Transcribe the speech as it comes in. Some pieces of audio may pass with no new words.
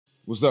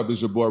What's up?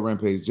 It's your boy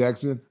Rampage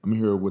Jackson. I'm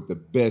here with the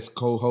best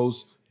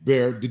co-host,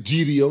 Bear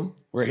DeGidio.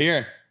 We're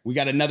here. We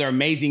got another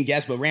amazing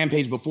guest, but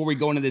Rampage, before we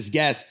go into this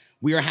guest,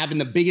 we are having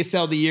the biggest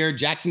sale of the year.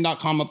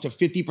 JAXXON.com up to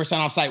 50%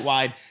 off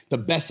site-wide. The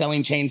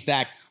best-selling chain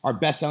stacks, our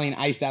best-selling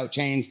iced-out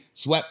chains,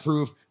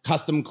 sweat-proof,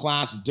 custom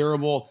class,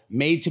 durable,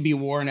 made to be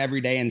worn every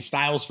day, and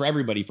styles for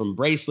everybody from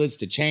bracelets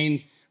to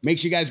chains. Make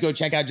sure you guys go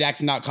check out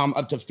JAXXON.com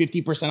up to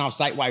 50% off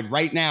site-wide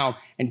right now.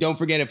 And don't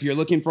forget, if you're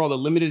looking for all the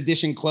limited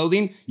edition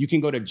clothing, you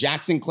can go to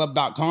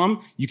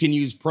JAXXONClub.com. You can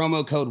use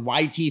promo code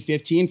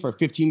YT15 for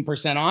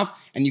 15% off.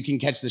 And you can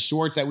catch the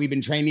shorts that we've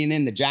been training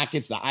in, the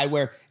jackets, the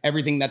eyewear,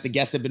 everything that the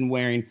guests have been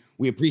wearing.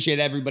 We appreciate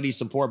everybody's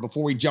support.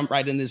 Before we jump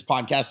right into this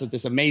podcast with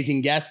this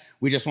amazing guest,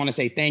 we just want to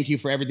say thank you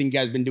for everything you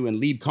guys have been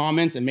doing. Leave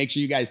comments and make sure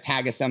you guys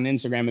tag us on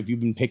Instagram if you've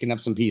been picking up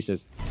some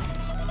pieces.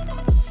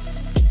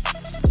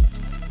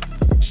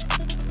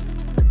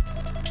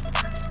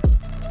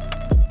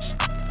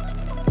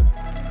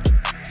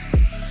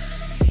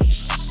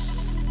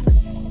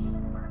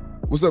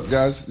 What's up,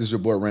 guys? This is your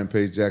boy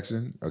Rampage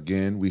Jackson.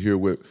 Again, we here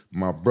with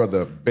my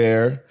brother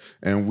Bear,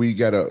 and we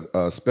got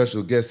a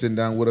special guest sitting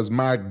down with us,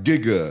 my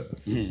GIGA.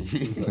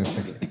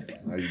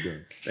 How you doing?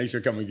 Thanks for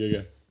coming,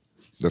 GIGA.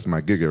 That's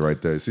my GIGA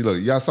right there. See,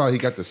 look, y'all saw he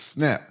got the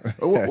snap.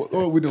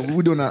 What we doing?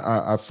 We're doing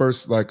our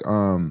first, like,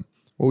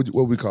 what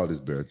we call this,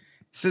 Bear?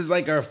 This is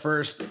like our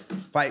first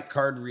fight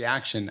card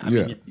reaction. I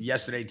mean,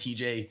 yesterday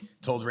TJ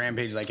told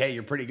Rampage, like, hey,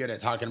 you're pretty good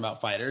at talking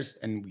about fighters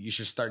and you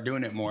should start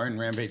doing it more. And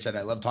Rampage said,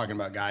 I love talking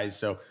about guys.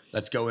 So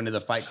let's go into the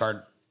fight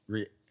card.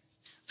 Reaction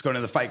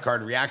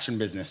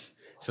business.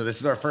 So this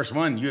is our first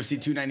one, UFC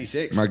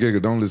 296. My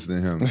GIGA, don't listen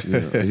to him.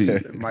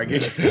 My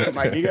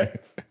GIGA?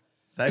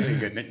 That's actually a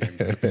good nickname.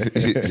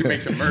 Should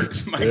make some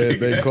merch.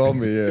 They call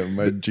me,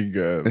 my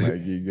GIGA, my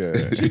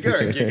GIGA. GIGA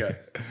or GIGA?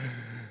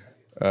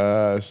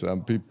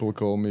 Some people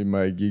call me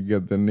my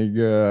Giga the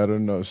nigga. I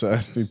don't know. Some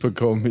people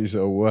call me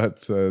so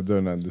what? I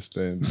don't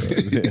understand.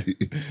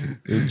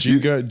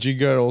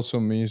 Giga also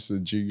means the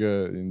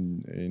Giga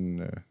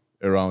in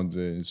around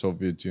the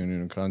Soviet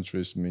Union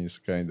countries means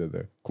kind of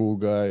the cool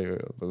guy,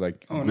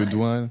 like good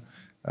one.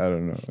 I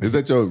don't know. Is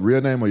that your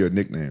real name or your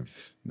nickname?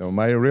 No,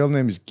 my real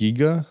name is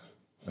Giga.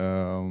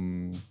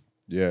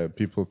 Yeah,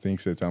 people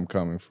think that I'm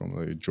coming from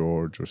like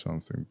George or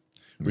something.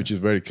 Which is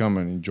very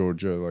common in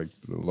Georgia. Like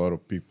a lot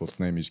of people's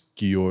name is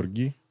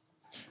Georgi,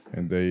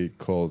 and they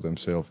call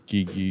themselves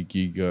Gigi,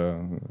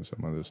 Giga,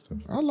 some other stuff.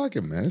 I like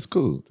it, man. It's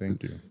cool.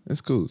 Thank you.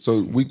 It's cool.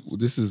 So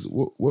this is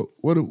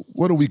what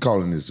are we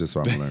calling this? Just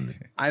so I'm learning.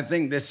 I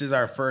think this is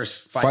our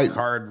first fight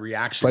card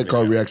reaction. Fight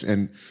card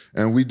reaction,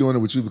 and we doing it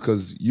with you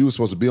because you were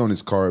supposed to be on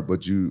this card,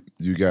 but you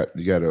got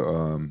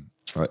a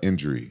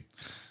injury.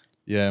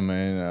 Yeah,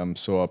 man. I'm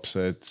so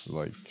upset.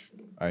 Like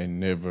I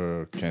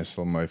never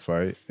cancel my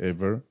fight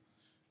ever.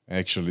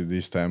 Actually,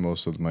 this time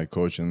also my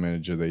coach and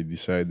manager, they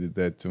decided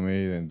that to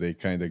me and they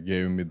kind of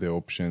gave me the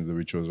option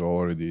which was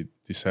already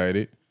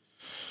decided.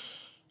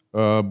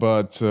 Yeah,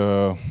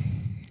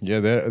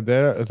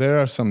 there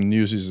are some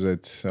news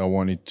that I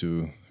wanted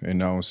to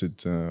announce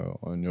it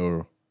on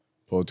your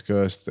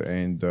podcast.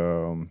 And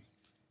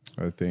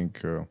I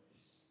think,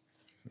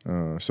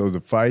 so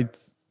the fight,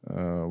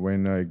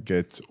 when I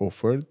get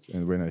offered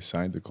and when I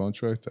signed the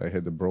contract, I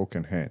had a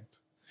broken hand.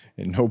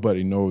 And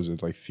nobody knows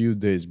it. Like few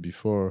days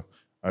before,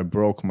 I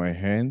broke my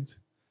hand,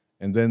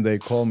 and then they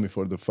called me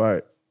for the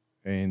fight,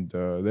 and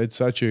that's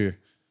such a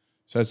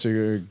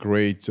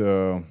great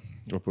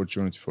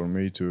opportunity for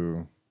me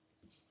to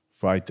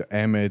fight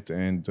Emmett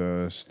and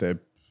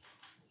step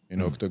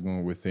in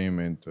octagon with him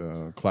and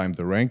climb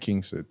the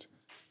rankings.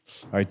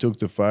 I took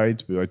the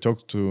fight. I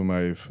talked to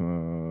my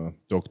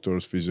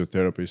doctors,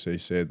 physiotherapists. They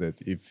said that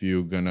if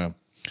you're gonna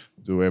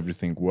do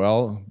everything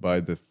well by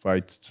the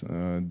fight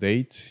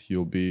date,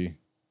 you'll be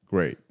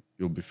great.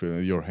 You'll be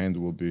feeling, your hand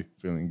will be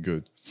feeling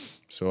good.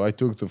 So I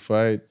took the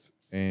fight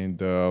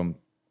and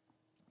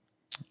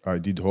I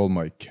did hold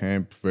my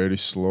camp very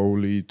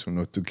slowly to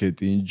not to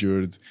get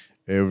injured.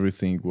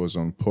 Everything was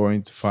on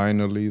point.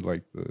 Finally,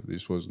 like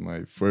this was my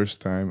first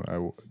time. I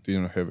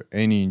didn't have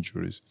any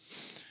injuries.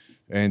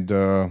 And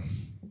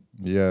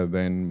yeah,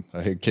 then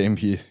I came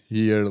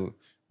here.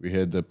 We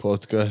had the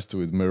podcast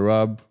with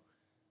Merab.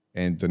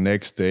 And the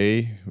next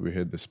day we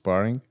had the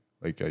sparring.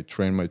 Like I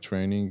trained my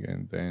training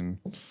and then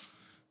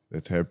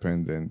that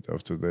happened, and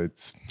after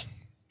that,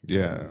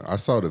 yeah, I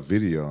saw the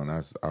video, and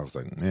I was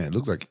like, man, it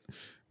looks like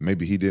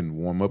maybe he didn't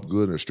warm up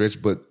good or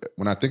stretch. But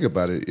when I think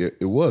about it,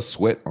 it was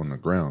sweat on the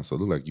ground, so it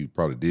looked like you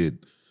probably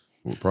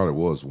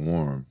was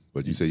warm.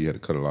 But you said you had to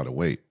cut a lot of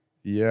weight.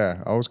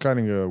 Yeah, I was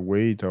cutting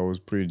weight. I was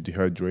pretty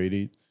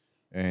dehydrated,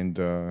 and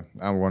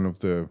I'm one of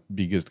the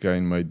biggest guy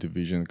in my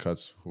division.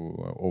 Cuts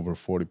over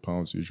 40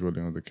 pounds usually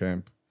on the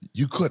camp.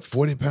 You cut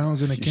 40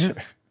 pounds in the camp?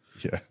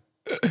 Yeah.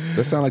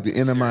 That sounds like the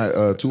end of my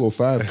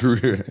 205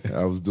 career.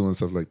 I was doing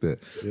stuff like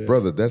that. Yeah.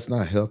 Brother, that's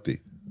not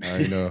healthy.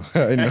 I know.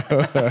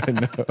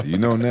 You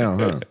know now,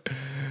 huh?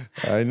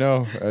 I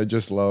know. I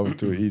just love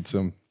to eat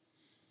some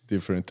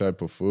different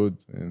type of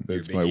food, and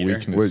that's my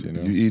weakness.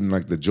 You eating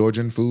like the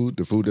Georgian food,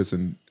 the food that's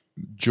in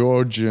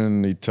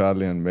Georgian,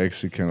 Italian,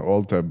 Mexican,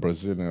 all type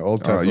Brazilian, all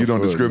type. You of don't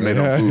food. discriminate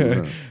on food.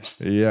 Huh?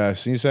 Yeah,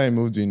 since I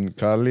moved in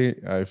Cali,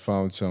 I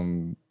found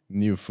some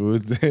new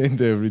food,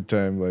 and every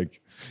time,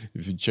 like,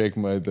 if you check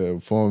the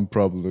phone,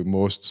 probably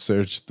most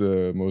searched,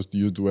 most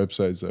used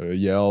websites are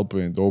Yelp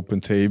and Open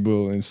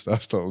Table and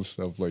stuff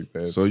like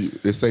that. So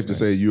it's safe to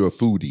say you're a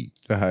foodie.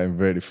 I'm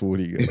very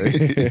foodie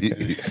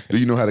guy. Do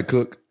you know how to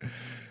cook?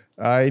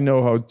 I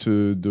know how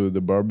to do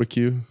the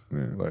barbecue.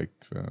 Yeah. Like,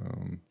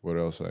 what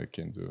else I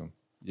can do?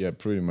 Yeah,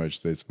 pretty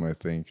much that's my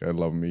thing. I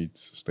love meat,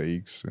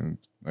 steaks, and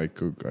I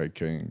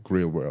can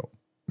grill well.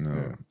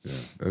 No,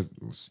 yeah.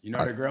 You know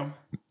how to grill?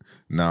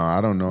 No,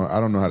 I don't know. I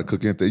don't know how to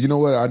cook anything. You know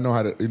what? I know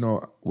how to. You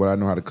know what I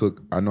know how to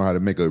cook? I know how to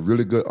make a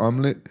really good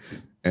omelet,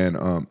 and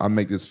I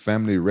make this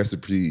family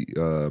recipe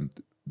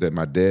that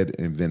my dad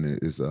invented.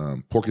 It's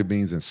pork and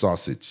beans and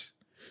sausage,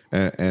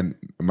 and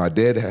my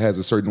dad has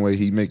a certain way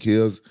he make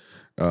his.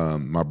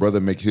 My brother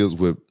make his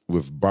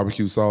with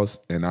barbecue sauce,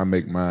 and I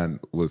make mine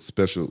with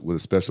a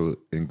special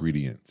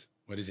ingredient.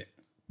 What is it?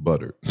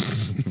 Butter.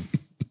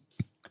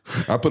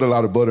 I put a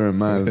lot of butter in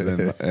mine,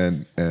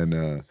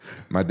 and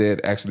my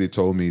dad actually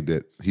told me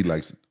that he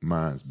likes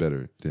mine's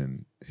better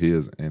than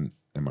his and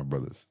my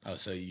brother's. Oh,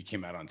 so you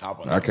came out on top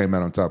on that? I came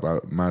out on top.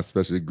 My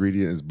special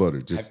ingredient is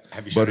butter. Just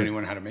have you shown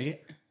anyone how to make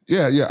it?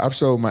 Yeah. I've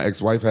showed my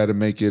ex-wife how to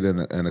make it, and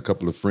a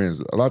couple of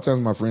friends. A lot of times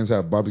my friends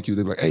have barbecue.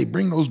 They're like, "Hey,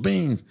 bring those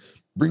beans.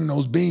 Bring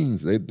those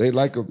beans." They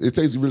like them. It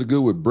tastes really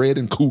good with bread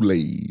and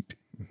Kool-Aid.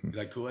 You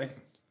like Kool-Aid?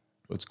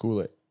 What's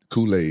Kool-Aid?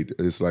 Kool-Aid.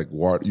 It's like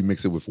water. You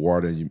mix it with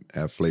water and you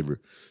add flavor.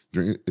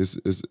 Drink it.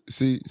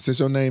 See, since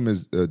your name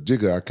is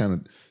Jigga, I kind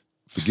of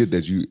forget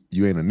that you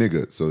ain't a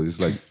nigga. So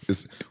it's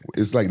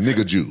like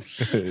nigga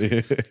juice.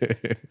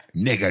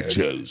 Nigga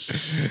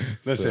juice.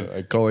 Listen, so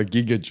I call it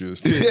Giga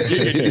juice.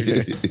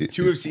 Giga juice.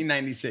 UFC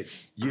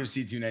 96,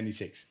 UFC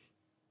 296.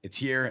 It's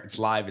here. It's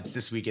live. It's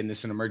this weekend. This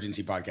is an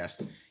emergency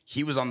podcast.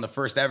 He was on the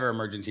first ever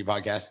emergency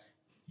podcast.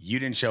 You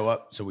didn't show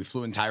up, so we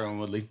flew in Tyrone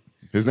Woodley.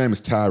 His name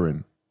is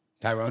Tyron.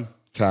 Tyrone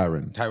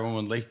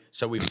Woodley.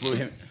 So we flew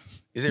him.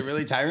 Is it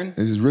really Tyron?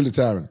 This is really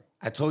Tyron.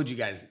 I told you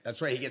guys.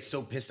 That's right. He gets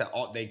so pissed that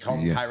they call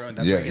him Tyrone.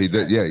 That's he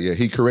did. Yeah.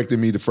 He corrected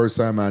me the first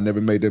time. I never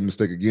made that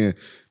mistake again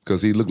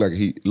because he looked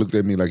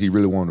at me like he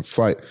really wanted to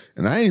fight,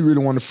 and I ain't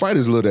really want to fight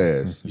his little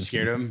ass. You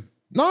scared of him?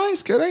 No, I ain't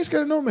scared. I ain't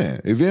scared of no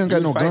man. If he ain't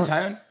got no gun.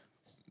 Tyron?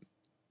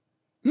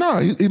 No,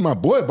 he's my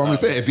boy. But I'm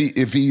just saying,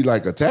 if he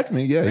like attacked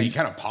me, yeah. You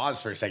kind of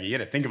paused for a second. You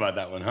had to think about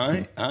that one,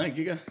 huh? Huh,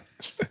 Giga?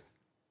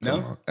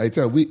 No. Hey,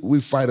 tell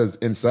we fighters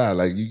inside.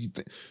 Like you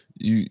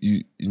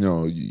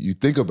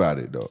think about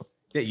it though.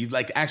 Yeah, you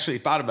like actually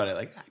thought about it.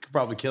 Like I could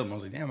probably kill him. I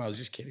was like, damn, I was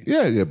just kidding.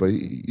 Yeah, but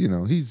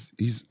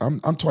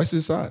I'm twice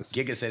his size.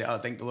 Giga said, "Oh,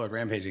 thank the Lord,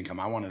 Rampage didn't come.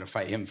 I wanted to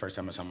fight him the first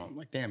time I saw him." I'm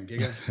like, damn,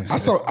 Giga. I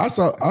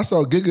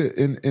saw Giga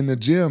in the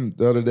gym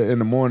the other day in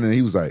the morning. And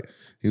he was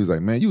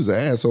like, man, you was an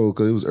asshole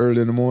because it was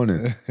early in the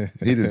morning.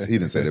 He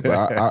didn't say that, but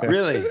I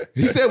really,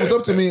 he said what's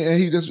up to me, and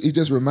he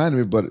just reminded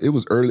me. But it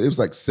was early. It was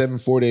like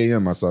 7:40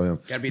 a.m. I saw him.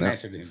 Gotta be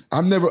nicer to him.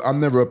 I'm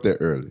never up there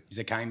early. He's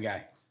a kind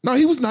guy. No,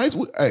 he was nice.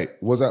 Hey,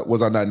 was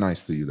I not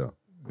nice to you though?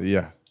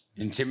 Yeah.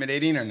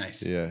 Intimidating or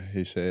nice? Yeah.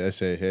 I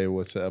say, hey,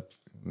 what's up?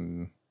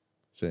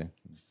 Say.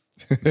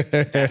 Hey,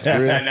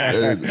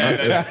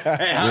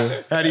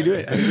 how do you do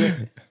it?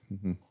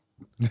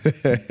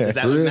 Does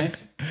that look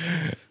nice?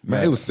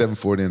 Man, it was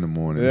 7:40 in the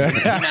morning. You're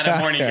not a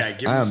morning guy.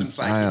 Give him some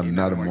slack. I am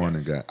not a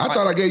morning guy. I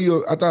thought I gave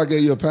you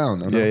a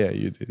pound. Yeah,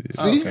 you did.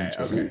 Yeah. See?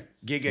 Okay.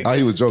 Giga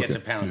he was joking. Gets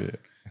a pound.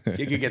 Yeah.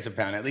 Giga gets a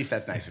pound. At least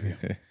that's nice of you.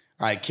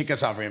 All right, kick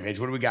us off, Rampage.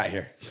 What do we got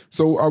here?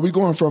 So are we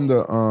going from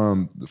the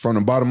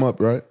bottom up,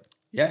 right?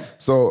 Yeah.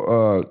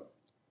 So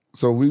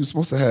we were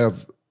supposed to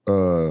have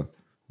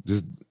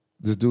this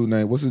dude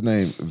named, what's his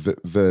name?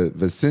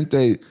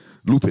 Vicente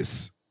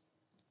Lupus.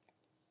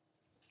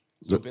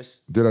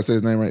 Lupus? Did I say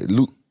his name right?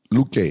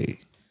 Luque.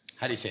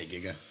 How do you say it,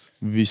 Giga?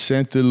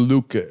 Vicente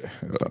Luque.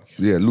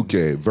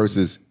 Luque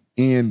versus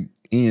Ian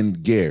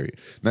Gary.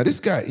 Now this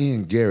guy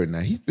Ian Gary, now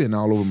he's been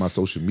all over my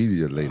social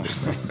media lately.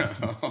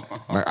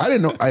 Like I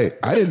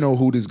didn't know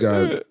who this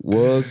guy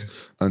was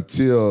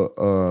until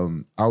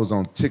I was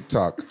on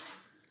TikTok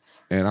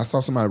and I saw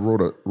somebody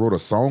wrote a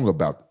song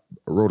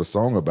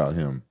about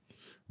him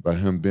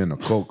being a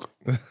coke.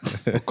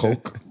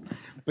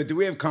 But do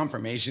we have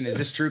confirmation? Is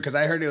this true? Because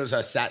I heard it was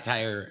a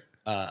satire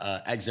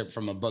excerpt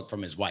from a book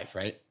from his wife,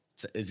 right?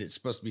 Is it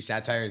supposed to be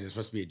satire? Is it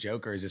supposed to be a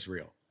joke, or is this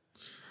real?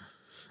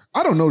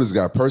 I don't know this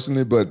guy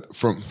personally, but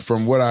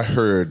from what I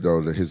heard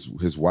though, that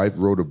his wife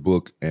wrote a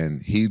book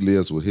and he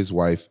lives with his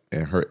wife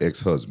and her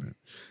ex-husband.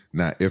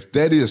 Now, if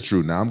that is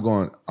true, now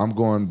I'm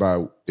going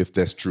by if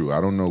that's true.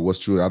 I don't know what's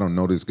true. I don't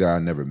know this guy. I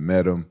never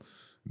met him.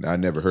 I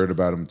never heard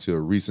about him until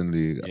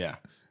recently. Yeah.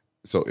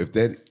 So if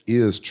that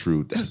is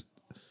true,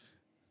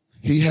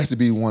 he has to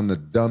be one of the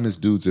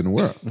dumbest dudes in the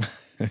world.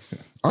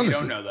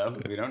 Honestly. We don't know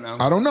though. We don't know.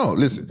 I don't know.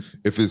 Listen,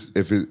 if it's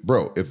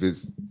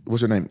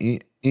what's your name?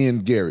 Ian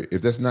Gary.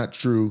 If that's not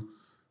true,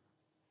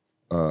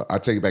 I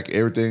take back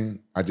everything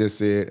I just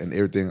said and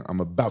everything I'm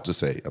about to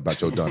say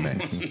about your dumb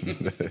ass.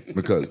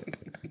 Because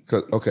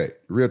Cause okay,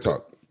 real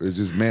talk. It's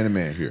just man to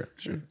man here.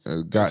 Sure.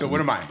 So what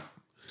am I?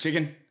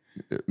 Chicken?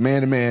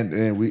 Man to man,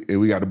 and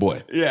we got a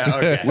boy. Yeah,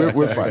 okay.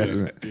 We're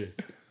fighting.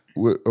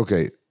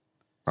 Okay,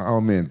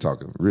 all men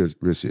talking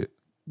real shit.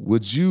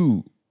 Would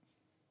you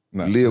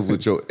live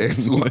with your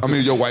ex? I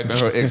mean, your wife and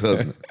her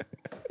ex-husband.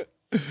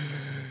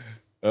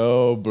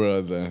 Oh,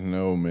 brother,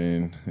 no,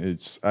 man.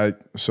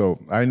 So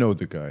I know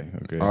the guy.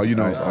 Okay. Oh, you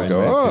know.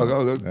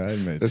 I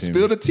met Let's him.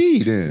 spill the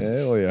tea then.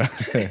 Hell yeah.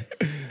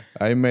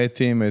 I met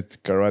him at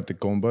Karate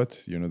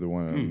Combat. You know, the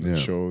one on the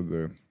show.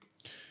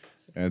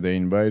 And they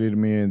invited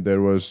me, and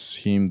there was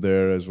him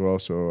there as well.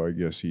 So I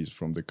guess he's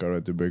from the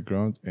karate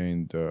background.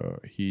 And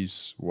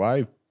his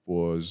wife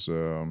was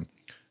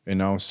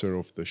announcer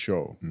of the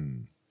show.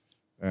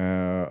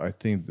 I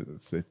think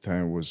the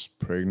time was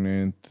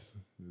pregnant.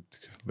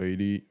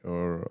 Lady,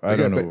 or I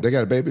don't know. They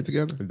got a baby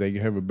together? They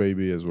have a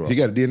baby as well. He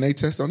got a DNA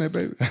test on that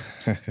baby?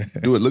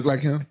 Do it look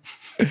like him?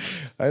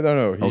 I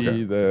don't know. Okay.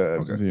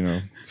 You know.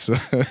 So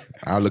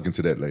I'll look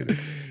into that later.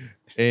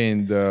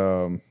 And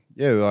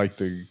like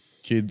the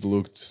kid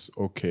looked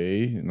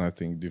okay,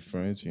 nothing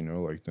different, you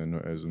know, like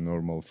as a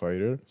normal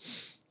fighter.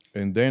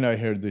 And then I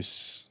heard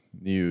this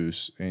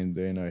news, and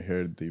then I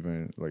heard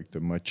even like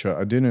the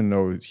Machado. I didn't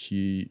know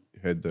he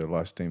had the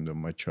last name, the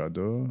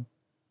Machado.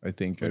 I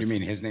think. What do you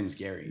mean? His name's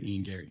Gary.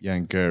 Ian Gary.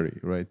 Young Gary,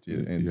 right? Yeah.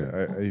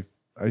 And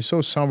I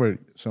saw somewhere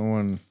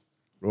someone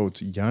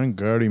wrote Young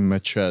Gary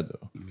Machado.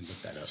 Let me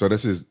look that up. So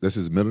that's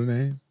his middle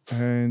name?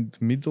 And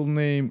middle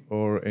name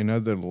or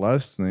another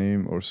last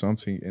name or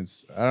something.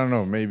 It's I don't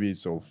know. Maybe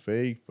it's all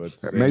fake, but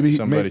maybe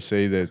somebody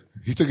say that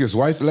he took his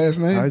wife's last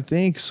name. I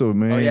think so,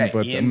 man. Oh yeah,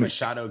 but Ian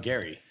Machado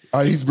Gary.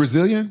 He's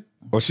Brazilian,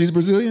 or she's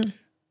Brazilian.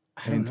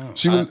 I don't know.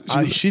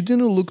 She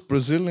didn't look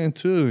Brazilian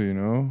too, you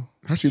know.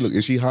 How she look?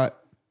 Is she hot?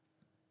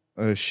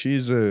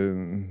 She's a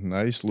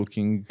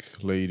nice-looking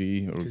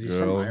lady or girl. He's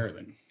from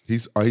Ireland.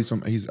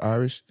 He's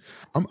Irish.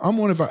 I'm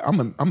wondering if I'm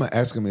gonna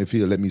ask him if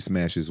he'll let me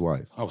smash his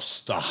wife. Oh,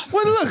 stop!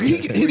 Well, look,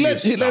 he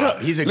let her.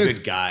 He's a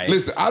good guy.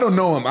 Listen, I don't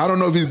know him. I don't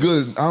know if he's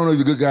good. I don't know if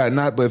he's a good guy or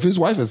not. But if his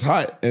wife is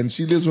hot and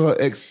she lives with her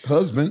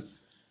ex-husband,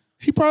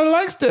 he probably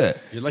likes that.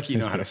 You're lucky you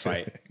know how to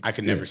fight. I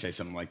could never say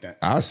something like that.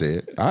 I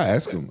said, I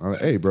asked him, I'm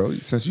like, hey, bro,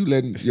 since you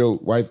letting your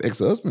wife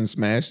ex-husband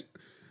smash,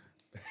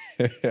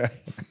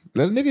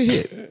 let a nigga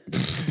hit.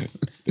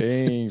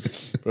 Dang,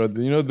 bro!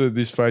 You know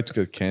this fight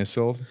got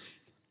canceled.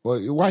 Well,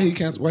 why he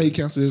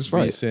canceled his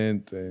fight?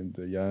 Vincent and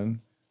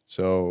Jan.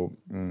 So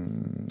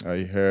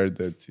I heard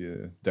that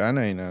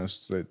Dana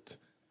announced that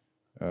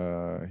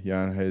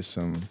Jan has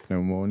some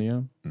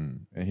pneumonia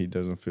and he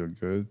doesn't feel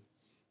good.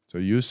 So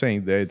you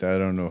saying that, I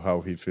don't know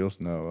how he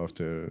feels now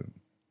after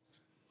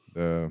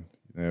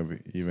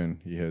even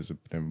he has a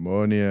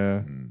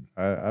pneumonia.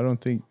 I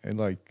don't think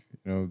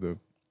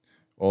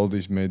all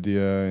this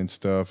media and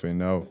stuff, and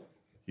now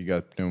he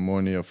got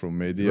pneumonia from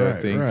media. Right,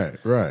 I think.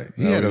 Right.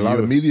 He had a lot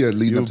of media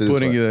leading up to this You're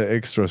putting fight.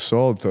 Extra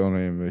salt on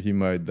him. He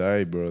might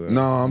die, brother.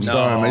 No, I'm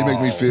sorry, man. You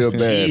make me feel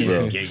bad,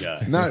 Jesus, bro.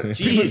 Giga. Not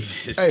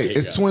Jesus, hey, Giga.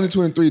 it's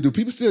 2023. Do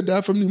people still die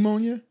from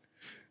pneumonia?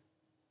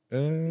 I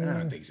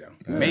don't think so.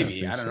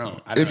 Maybe I don't know.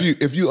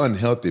 If you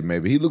unhealthy,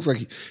 maybe he looks like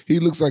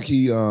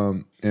he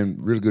in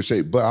really good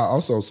shape. But I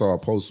also saw a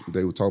post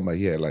they were talking about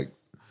he had like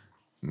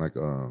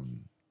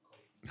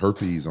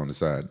herpes on the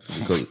side.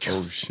 Because,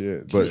 oh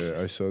shit! But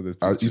yeah, I saw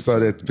that. You saw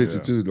that picture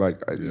too.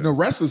 Like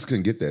wrestlers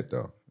can get that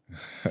though.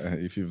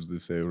 If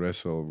they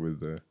wrestle with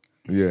the.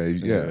 Yeah.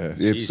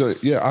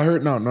 I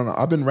heard no.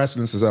 I've been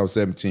wrestling since I was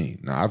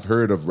 17. Now I've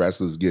heard of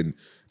wrestlers getting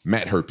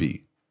mat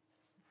herpes.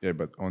 Yeah,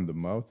 but on the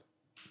mouth.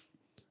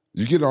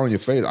 You get it on your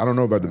face. I don't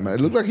know about the mouth.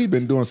 It looked like he'd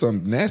been doing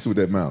something nasty with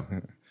that mouth.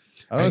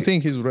 I don't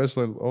think he's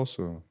wrestling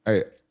also.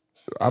 Hey,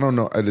 I don't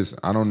know. I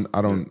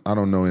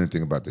don't know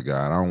anything about the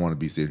guy. I don't want to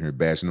be sitting here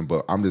bashing him,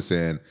 but I'm just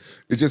saying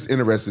it's just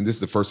interesting. This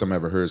is the first time I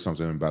ever heard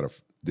something about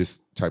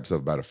this type of stuff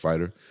about a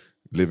fighter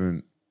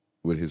living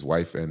with his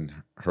wife and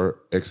her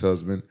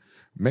ex-husband.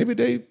 Maybe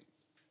they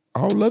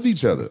all love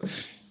each other.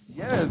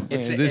 Yeah,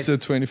 this is the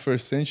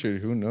 21st century.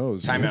 Who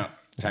knows? Time out.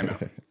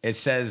 It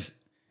says,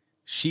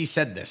 she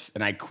said this,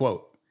 and I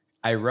quote,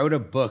 "I wrote a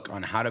book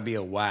on how to be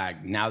a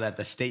wag. Now that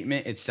the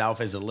statement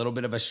itself is a little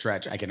bit of a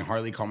stretch, I can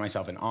hardly call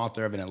myself an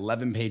author of an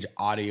 11-page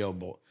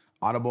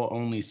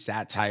audible-only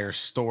satire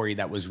story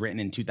that was written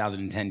in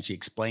 2010. She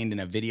explained in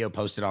a video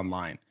posted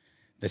online.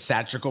 The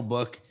satirical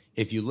book,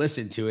 if you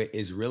listen to it,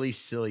 is really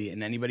silly,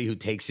 and anybody who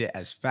takes it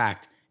as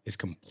fact is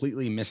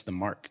completely missed the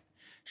mark.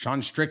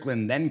 Sean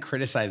Strickland then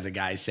criticized the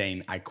guy,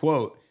 saying, I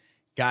quote,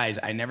 "Guys,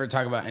 I never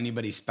talk about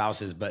anybody's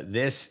spouses, but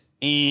this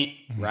ain't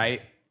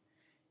right.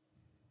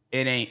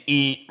 It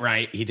ain't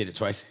right." He did it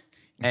twice.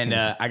 And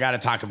I got to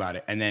talk about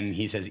it. And then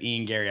he says,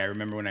 "Ian Gary, I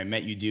remember when I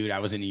met you, dude. I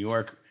was in New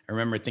York. I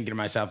remember thinking to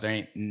myself,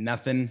 there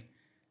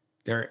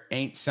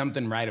ain't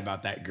something right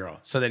about that girl."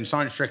 So then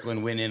Sean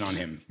Strickland went in on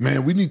him.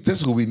 Man,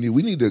 that's what we need.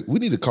 We need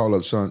to call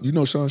up Sean. You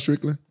know Sean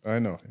Strickland? I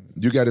know.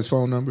 You got his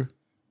phone number?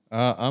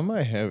 I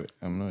might have it.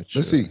 I'm not sure.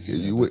 Let's see.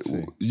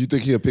 You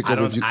think he'll pick up?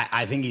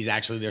 I think he's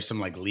actually, there's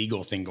some like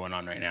legal thing going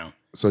on right now.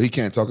 So he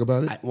can't talk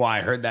about it?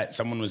 I heard that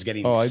someone was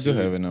getting Oh, I sued.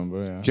 do have a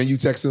number. Yeah. Can you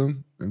text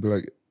him and be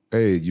like,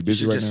 hey, you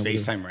busy You right should now?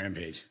 just FaceTime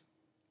Rampage.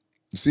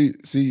 See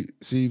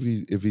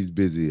if he's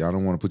busy. I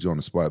don't want to put you on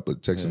the spot,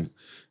 but text him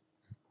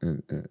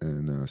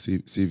and see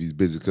if he's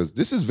busy, because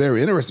this is very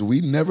interesting.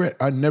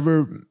 I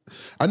never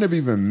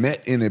even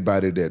met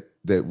anybody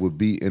that would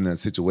be in a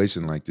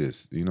situation like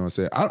this. You know what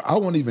I'm saying? I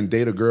won't even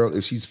date a girl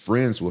if she's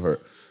friends with her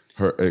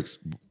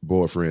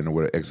ex-boyfriend or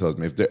with her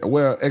ex-husband. If they're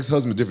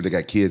ex-husband different, they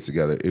got kids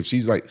together. If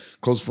she's like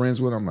close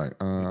friends with, I'm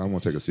like, I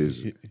won't take her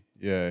seriously.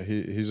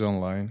 He's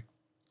online.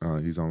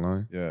 He's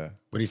online. Yeah.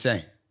 What'd he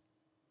say?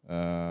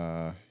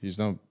 He's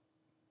not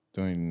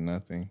doing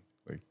nothing.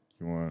 Like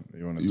you want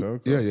to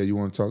talk? Yeah, you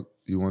want to talk?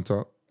 You want to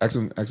talk? Ask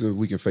him if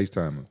we can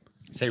FaceTime him.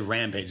 Say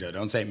Rampage though.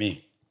 Don't say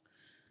me.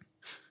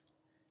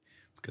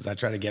 Because I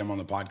tried to get him on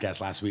the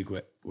podcast last week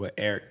with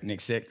Eric Nick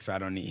Sick, so I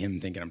don't need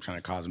him thinking I'm trying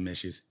to cause him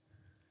issues.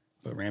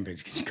 But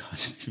Rampage can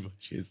cause people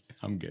issues.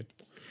 I'm good.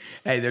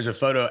 Hey, there's a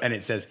photo and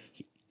it says,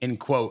 in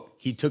quote,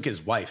 he took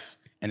his wife,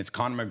 and it's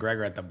Conor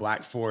McGregor at the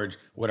Black Forge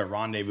with a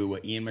rendezvous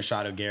with Ian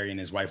Machado Gary and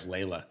his wife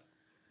Layla.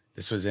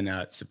 This was in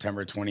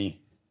September 2nd,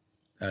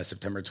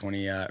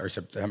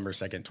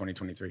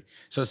 2023.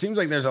 So it seems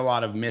like there's a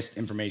lot of missed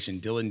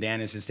information. Dylan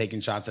Dennis is taking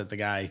shots at the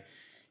guy.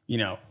 You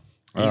know,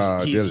 he's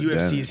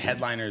UFC's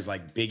headliner's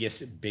like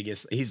biggest.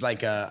 He's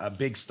like a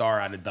big star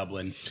out of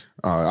Dublin.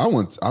 I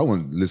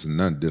wouldn't listen to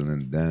none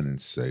Dylan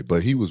Dennis say,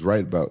 but he was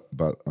right about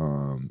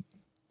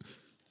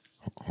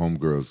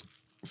homegirl's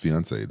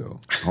fiance though.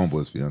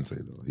 Homeboy's fiance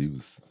though.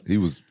 He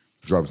was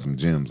dropping some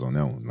gems on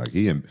that one. Like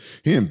he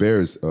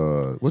embarrassed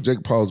what's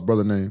Jake Paul's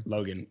brother name?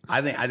 Logan. I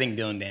think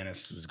Dylan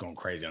Dennis was going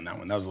crazy on that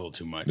one. That was a little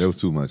too much. That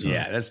was too much.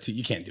 Yeah, that's too.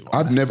 You can't do.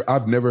 I've never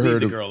Leave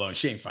heard the of girl alone.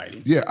 She ain't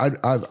fighting. Yeah,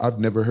 I've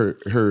never heard.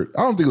 I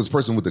don't think it was a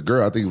person with the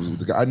girl. I think it was with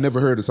the guy. I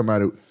never heard of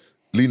somebody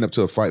leading up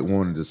to a fight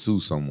wanting to sue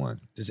someone.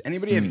 Does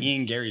anybody have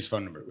Ian Gary's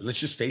phone number? Let's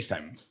just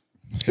FaceTime him.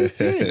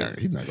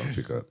 He's not gonna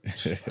pick up.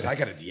 I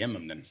gotta DM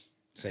him then.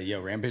 Say,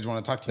 yo, Rampage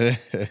want to talk to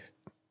you.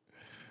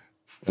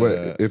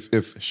 What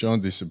if Sean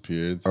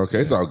disappeared? Okay,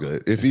 it's all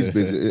good. If he's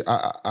busy,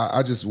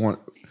 I just want.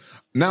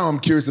 Now I'm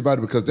curious about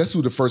it because that's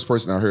who the first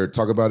person I heard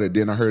talk about it.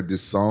 Then I heard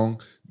this song.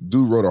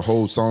 Dude wrote a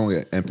whole song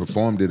and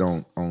performed it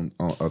on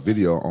a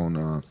video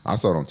on. I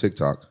saw it on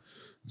TikTok.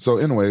 So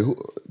anyway,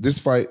 this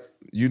fight,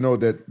 you know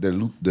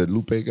the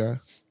Lupe guy.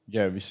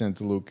 Yeah,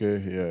 Vicente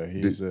Luque. Yeah,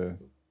 he's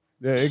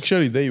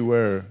actually they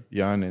were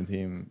Jan and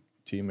him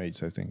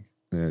teammates, I think.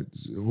 Yeah,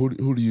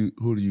 who do you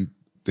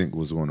think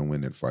was going to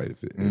win that fight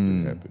if it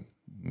happened?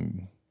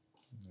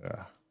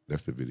 Yeah,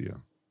 that's the video.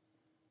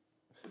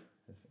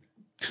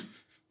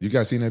 You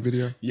guys seen that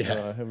video? Yeah,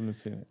 I haven't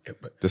seen it. Yeah,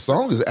 the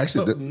song is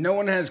actually no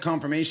one has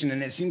confirmation,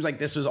 and it seems like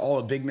this was all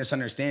a big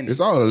misunderstanding. It's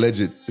all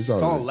alleged. It's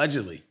all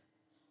allegedly.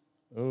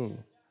 Oh.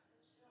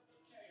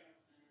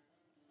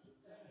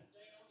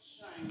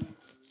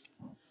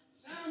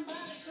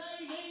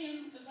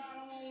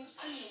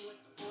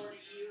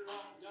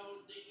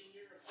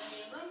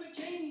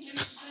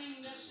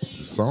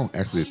 The song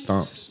actually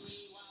thumps.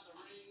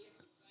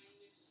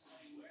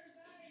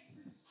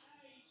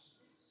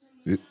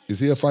 Is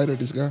he a fighter,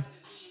 this guy?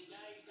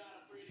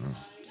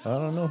 I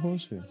don't know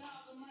who's he.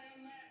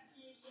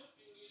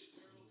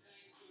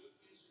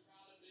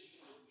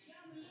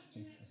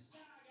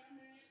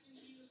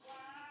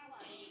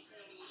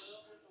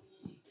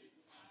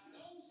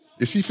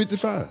 Is she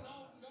 55?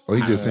 Or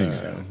he just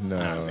sings?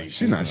 No.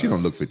 She not. She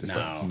don't look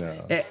 55. No.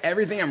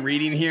 Everything I'm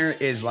reading here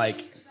is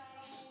like.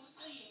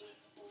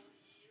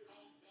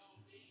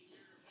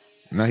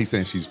 Now he's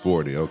saying she's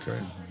 40. Okay.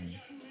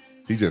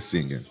 He's just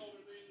singing.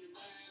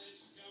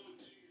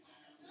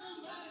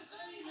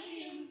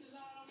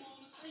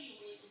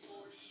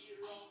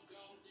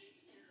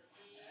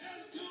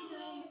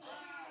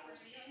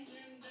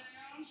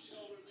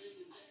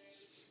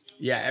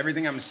 Yeah,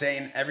 everything I'm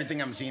seeing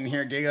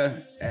here,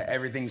 Giga,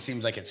 everything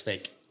seems like it's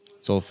fake.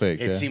 It's all fake.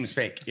 It seems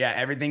fake. Yeah,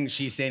 everything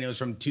she's saying, it was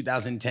from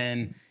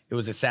 2010. It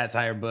was a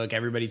satire book.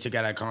 Everybody took it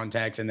out of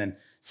context, and then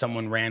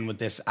someone ran with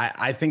this.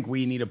 I think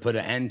we need to put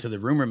an end to the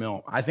rumor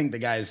mill. I think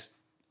he's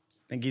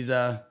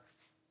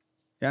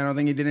I don't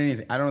think he did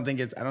anything. I don't think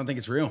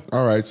it's real.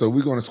 All right, so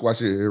we're going to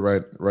squash it here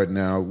right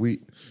now. We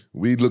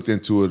looked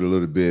into it a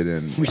little bit,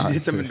 and we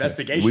did some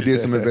investigation. We did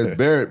some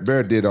investigation.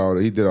 Barrett did all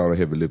the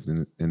heavy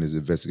lifting in his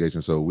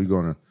investigation. So we're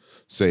going to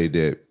say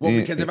that. Well,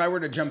 because if I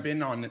were to jump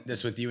in on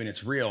this with you and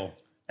it's real,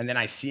 and then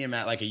I see him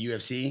at like a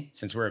UFC,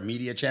 since we're a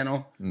media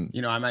channel,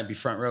 you know, I might be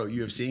front row at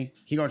UFC.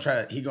 He gonna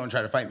try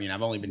to fight me, and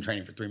I've only been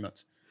training for 3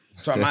 months,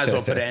 so I might as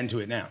well put an end to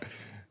it now.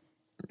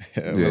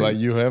 Yeah, but like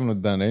you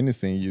haven't done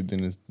anything. You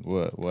didn't.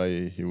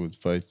 Why he would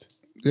fight?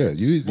 Yeah,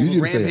 you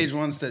Rampage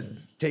wants to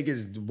take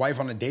his wife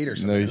on a date or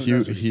something.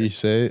 No, he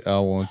said I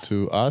want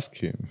to ask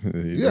him.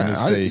 He didn't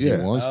say he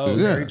wants to.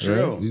 Yeah, very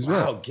true. Right? He's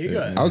wow, right.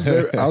 Giga.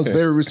 I was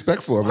very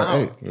respectful. I'm wow,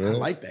 like, hey, I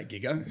like that,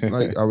 Giga.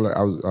 Like I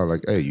was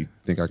like, hey, you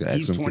think I can ask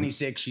him? He's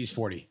 26. She's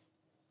 40.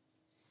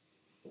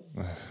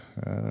 I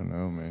don't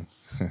know, man.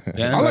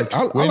 I like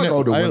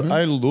older women.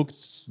 I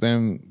looked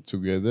them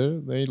together.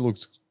 They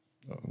looked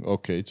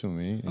okay to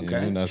me.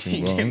 Okay.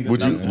 Nothing wrong.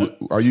 Would you?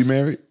 Are you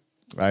married?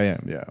 I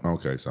am, yeah.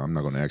 Okay, so I'm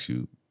not going to ask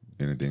you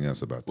anything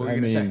else about that. What were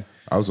you gonna say?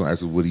 I was going to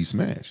ask you, would he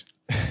smash?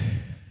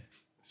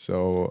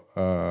 So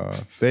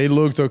they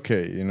looked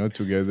okay,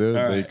 together.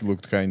 All They right.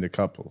 looked kind of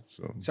couple.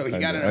 So he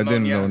got an I pneumonia.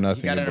 didn't know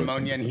nothing He got an about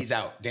pneumonia him. and he's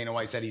out. Dana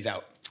White said he's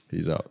out.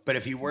 He's out. But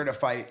if he were to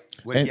fight,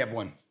 would he have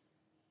won?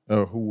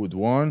 Who would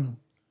won?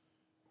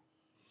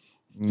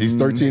 He's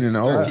 13 and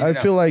 0. I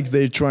feel like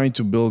they're trying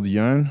to build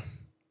young,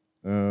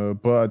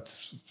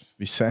 but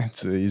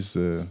Vicente is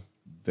a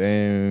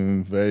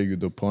damn very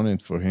good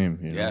opponent for him.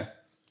 Yeah.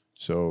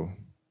 So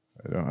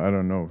I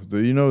don't know. Do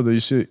you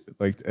see,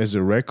 like, as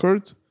a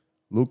record,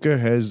 Luka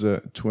has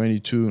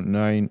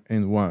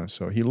 22-9-1.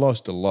 So he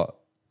lost a lot,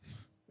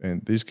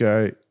 and this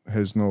guy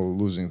has no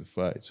losing the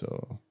fight.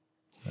 So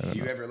Do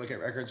you ever look at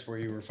records before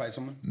you ever fight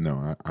someone?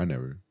 No, I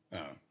never.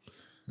 Oh.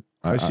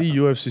 I see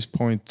UFC's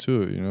point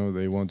too.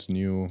 They want a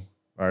new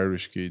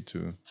Irish kid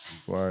to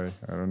fly.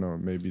 I don't know.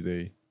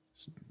 Maybe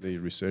they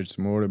researched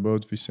more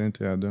about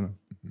Vicente. I don't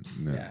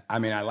know. Yeah. I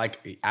mean, I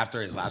like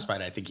after his last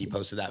fight, I think he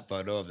posted that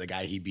photo of the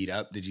guy he beat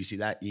up. Did you see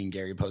that? Ian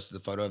Gary posted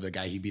the photo of the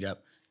guy he beat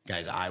up.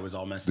 Guy's eye was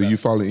all messed up. Do you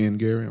follow Ian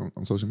Gary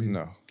on social media?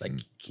 No. Like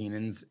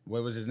Keenan's,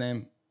 what was his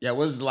name? Yeah,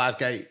 what was the last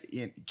guy?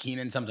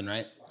 Keenan something,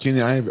 right?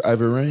 Kenny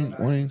Ivor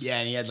Waynes? Yeah,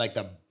 and he had like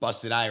the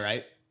busted eye,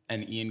 right?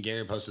 And Ian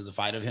Gary posted the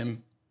fight of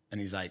him. And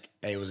he's like,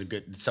 hey, it was a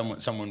good,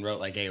 someone wrote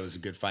like, hey, it was a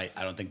good fight.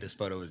 I don't think this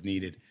photo was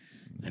needed.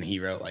 And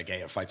he wrote like,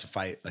 hey, a fight's a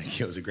fight. Like,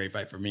 it was a great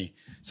fight for me.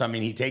 So, I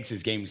mean, he takes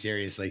his game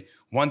seriously.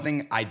 One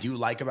thing I do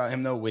like about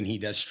him, though, when he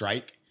does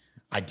strike,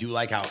 I do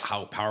like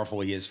how powerful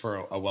he is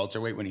for a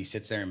welterweight when he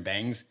sits there and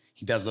bangs.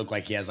 He does look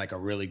like he has like a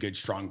really good,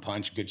 strong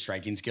punch, good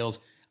striking skills.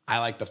 I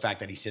like the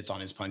fact that he sits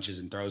on his punches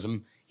and throws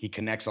them. He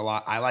connects a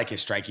lot. I like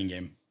his striking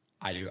game.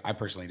 I do. I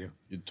personally do.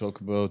 You talk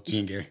about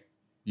Ian Gary.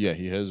 Yeah,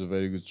 he has a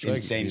very good striking.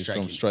 Insane He's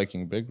striking. from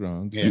striking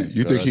background. Yeah.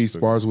 You think he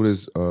spars with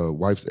his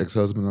wife's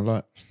ex-husband a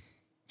lot?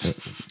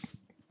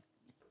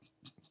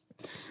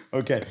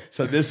 Okay,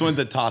 so this one's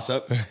a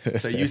toss-up.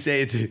 So you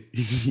say it's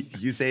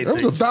That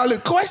was a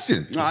valid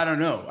question. No, I don't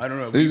know.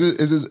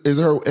 Is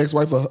her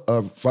ex-wife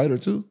a fighter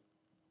too?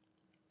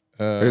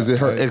 Is it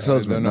her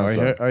ex-husband? I don't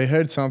know. No, sorry. I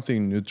heard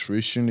something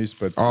nutritionist,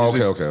 but Oh,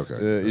 is okay.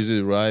 Is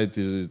it right?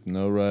 Is it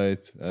not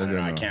right? I don't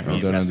know. I can't be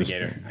an don't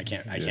investigator.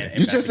 understand. I can't.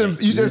 You just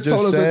just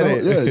told us said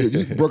that. it.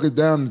 Yeah, you broke it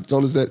down and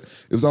told us that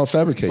it was all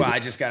fabricated. Well, I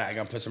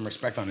gotta put some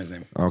respect on his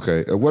name.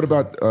 Okay. What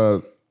about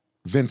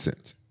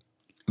Vincent?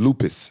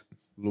 Lupus.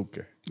 Luke.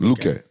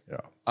 Luque. Yeah.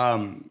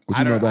 What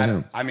you know about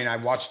him? I mean, I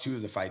watched 2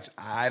 of the fights.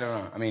 I don't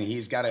know. I mean,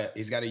 he's got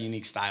a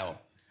unique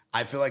style.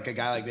 I feel like a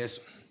guy like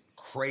this,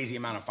 crazy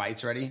amount of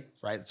fights already,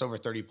 right? It's over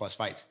 30 plus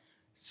fights.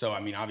 So, I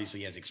mean,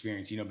 obviously he has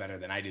experience. You know better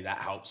than I do. That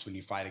helps when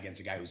you fight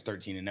against a guy who's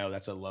 13-0.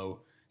 That's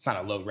it's not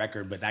a low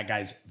record, but that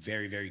guy's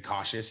very, very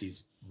cautious.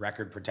 He's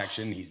record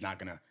protection. He's not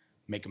going to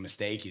make a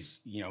mistake.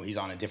 He's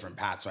on a different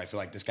path. So I feel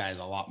like this guy is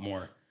a lot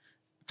more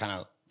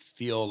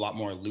feel a lot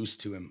more loose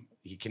to him.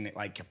 He can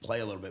play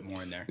a little bit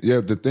more in there.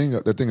 Yeah, the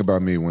thing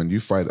about me, when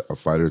you fight a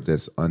fighter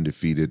that's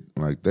undefeated,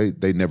 like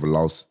they never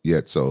lost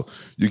yet, so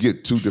you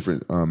get 2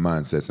 different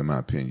mindsets in my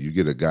opinion. You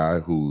get a guy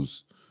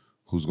who's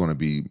going to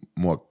be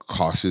more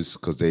cautious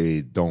because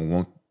they don't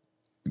want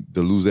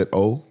to lose that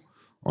O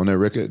on their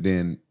record.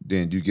 Then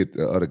you get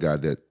the other guy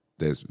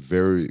that's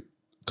very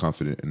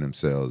confident in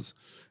themselves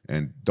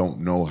and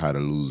don't know how to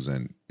lose,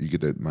 and you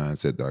get that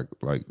mindset that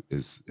like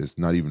it's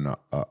not even an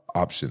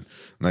option.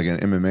 Like in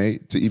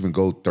MMA, to even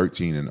go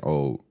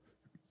 13-0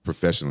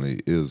 professionally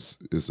is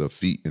a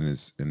feat in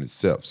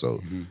itself. So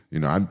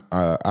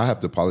I have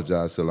to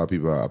apologize to a lot of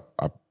people.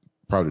 I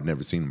probably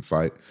never seen them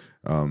fight.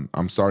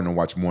 I'm starting to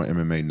watch more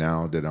MMA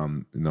now that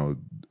I'm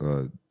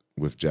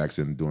with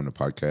Jackson doing the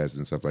podcast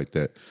and stuff like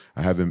that.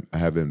 I haven't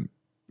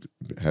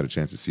had a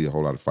chance to see a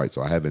whole lot of fights,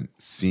 so I haven't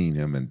seen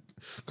him. And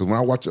because when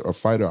I watch a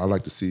fighter, I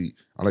like to think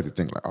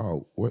like,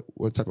 oh,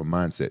 what type of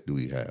mindset do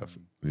we have?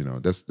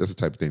 That's the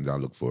type of thing that I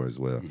look for as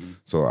well. Mm-hmm.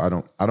 So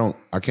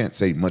I can't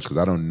say much because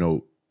I don't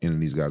know any of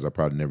these guys. I've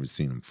probably never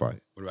seen them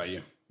fight. What about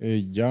you?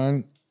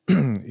 Jan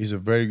is a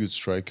very good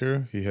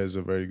striker. He has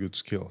a very good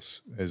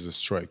skills as a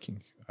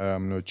striking.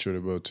 I'm not sure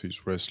about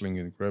his wrestling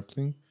and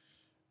grappling.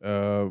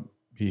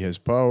 He has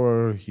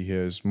power. He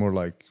has more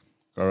like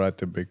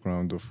karate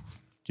background of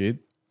kid.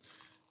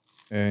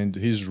 And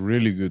he's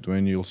really good.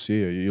 When you'll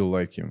see it, you'll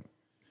like him.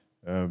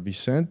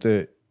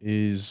 Vicente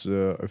is,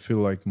 I feel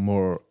like,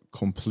 more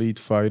complete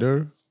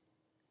fighter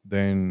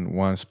than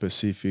one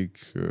specific,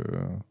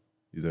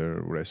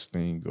 either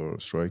wrestling or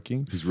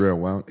striking. He's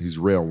rounded.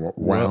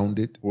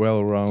 Well-rounded.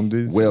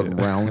 Well-rounded.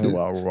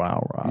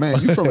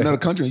 Man, you're from another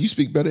country and you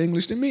speak better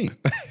English than me.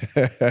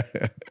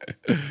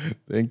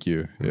 Thank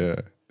you. Yeah.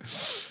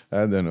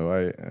 I don't know.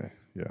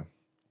 Yeah.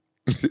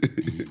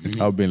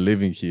 I've been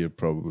living here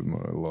probably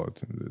more a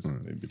lot,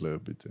 and maybe a little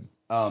bit.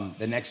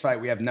 The next fight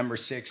we have number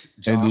 6,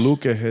 Josh. And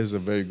Luca has a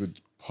very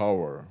good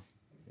power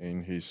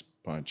in his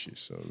punches,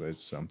 so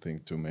that's something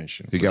to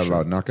mention. He got a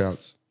lot of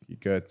knockouts. He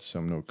got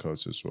some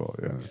knockouts as well.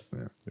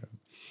 Yeah.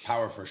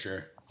 Power for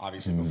sure.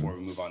 obviously, before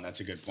we move on,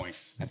 that's a good point.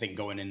 I think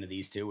going into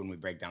these two, when we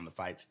break down the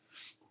fights,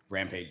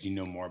 Rampage, you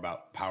know more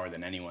about power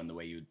than anyone, the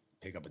way you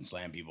pick up and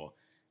slam people.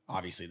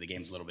 Obviously, the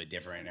game's a little bit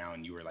different right now,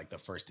 and you were like the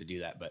first to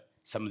do that. But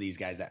some of these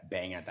guys that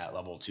bang at that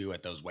level too,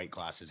 at those weight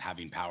classes,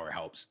 having power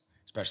helps,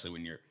 especially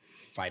when you're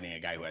fighting a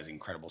guy who has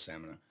incredible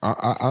stamina.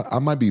 I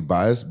might be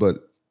biased, but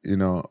you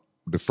know,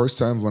 the first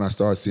time when I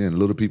started seeing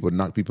little people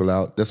knock people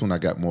out, that's when I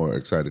got more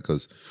excited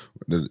because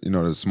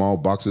the small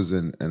boxers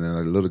and then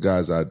the little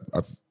guys,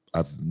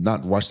 I've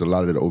not watched a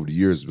lot of it over the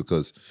years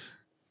because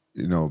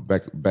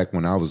back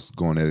when I was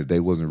going at it, they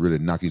wasn't really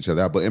knocking each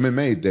other out. But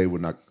MMA, they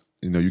would knock.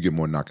 You get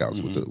more knockouts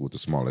with the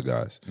smaller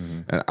guys.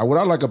 And what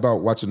I like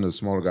about watching the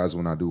smaller guys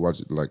when I do watch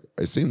it, like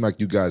it seems like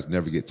you guys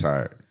never get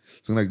tired.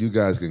 It seems like you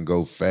guys can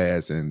go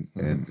fast and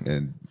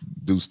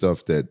do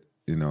stuff that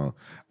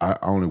I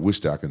only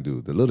wish that I can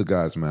do. The little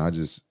guys, man,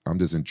 I'm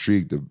just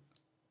intrigued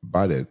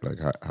by that, like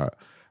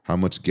how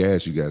much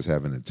gas you guys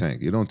have in the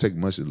tank. It don't take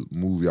much to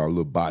move y'all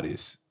little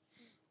bodies.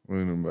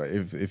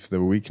 If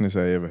the weakness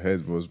I ever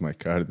had was my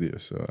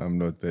cardio, so I'm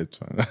not that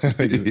one.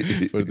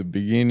 For the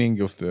beginning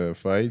of the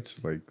fight,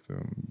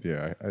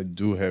 I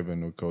do have a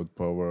knockout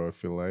power. I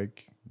feel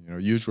like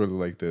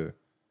usually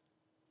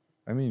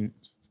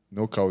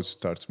knockout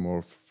starts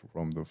more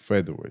from the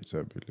featherweights,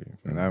 I believe,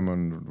 and I'm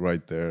on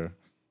right there.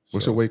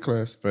 What's your weight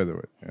class?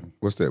 Featherweight. Yeah.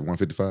 What's that?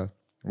 155.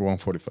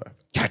 145.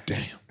 God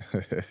damn.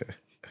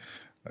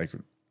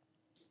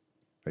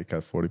 I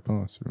cut 40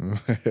 pounds.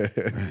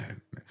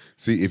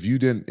 See, if you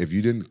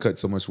didn't cut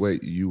so much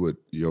weight, your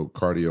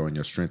cardio and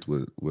your strength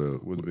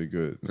would be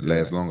good.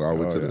 Last longer.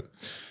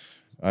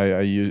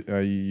 I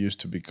used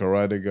to be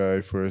karate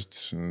guy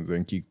first, and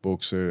then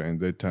kickboxer,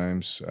 and at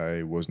times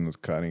I was not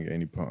cutting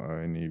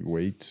any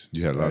weight.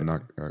 You had a lot of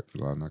knockouts.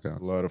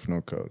 A lot of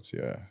knockouts,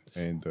 yeah.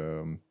 And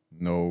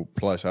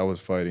plus I was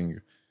fighting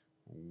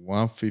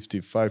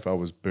 155. I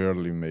was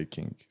barely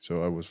making,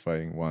 so I was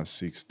fighting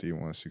 160,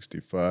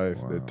 165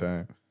 that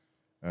time.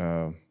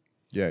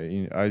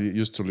 I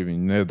used to live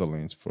in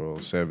Netherlands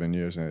for 7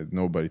 years, and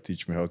nobody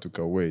teach me how to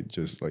cut weight.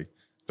 Just like,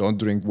 don't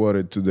drink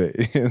water today.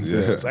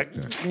 It's like,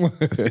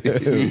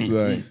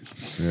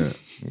 yeah.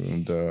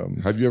 And,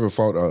 have you ever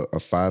fought a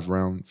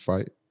 5-round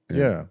fight?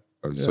 Yeah.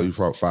 So you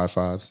fought 5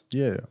 5s?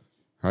 Yeah.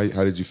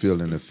 How did you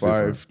feel in the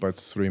 5, but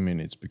 3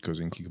 minutes, because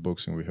in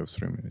kickboxing we have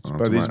 3 minutes.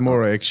 But it's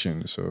more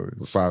action. So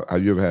 5.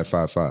 Have you ever had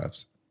 5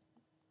 5s?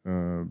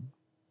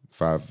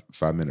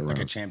 5-minute rounds.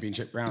 Like a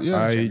championship round? Yeah.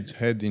 I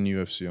had in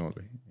UFC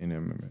only, in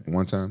MMA.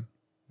 One time?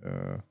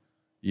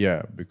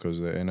 Yeah, because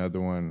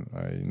another one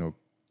I knocked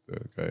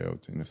the guy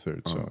out in the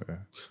third. So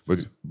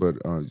yeah.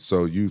 But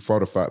so you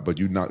fought a 5, but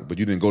you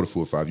didn't go to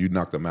full 5. You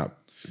knocked them out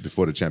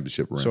before the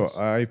championship rounds. So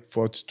I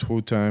fought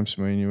 2 times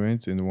main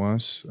event, and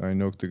once I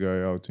knocked the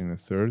guy out in the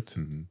third,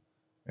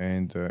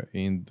 and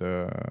in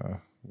the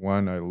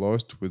one I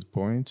lost with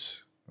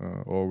points.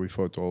 Or we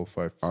fought all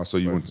 5. So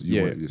you went. So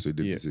you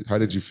did. How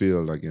did you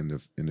feel like in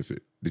the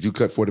fit? Did you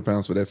cut 40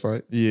 pounds for that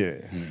fight?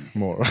 Yeah,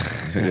 more.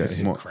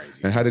 More.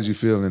 Crazy. And how did you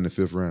feel in the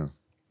 5th round?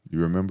 You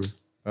remember?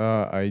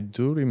 I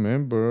do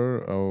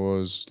remember.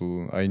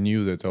 I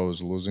knew that I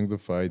was losing the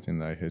fight,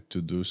 and I had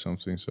to do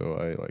something. So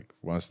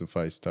once the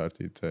fight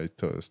started, I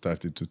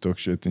started to talk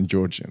shit in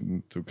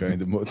Georgian to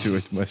kind of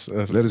motivate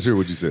myself. Let us hear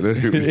what you said.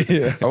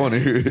 I want to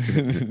hear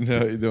it.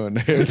 No, you don't want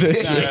to hear that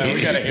shit. No,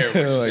 we gotta hear what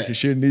you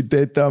like, you need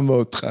that time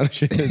out. Like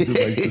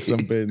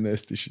some bad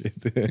nasty shit.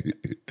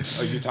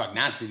 Oh, you talk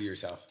nasty to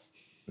yourself?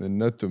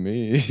 Not to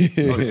me.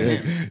 Oh, to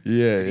him?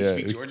 Yeah. Did he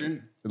speak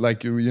Georgian?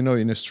 Like,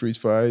 in a street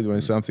fight, when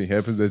something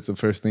happens, that's the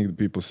first thing that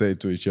people say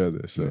to each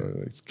other. So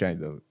it's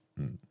kind of...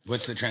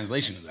 What's the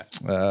translation of that?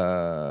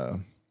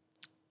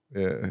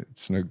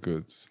 It's not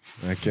good.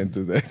 I can't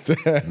do that.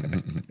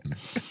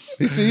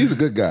 He's a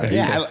good guy.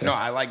 Yeah,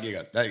 I like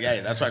Giga.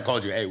 That's why I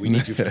called you. Hey, we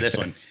need you for this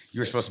one.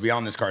 You were supposed to be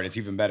on this card. It's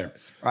even better.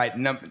 All right,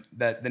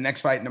 the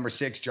next fight, number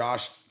 6,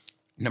 Josh.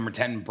 Number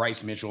 10,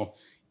 Bryce Mitchell.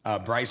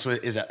 Bryce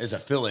is a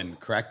fill-in,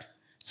 correct?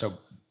 So...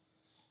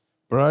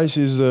 Bryce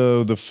is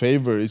the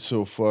favorite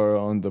so far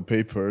on the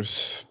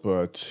papers,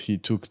 but he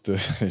took the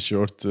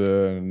short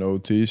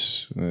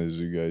notice. As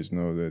you guys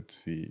know, that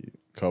he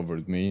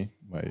covered my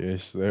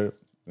ass there.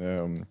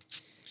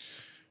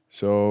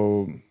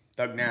 So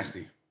Doug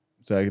Nasty.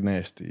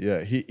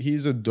 Yeah.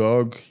 He's a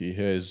dog. He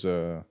has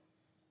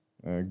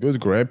good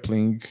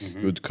grappling,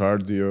 good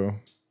cardio.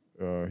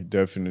 He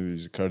definitely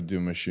is a cardio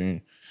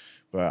machine.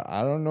 But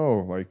I don't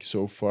know, like,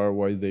 so far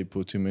why they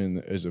put him in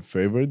as a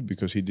favorite,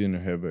 because he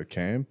didn't have a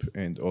camp.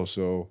 And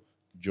also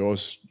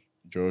Josh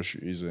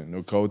is a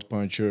knockout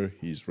puncher.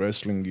 His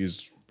wrestling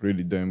is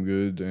pretty damn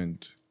good,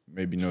 and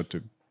maybe not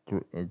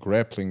a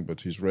grappling,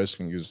 but his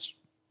wrestling is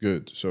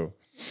good. So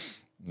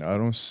I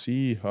don't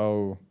see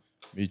how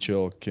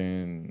Mitchell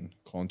can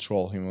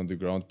control him on the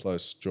ground.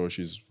 Plus, Josh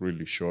is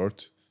really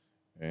short,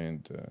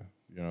 and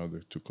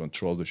to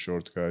control the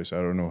short guys, I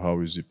don't know how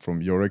is it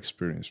from your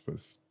experience, but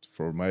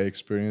for my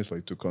experience,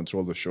 like, to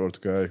control the short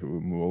guy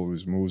who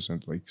always moves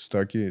and like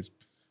stocky, it's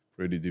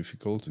pretty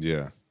difficult.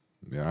 Yeah,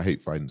 I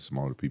hate fighting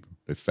smaller people.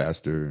 They're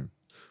faster,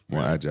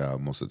 more agile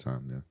most of the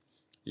time. Yeah.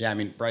 Yeah, I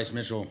mean, Bryce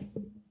Mitchell,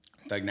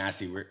 Thug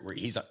Nasty,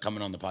 he's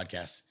coming on the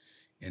podcast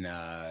in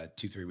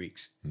 2-3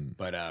 weeks.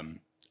 But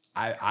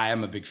I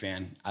am a big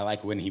fan. I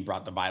like when he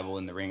brought the Bible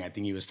in the ring. I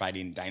think he was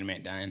fighting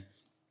Dynamite Dan,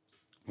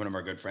 one of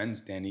our good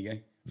friends, Dan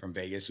Ige from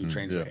Vegas, who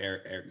trains with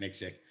Eric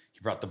Nixick. He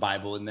brought the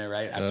Bible in there,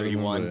 right? After he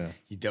won,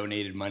 he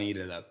donated money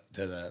to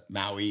the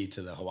Maui,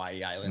 to the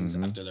Hawaii Islands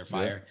after their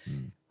fire.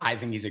 I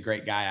think he's a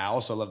great guy. I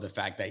also love the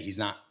fact that he's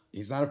not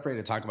afraid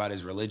to talk about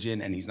his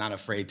religion, and he's not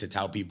afraid to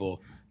tell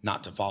people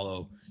not to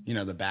follow,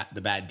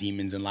 the bad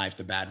demons in life,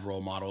 the bad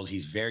role models.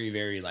 He's very,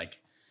 very like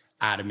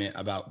adamant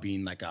about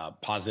being like a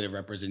positive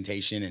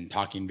representation and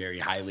talking very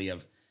highly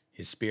of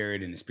his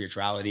spirit and his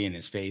spirituality and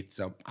his faith.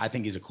 So I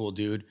think he's a cool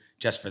dude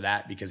just for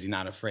that, because he's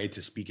not afraid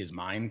to speak his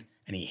mind,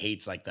 and he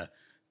hates like the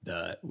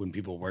when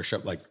people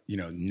worship like,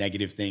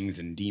 negative things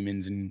and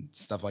demons and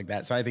stuff like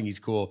that. So I think he's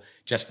cool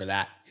just for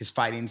that. His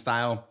fighting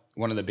style,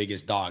 one of the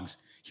biggest dogs.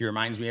 He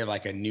reminds me of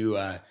like a new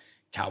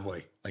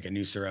cowboy, like a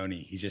new Cerrone.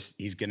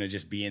 He's going to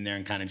just be in there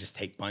and kind of just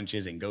take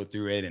punches and go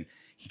through it. And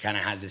he kind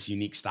of has this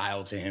unique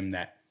style to him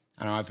that,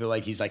 I don't know, I feel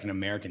like he's like an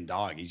American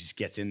dog. He just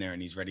gets in there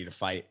and he's ready to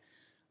fight.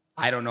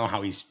 I don't know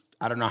how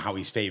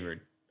he's favored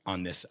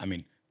on this. I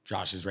mean,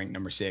 Josh is ranked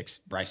number 6,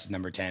 Bryce is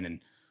number 10, and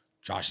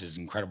Josh is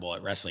incredible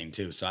at wrestling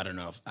too. So I don't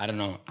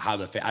know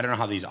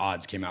how these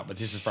odds came out, but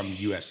this is from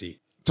UFC.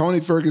 Tony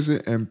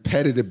Ferguson and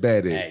Patty the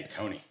Baddie. Hey,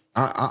 Tony.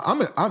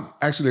 I'm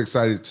actually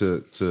excited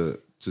to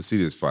see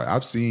this fight.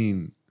 I've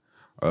seen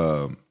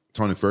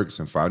Tony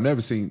Ferguson fight. I've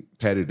never seen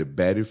Patty the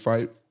Baddie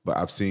fight, but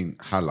I've seen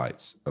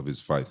highlights of his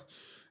fights.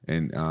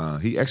 And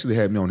he actually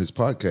had me on his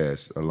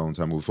podcast a long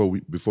time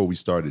before we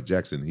started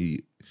Jackson.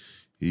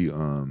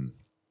 And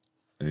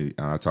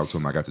I talked to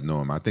him. I got to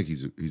know him. I think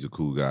he's a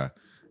cool guy,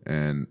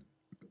 and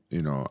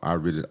I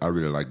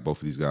really like both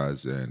of these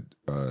guys. And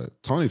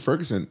Tony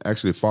Ferguson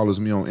actually follows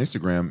me on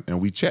Instagram,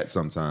 and we chat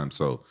sometimes.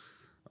 So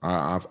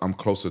I'm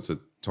closer to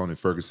Tony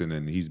Ferguson,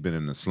 and he's been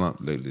in a slump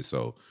lately.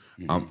 So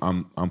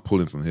I'm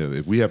pulling from him.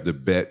 If we have to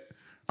bet,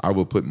 I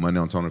will put money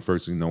on Tony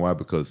Ferguson. You know why?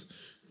 Because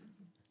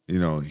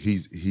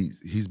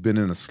he's been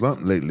in a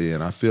slump lately,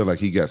 and I feel like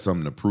he got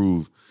something to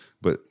prove.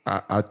 But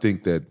I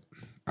think that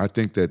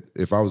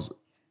if I was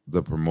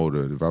the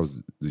promoter, if I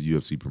was the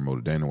UFC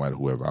promoter, Dana White or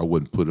whoever, I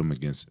wouldn't put him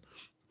against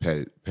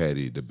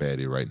Patty the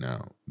Baddie right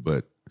now.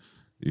 But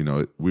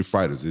we're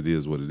fighters. It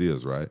is what it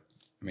is, right?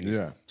 I mean, he's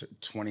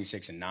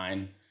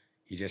 26-9.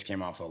 He just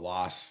came off a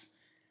loss.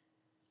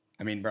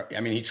 I mean, bro,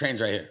 he trains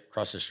right here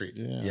across the street.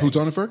 Yeah. Who,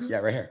 Tony Ferguson?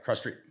 Yeah, right here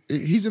across the street.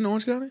 He's in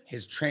Orange County?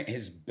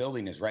 His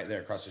building is right there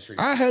across the street.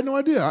 I had no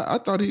idea. I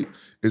thought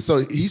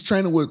so he's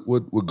training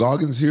with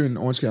Goggins here in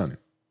Orange County.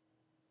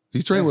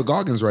 He's training with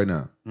Goggins right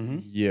now. Mm-hmm.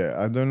 Yeah,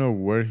 I don't know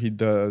where he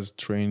does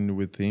train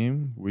with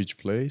him, which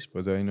place,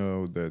 but I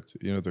know that,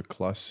 the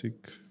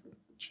classic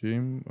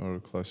gym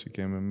or classic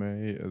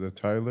MMA, the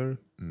Tyler.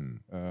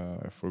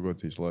 I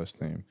forgot his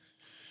last name.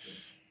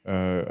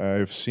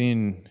 I've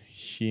seen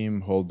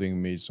him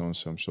holding meets on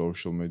some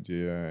social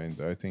media,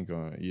 and I think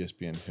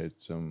ESPN had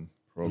some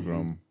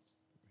program,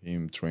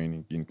 him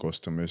training in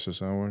Costa Mesa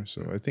somewhere.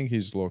 So I think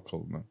he's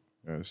local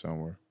now,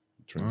 somewhere.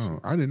 Oh,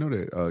 I didn't know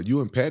that.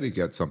 You and Patty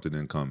got something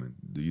in common.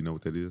 Do you know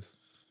what that is?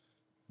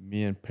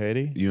 Me and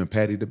Patty? You and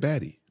Patty the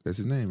Baddie. That's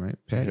his name, right?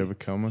 Patty. You have a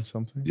common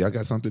something? Y'all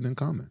got something in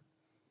common.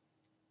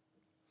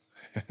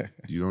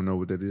 You don't know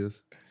what that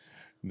is?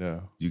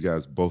 No. You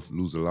guys both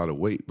lose a lot of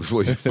weight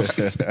before you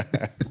fight.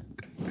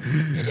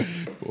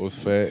 Both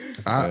fat.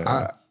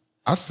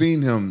 I've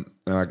seen him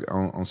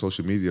on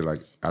social media, like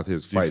after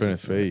his fights.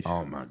 Different face.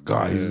 Oh my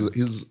God,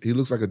 he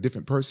looks like a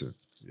different person.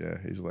 Yeah,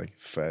 he's like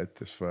fat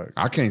as fuck.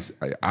 I can't.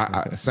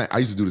 I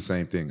used to do the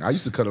same thing. I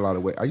used to cut a lot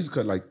of weight. I used to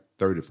cut like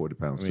 30, 40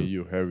 pounds. I mean,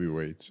 you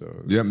heavyweight, so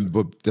yeah.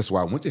 But that's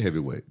why I went to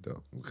heavyweight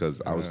though,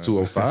 because I was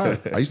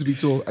 205. I used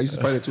to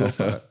fight at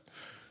 205.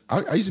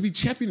 I used to be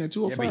champion at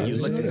 205. Yeah, but you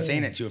looked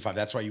insane at 205.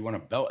 That's why you won a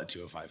belt at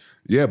 205.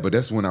 Yeah, but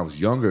that's when I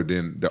was younger.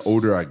 Then the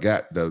older I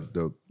got,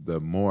 the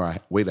more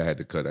weight I had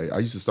to cut. I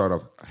used to start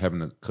off having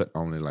to cut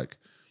only like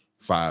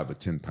 5 or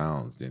 10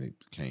 pounds. Then it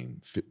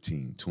became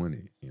 15, 20.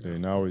 Yeah,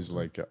 now it's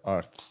like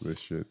art, this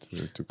shit,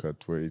 to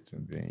cut weight,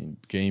 and then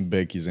gain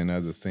back is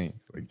another thing.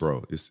 Like,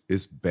 bro, it's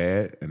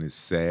bad and it's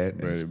sad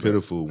and it's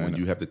pitiful when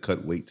you have to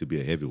cut weight to be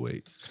a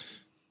heavyweight.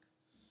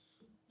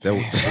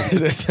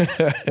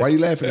 Why you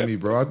laughing at me,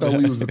 bro? I thought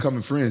we was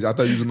becoming friends. I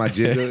thought you was my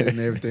gender and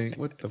everything.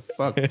 What the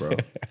fuck, bro?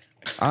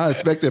 I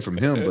expect that from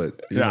him, but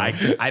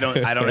I don't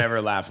ever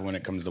laugh when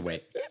it comes to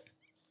weight.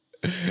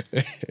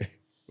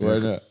 Why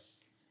not?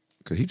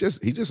 Because he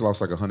just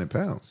lost like 100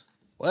 pounds.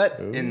 What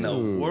in the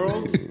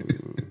world?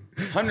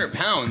 100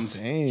 pounds?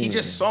 Dang. He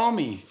just saw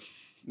me.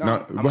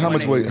 No, but how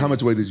much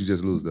weight did you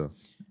just lose though?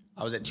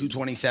 I was at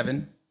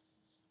 227.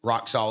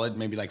 Rock solid,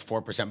 maybe like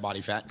 4% body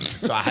fat.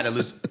 So I had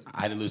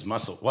to lose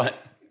muscle. What?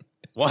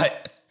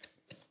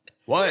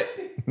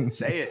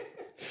 Say it.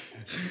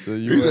 So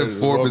you at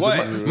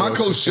 4%. My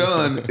coach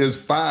Sean is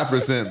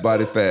 5%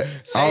 body fat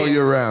all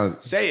year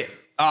round. Say it.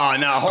 Oh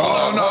no!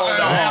 Hold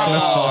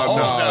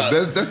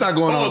on. That's not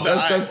going on.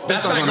 That's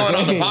not going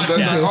on the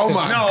podcast. Oh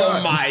my God!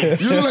 No, my.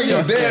 You look like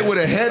your dad with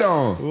a head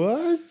on.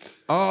 What?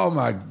 Oh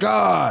my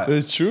God!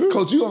 That's true,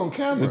 Coach. You on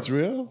camera? It's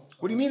real.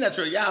 What do you mean that's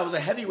real? Yeah, I was a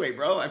heavyweight,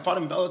 bro. I fought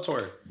in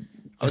Bellator.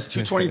 I was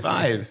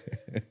 225.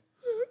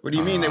 What do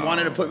you mean they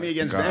wanted to put me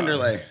against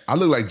Vanderlei? I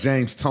look like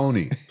James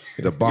Toney,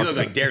 the boxer. You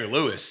look like Derek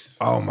Lewis.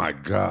 Oh my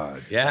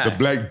God! Yeah, the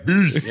Black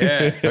Beast.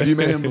 Yeah, have you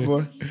met him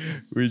before?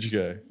 Which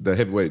guy? The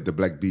heavyweight, the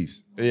Black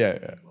Beast.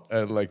 Yeah,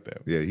 I like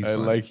that. Yeah, I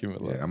like him a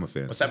lot. Yeah, I'm a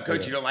fan. What's up,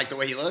 Coach? You don't like the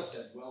way he looked?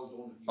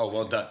 Oh,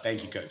 well done.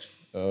 Thank you, Coach.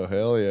 Oh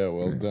hell yeah,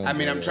 well done. I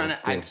mean, I'm trying to.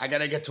 I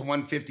gotta get to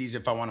 150s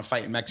if I want to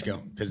fight in Mexico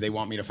because they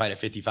want me to fight at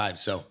 55.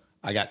 So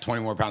I got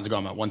 20 more pounds to go.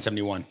 I'm at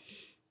 171.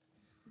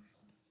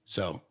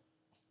 So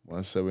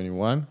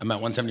 171. I'm at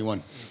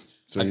 171.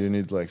 So you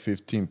need like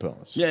 15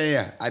 pounds.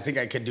 Yeah. I think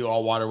I could do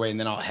all water weight, and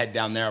then I'll head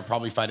down there. I'll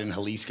probably fight in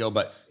Jalisco,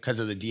 but because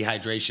of the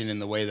dehydration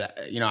and the way that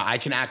I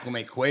can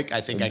acclimate quick. I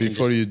think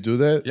Before you do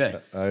that, yeah,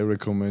 I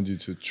recommend you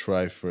to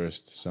try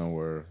first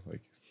somewhere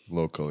like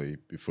locally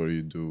before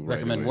you do.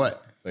 Recommend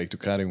what? Like to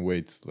cutting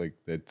weight, like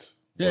that.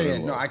 Yeah.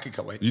 No, I could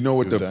cut weight. You know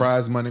what the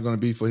prize money going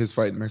to be for his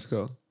fight in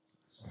Mexico?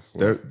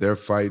 They're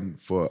fighting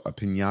for a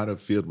piñata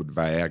filled with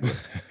Viagra.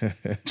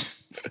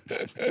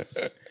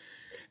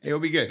 It'll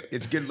be good.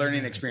 It's good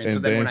learning experience.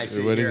 And so then when I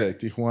see what is that?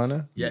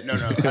 Tijuana? Yeah, no.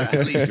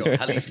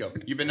 Jalisco.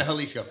 You been to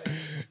Jalisco?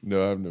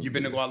 No, I've never. You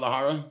been to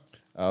Guadalajara?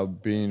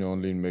 I've been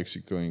only in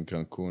Mexico, in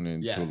Cancun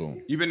and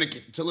Tulum. You've been to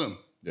Tulum?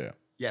 Yeah.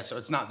 Yeah, so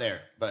it's not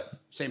there, but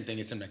same thing.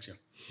 It's in Mexico.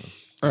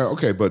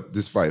 Okay, but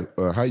this fight,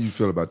 how you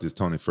feel about this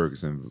Tony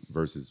Ferguson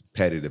versus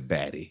Patty the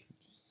Batty?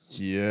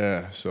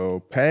 Yeah,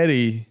 so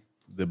Patty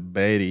the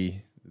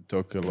Batty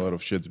talk a lot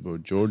of shit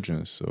about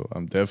Georgians, so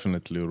I'm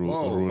definitely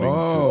rooting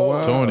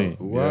to Tony.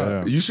 Wow.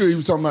 Yeah. You sure he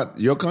was talking about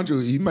your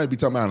country? He might be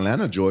talking about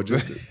Atlanta,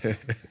 Georgia.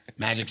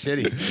 Magic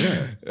City.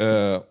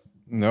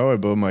 No,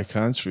 about my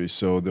country.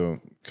 So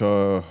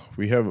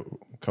we have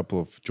a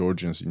couple of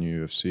Georgians in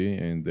UFC,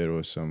 and there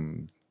was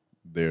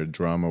their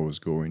drama was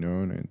going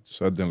on, and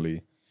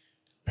suddenly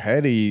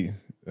Patty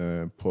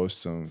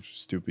posted some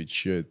stupid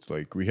shit.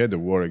 Like, we had a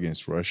war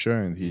against Russia,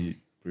 and he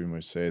pretty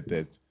much said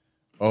that,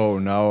 oh,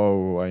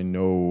 now I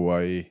know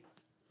why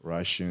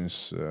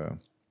Russians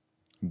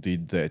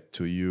did that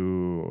to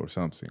you, or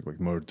something, like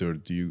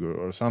murdered you,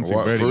 or something.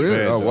 Wow, very for real?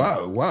 bad.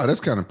 Oh, wow,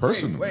 that's kind of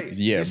personal. Wait,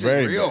 Yeah, this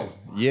very is real.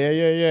 bad.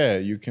 Yeah.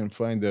 You can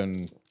find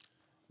on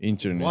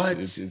internet. What?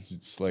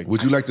 It's like,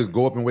 Would you like to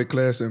go up in weight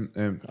class and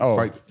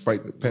fight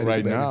Patty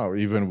right the Batty? now,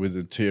 even with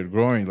the tear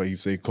growing, like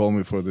if they call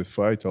me for the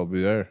fight, I'll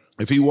be there.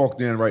 If he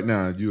walked in right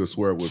now, you would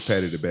swear with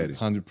Patty the Batty.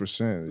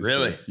 100%.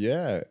 Really?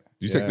 Yeah.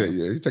 You take that.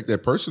 Yeah, you take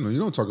that personal. You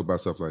don't talk about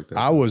stuff like that.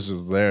 I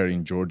was there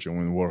in Georgia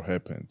when war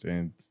happened,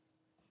 and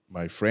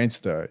my friends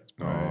died.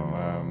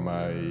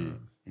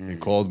 They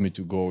called me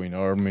to go in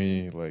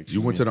army. Like,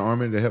 you went to the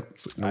army to help.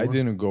 I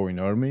didn't go in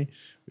army.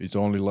 It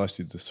only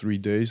lasted 3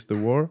 days, the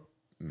war,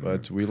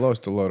 but we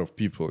lost a lot of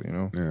people.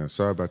 Yeah,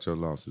 sorry about your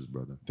losses,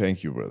 brother.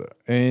 Thank you, brother.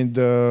 And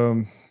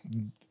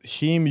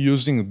him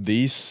using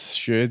this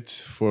shit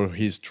for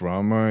his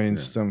drama and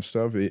some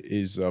stuff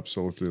is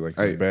absolutely like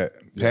bad.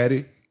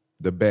 Patty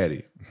the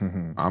Batty.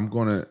 I'm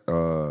gonna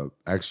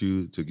ask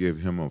you to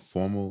give him a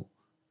formal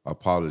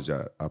apology.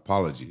 A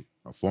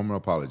formal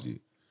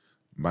apology.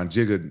 My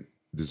JIGA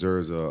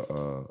deserves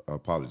a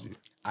apology.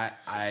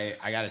 I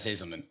gotta say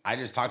something. I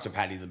just talked to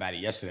Patty the Batty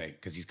yesterday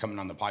because he's coming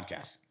on the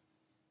podcast.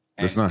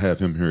 Let's not have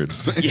him here at the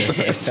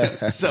same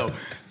time.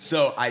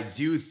 So I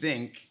do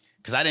think,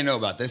 because I didn't know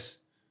about this,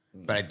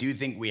 but I do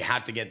think we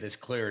have to get this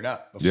cleared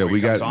up before he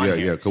comes on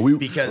here.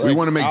 Because we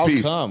want to make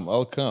peace.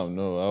 I'll come.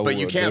 No, but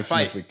you can't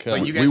fight.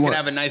 But you guys can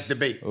have a nice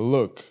debate.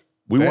 Look,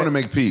 we want to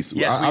make peace.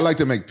 Yes, I like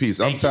to make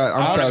peace. I'm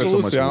tired of so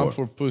much war. I'm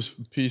for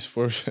peace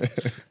for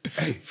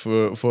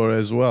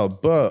as well.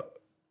 But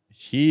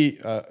he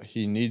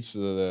needs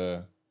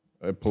he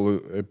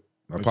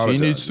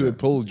needs to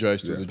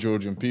apologize to the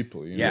Georgian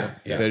people. Yeah.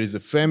 There is the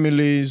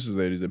families,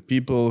 there is the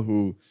people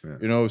who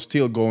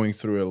still going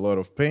through a lot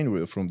of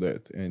pain from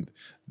that, and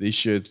this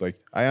shit. Like,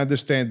 I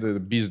understand the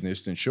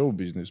business and show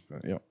business,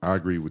 but I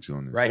agree with you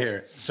on that. Right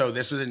here. So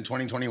this was in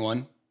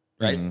 2021,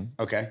 right?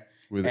 Okay.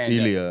 With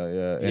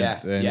Ilya,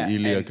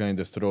 Ilya kind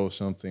of throws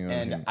something on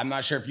him. I'm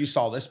not sure if you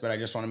saw this, but I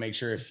just want to make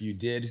sure if you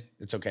did,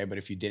 it's okay. But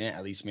if you didn't,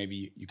 at least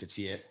maybe you could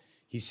see it.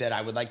 He said,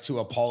 I would like to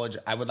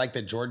apologize. I would like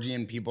the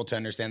Georgian people to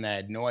understand that I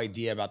had no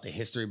idea about the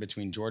history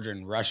between Georgia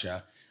and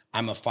Russia.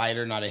 I'm a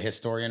fighter, not a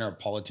historian or a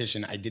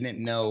politician. I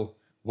didn't know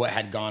what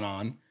had gone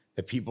on.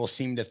 The people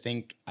seem to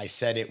think I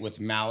said it with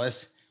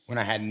malice when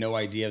I had no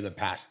idea of the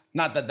past.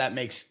 Not that that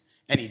makes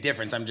any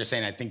difference. I'm just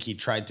saying I think he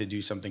tried to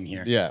do something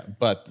here. Yeah,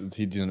 but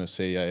he didn't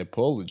say I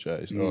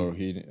apologize, or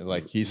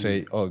he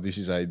say, oh, this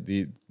is I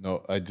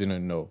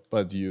didn't know.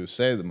 But you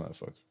say the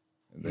motherfucker.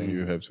 And then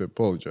you have to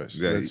apologize.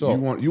 Yeah, that's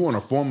all. You want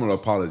a formal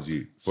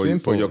apology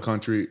for your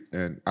country,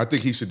 and I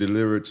think he should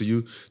deliver it to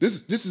you.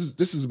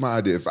 This is my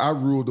idea. If I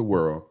ruled the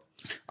world,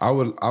 I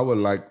would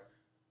like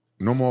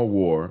no more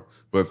war.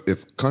 But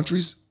if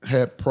countries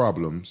had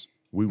problems,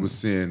 we would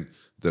send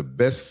the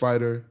best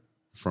fighter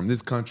from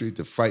this country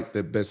to fight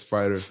the best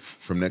fighter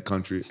from that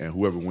country, and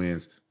whoever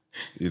wins,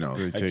 you know,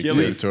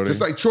 Achilles.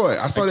 just like Troy.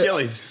 I saw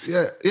Achilles.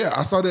 that. Yeah,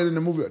 I saw that in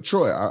the movie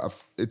Troy.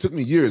 It took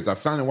me years. I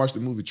finally watched the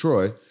movie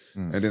Troy,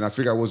 and then I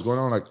figured out what's going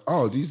on. Like,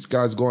 oh, these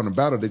guys going to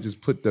battle. They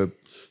just put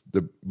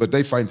but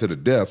they fight to the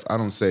death. I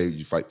don't say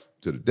you fight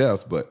to the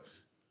death, but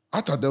I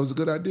thought that was a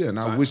good idea, and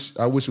I wish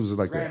it was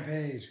like that.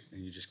 Rampage,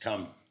 and you just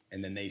come,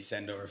 and then they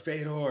send over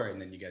Fedor,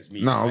 and then you guys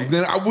meet. No, right?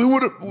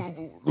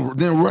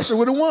 then Russia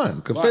would have won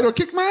because Fedor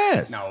kicked my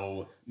ass.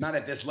 No, not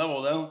at this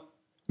level though.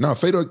 No,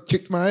 Fedor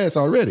kicked my ass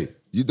already.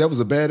 That was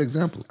a bad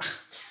example.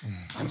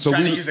 I'm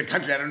trying to use a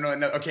country I don't know.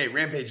 Okay,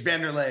 Rampage,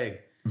 Vanderlei.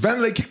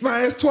 Vanderlei kicked my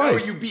ass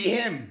twice. No, you beat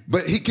him.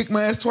 But he kicked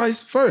my ass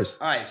twice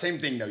first. All right, same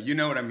thing though. You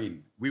know what I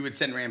mean. We would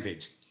send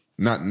Rampage.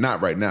 Not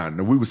right now.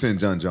 No, we would send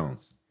John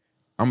Jones.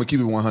 I'm gonna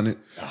keep it 100.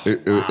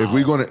 If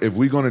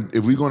we're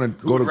gonna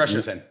Who would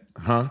Russia send?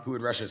 Huh? Who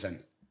would Russia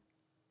send?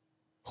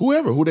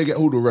 Whoever. Who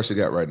do Russia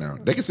got right now?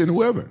 They can send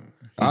whoever.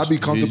 I'll be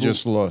comfortable. He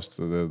just lost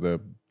the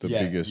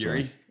biggest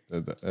Yuri?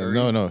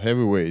 one. No,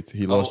 heavyweight.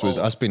 He lost with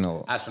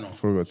Aspinall. Aspinall.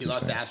 Forgot He his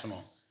lost name. to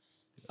Aspinall.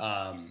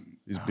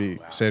 He's big.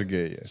 Wow.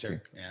 Sergey, I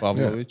think. Yeah.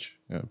 Pavlovich.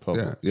 Yeah,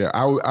 Pavlovich. Yeah.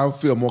 I would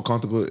feel more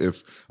comfortable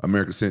if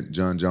America sent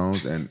John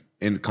Jones and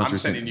in the country. I'm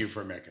sending you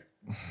for America.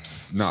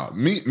 No,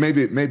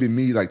 maybe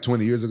me like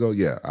 20 years ago.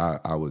 Yeah,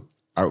 I would.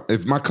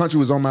 If my country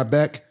was on my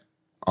back,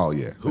 oh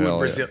yeah. Who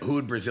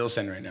would Brazil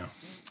send right now?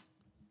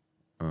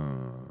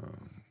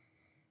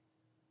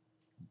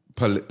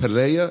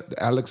 Pelea,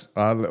 Alex.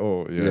 Yeah.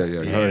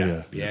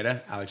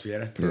 Vieira, Alex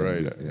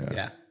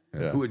Vieira.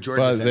 Yeah. Who would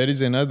Georgia But send? there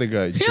is another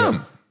guy.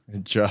 Him.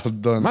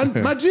 Jalin.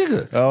 My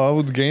jigger. Oh, I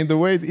would gain the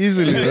weight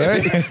easily,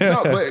 right?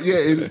 No, but yeah,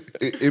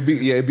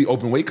 it'd be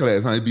open weight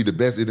class, huh? It'd be the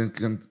best.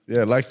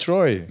 Yeah, like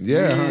Troy.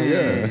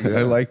 Yeah.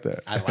 I like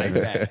that. I like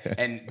that.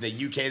 And the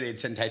UK, they'd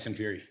send Tyson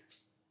Fury.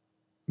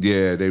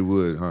 Yeah, they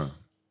would, huh?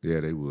 Yeah,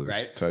 they would.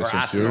 Right? Tyson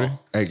or Aspinall. Fury?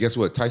 Hey, guess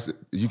what?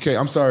 UK.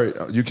 I'm sorry,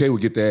 UK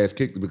would get their ass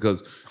kicked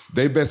because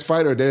they best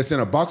fighter. They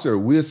send a boxer.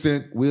 We'll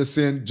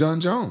send John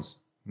Jones.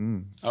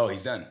 Oh,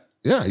 he's done.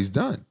 Yeah, he's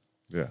done.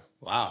 Yeah.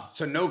 Wow.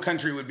 So no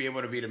country would be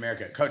able to beat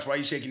America. Coach, why are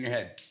you shaking your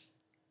head?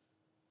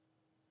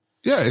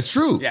 Yeah, it's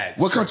true. Yeah,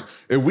 it's what true. country?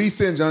 If we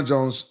send John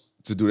Jones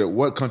to do that,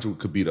 what country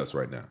could beat us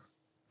right now?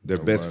 Their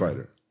best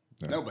fighter.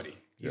 Nobody.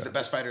 He's the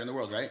best fighter in the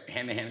world, right?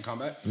 Hand-to-hand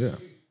combat. Yeah.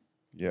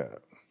 Yeah.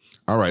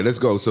 All right, let's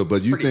go. So,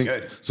 but you Pretty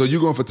think good. so? You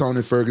going for Tony Be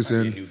a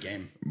Ferguson new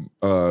game.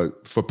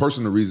 for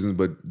personal reasons,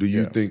 but do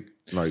you think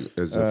like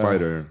as a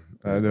fighter?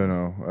 I don't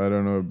know. I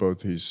don't know about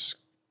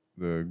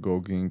the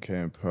Gogin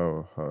camp,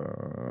 how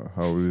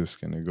this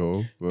gonna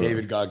go. But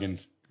David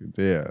Goggins.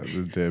 Yeah,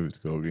 the David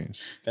Goggins.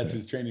 That's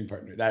his training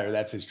partner.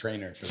 That's his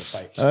trainer for the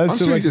fight. It's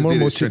sure he like just more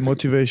did it strictly.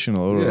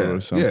 motivational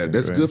or something. Yeah,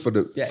 that's right? good for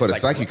the it's like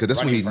psyche because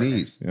that's what he running partner.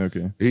 needs.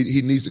 Okay.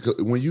 He needs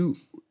to when you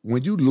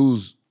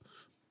lose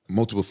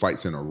multiple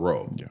fights in a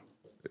row. Yeah.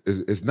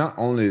 It's not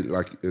only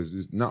like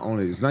it's not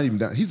even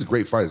down. He's a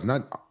great fighter. It's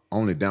not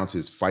only down to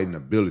his fighting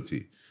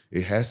ability.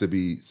 It has to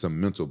be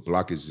some mental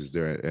blockages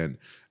there, and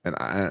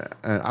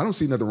I don't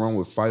see nothing wrong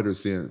with fighters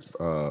seeing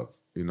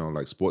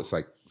like sports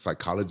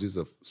psychologists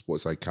or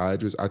sports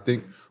psychiatrists. I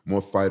think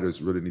more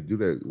fighters really need to do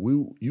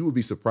that. You would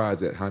be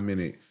surprised at how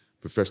many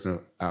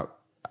professional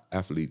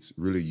athletes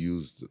really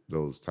use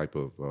those type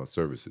of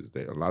services.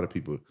 A lot of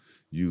people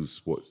use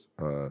sports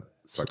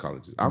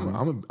psychologists. I'm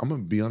gonna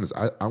be honest.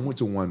 I went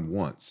to one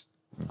once.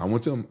 I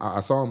went to him.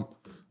 I saw him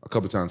a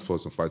couple times for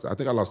some fights. I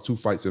think I lost 2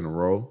 fights in a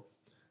row,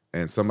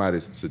 and somebody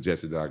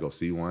suggested that I go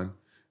see one.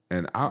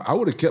 And I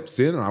would have kept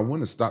seeing them. I wouldn't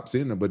have stopped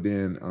seeing them. But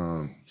then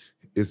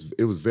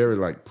it was very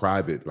like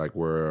private, like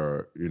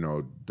where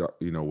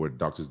where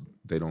doctors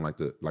they don't like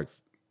to like.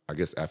 I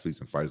guess athletes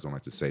and fighters don't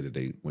like to say that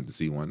they went to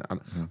see one. I'm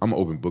an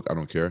open book. I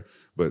don't care.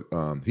 But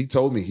he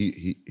told me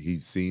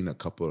he's seen a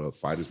couple of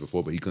fighters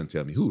before, but he couldn't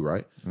tell me who,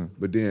 right?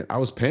 But then I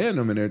was paying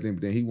him and everything,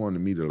 but then he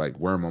wanted me to like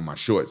wear them on my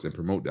shorts and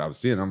promote that I was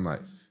seeing. I'm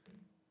like,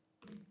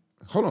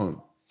 hold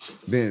on.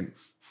 Then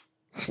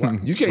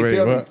you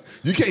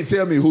can't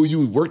tell me who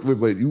you worked with,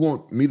 but you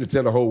want me to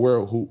tell the whole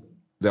world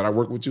that I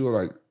worked with you?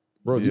 Like,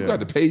 bro, you got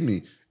to pay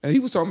me. And he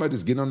was talking about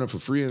just getting on there for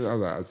free, and I was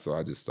like, so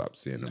I just stopped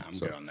seeing him. I'm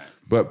good on that.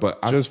 But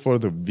Just for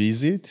the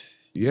visit,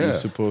 Yeah.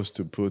 he's supposed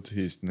to put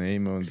his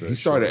name on the. he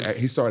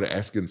started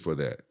asking for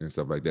that and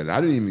stuff like that.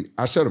 And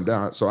I shut him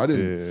down. So I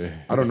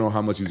don't know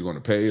how much he was going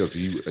to pay, or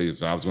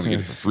if I was going to get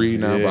it for free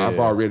now. But I've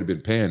already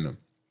been paying him,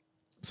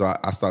 so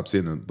I stopped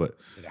seeing him. But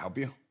Did it help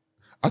you?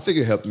 I think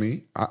it helped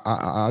me.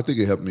 I think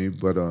it helped me,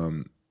 but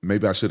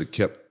maybe I should have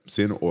kept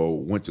seeing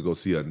or went to go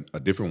see a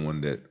different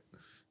one that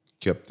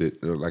kept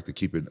it, like to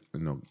keep it,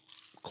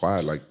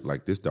 quiet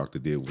like this doctor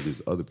did with his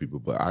other people.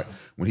 But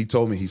when he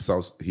told me he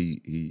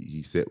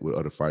said with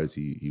other fighters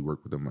he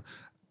worked with them,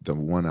 the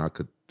one I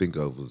could think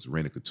of was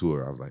Randy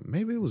Couture. I was like,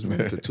 maybe it was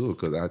Randy Couture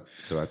because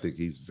I think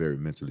he's very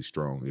mentally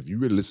strong. If you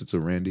really listen to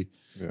Randy,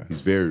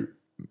 he's very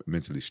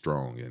mentally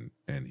strong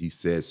and he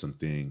says some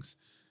things.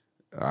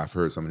 I've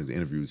heard some of his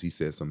interviews. He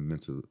says some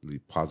mentally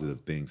positive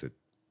things that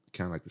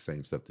kind of like the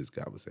same stuff this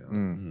guy was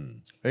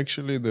saying.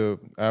 Actually,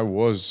 I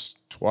was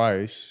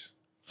twice,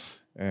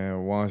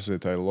 and once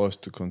that I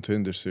lost the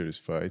Contender Series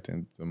fight,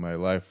 and my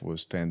life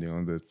was standing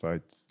on that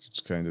fight. It's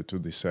kind of to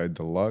decide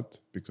a lot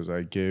because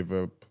I gave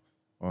up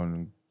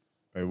on.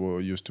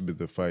 Used to be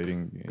the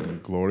fighting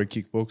in Glory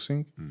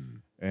Kickboxing,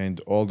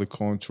 and all the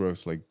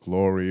contracts like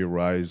Glory,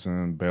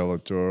 Ryzen,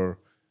 Bellator,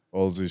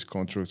 all these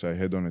contracts I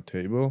had on the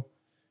table,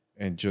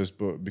 and just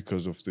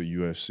because of the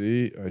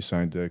UFC, I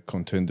signed a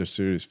Contender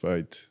Series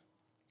fight,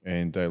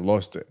 and I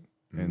lost it,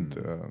 and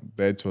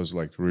that was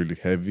like really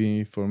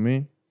heavy for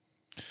me.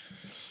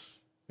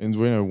 And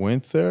when I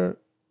went there,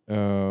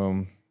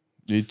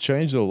 it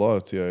changed a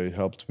lot. Yeah, it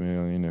helped me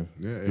in a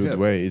good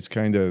way. It's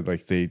kind of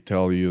like they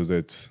tell you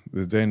that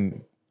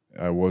then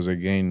I was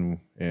again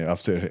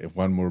after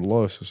one more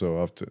loss. So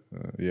after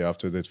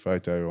that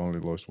fight, I only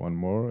lost one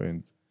more.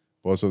 And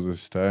both of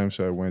these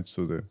times I went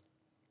to the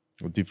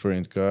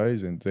different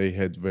guys, and they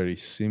had very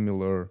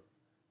similar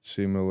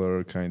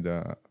kind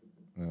of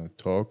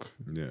talk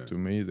to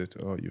me that,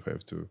 you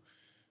have to,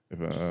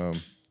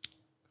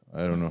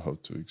 I don't know how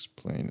to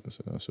explain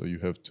it. So you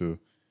have to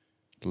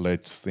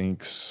let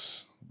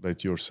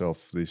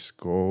yourself this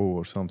go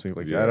or something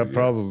like that.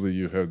 Probably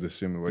you have the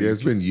similar. Yeah,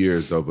 it's been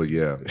years though, but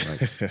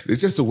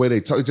it's just the way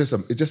they talk. It's just a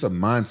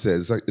mindset.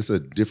 It's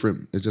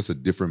just a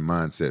different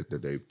mindset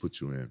that they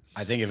put you in.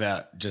 I think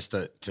if just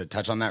to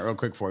touch on that real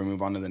quick before we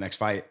move on to the next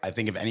fight, I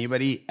think if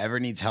anybody ever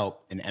needs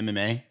help in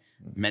MMA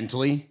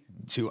mentally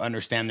to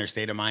understand their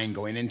state of mind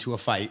going into a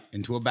fight,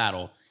 into a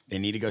battle, they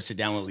need to go sit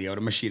down with Lyoto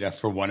Machida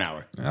for 1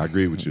 hour. I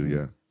agree with you.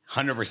 Yeah,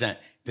 100%.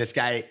 This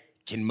guy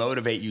can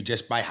motivate you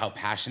just by how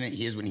passionate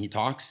he is when he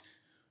talks.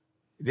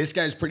 This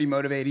guy's pretty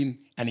motivating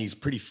and he's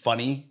pretty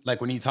funny like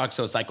when he talks,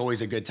 so it's like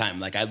always a good time.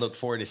 Like I look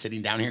forward to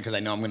sitting down here because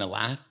I know I'm going to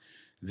laugh.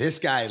 This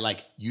guy,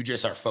 like you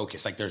just are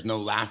focused, like there's no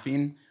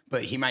laughing,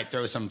 but he might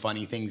throw some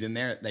funny things in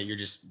there that you're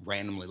just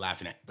randomly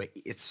laughing at. But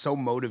it's so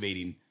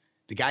motivating.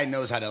 The guy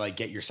knows how to like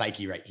get your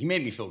psyche right. He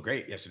made me feel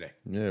great yesterday.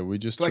 Yeah, we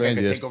just trained like I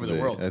could yesterday. Take over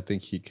the world. I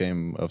think he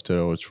came after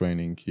our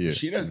training here.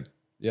 Machida?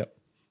 Yeah.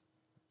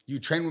 You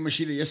trained with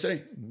Machida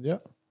yesterday? Yeah,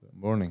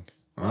 morning.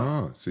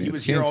 Oh, see, he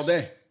was here all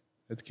day.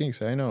 At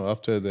Kings, I know.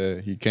 After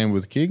he came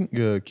with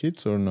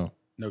kids or no?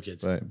 No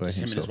kids. By just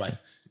him and his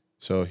wife.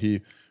 So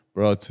he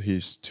brought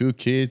his 2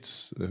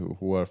 kids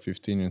who are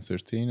 15 and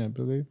 13, I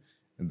believe,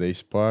 and they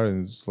spar.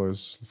 And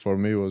for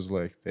me, it was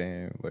like,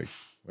 damn, like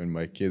when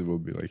my kid will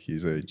be like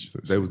his age.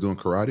 They was doing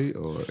karate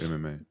or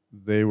MMA?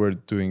 They were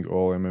doing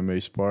all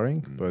MMA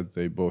sparring, but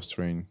they both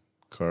train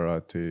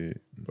karate.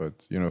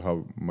 But you know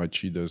how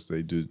Machidas,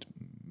 they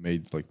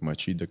made like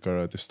Machida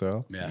karate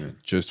style,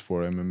 just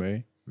for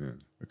MMA. Yeah,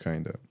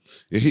 kind of.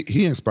 Yeah,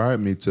 he inspired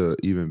me to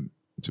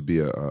be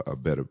a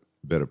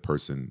better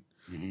person,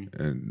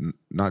 and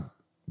not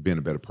being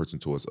a better person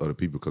towards other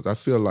people, because I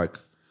feel like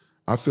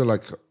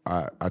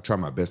I try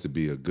my best to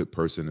be a good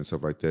person and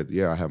stuff like that.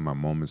 Yeah, I have my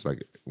moments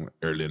like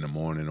early in the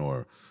morning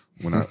or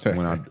when I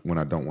when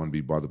I don't want to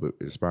be bothered, but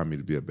it inspired me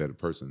to be a better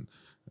person.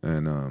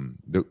 And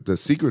the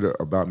secret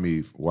about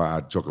me, why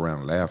I joke around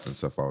and laugh and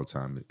stuff all the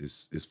time,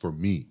 is for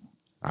me.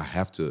 I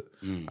have to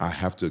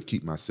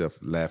keep myself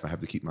laughing. I have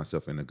to keep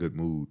myself in a good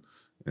mood,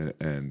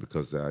 and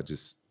because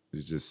it's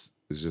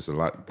just a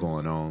lot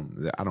going on.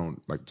 I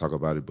don't like to talk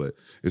about it, but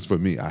it's for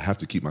me. I have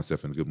to keep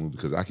myself in a good mood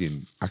because I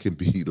can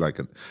be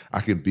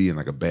in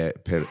like a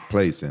bad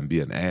place and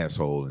be an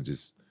asshole and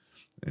just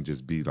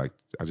be like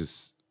I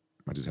just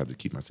have to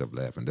keep myself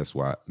laughing. That's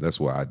why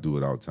I do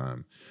it all the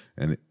time,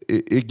 and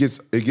it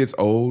gets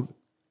old.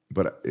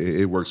 But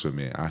it works for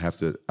me. I have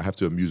to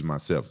amuse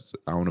myself.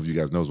 I don't know if you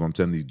guys know, when I'm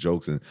telling these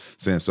jokes and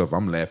saying stuff,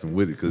 I'm laughing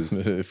with it because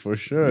for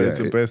sure, it's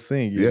the best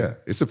thing. Yeah,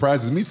 it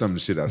surprises me some of the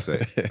shit I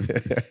say.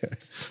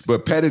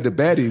 But Patty the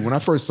Baddie, when I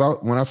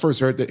first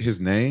heard that his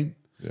name,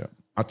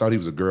 I thought he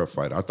was a girl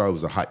fighter. I thought it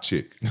was a hot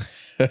chick.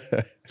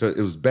 So it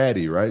was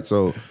Baddie, right?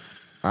 So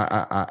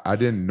I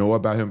didn't know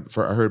about him.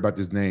 I heard about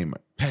this name,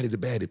 Patty the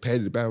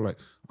Baddie. I'm like,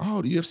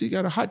 oh, the UFC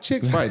got a hot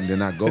chick fighting.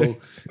 Then I go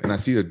and I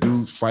see the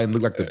dudes fighting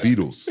look like the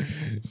Beatles.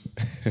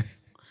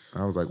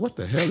 I was like, what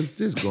the hell is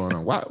this going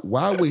on?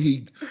 Why would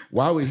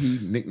he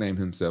nickname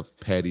himself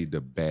Patty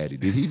the Baddie?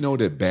 Did he know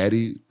that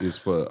Baddie is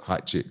for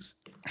hot chicks?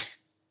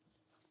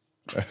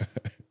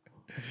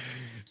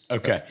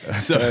 Okay,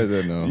 so I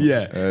don't know.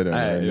 Yeah, I don't know.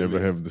 I never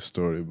have the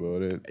story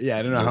about it. Yeah,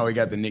 I don't know how he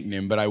got the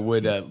nickname, but I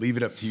would leave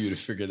it up to you to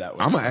figure that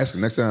one. I'm gonna ask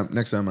him next time I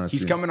see him.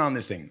 He's coming on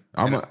this thing.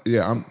 I'm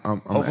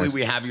hopefully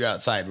we have you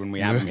outside when we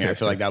have him here. I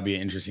feel like that'll be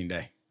an interesting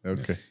day.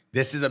 Okay.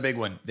 This is a big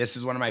one. This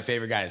is one of my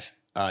favorite guys.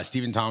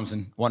 Stephen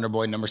Thompson, Wonder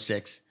Boy, number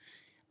 6.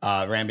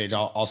 Rampage,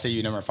 I'll say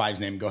you number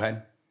 5's name. Go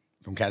ahead.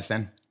 From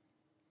Kazakhstan.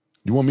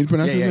 You want me to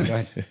pronounce his name? Go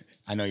ahead.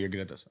 I know you're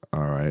good at this. All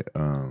right.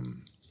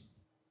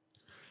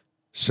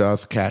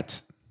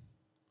 Shavkat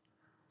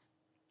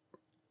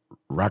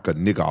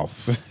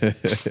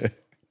Rakhnigoff.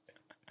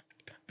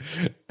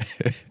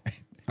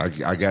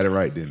 I got it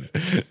right, didn't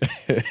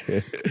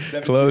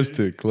it? Close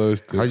to.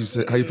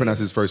 How you pronounce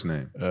his first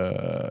name?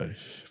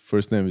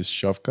 First name is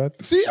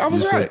Shavkat. See, I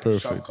was right.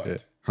 Perfect.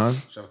 Shavkat. Huh?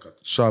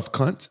 Shavkat.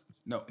 Shavkat?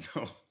 No.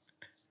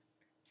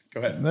 Go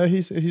ahead. No,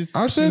 he's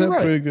I said it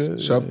right. pretty good.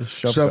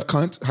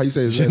 Shavkat. How you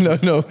say his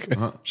last name? No.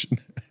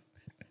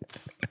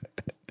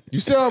 You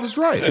said I was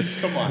right.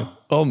 Come on.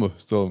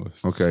 Almost.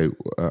 Okay.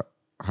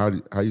 How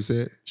you say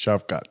it?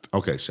 Shavkat.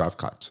 Okay,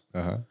 Shavkat.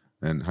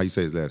 And how you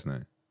say his last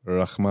name?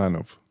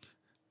 Rachmanov.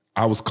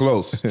 I was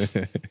close.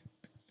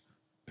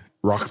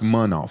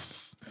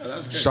 Rachmanov. Oh, that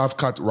was good.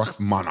 Shavkat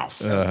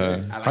Rachmanov.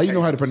 How you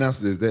know how to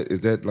pronounce it? Is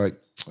that like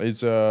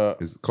It's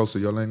is it close to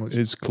your language?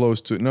 It's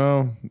close to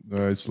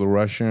it's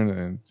Russian,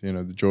 and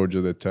the Georgia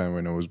at that time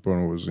when I was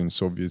born was in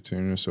Soviet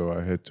Union, so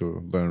I had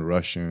to learn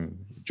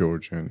Russian,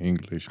 Georgian,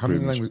 English. How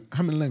many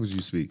languages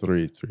you speak?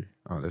 Three.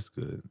 Oh, that's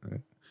good.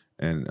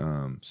 And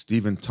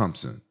Stephen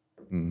Thompson.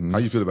 How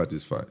you feel about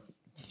this fight?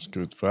 It's a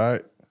good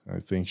fight. I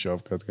think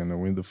Shavkat gonna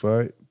win the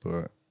fight,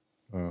 but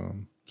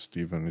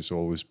Stephen is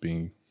always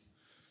being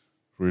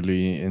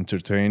really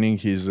entertaining.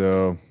 He's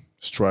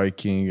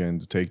striking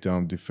and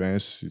takedown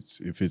defense.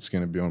 If it's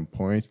gonna be on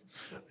point.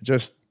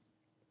 Just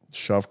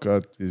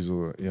Shavkat is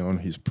on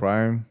his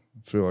prime.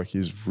 I feel like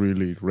he's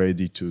really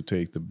ready to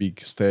take the big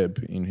step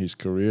in his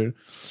career.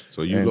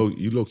 So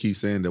you low key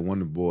saying that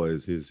one of the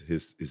boys his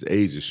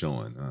age is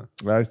showing.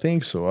 I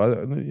think so.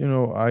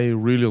 I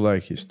really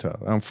like his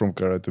style. I'm from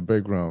karate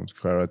background,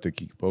 karate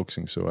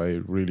kickboxing, so I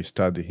really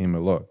study him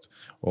a lot.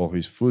 All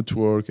his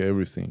footwork,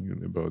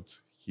 everything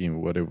about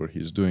him, whatever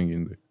he's doing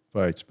in the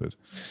fights. But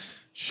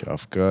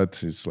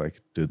Shavkat is like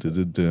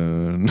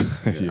dun.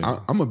 Yeah,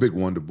 I'm a big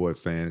Wonder Boy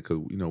fan because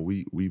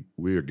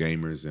we're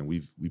gamers and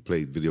we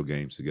played video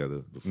games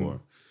together before.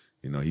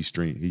 He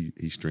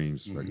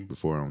streams like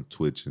before on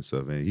Twitch and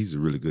stuff, and he's a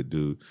really good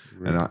dude.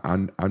 Really?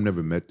 And I've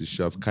never met the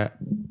Shavkat.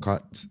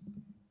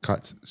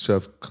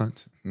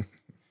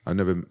 I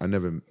never.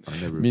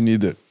 Me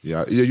neither.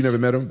 Yeah, you never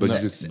met him, but no,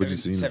 you seen him.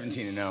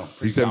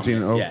 17-0. He's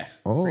 17-0. Yeah.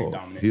 Oh,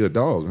 he a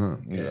dog, huh?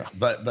 Yeah.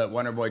 But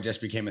Wonder Boy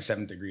just became a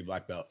 7th degree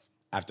black belt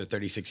after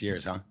 36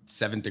 years, huh?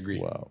 7th degree.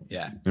 Wow.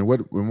 Yeah. And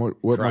what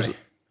karate.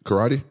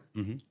 Karate?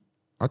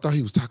 I thought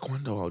he was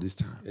Taekwondo all this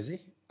time. Is he?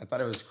 I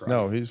thought it was karate.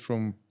 No, he's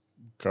from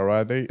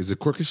karate. Is it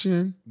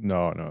Kyokushin?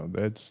 No,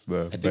 that's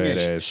the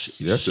badass.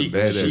 That's the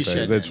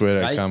badass. That's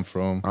where I come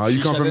from. Oh,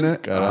 you come from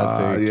that?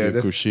 Karate,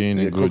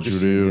 Kyokushin, and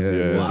Goju-ryu.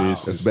 Yeah, wow.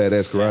 That's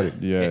badass karate.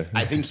 Yeah.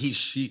 I think he's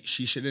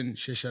Shishidan.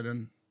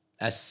 SHIDIAN.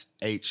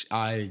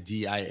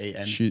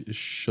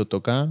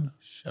 Shotokan.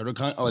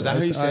 Shotokan. Oh, is that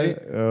how you say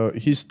it?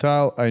 His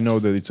style, I know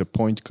that it's a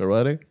point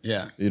karate.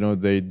 Yeah.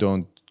 They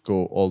don't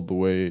go all the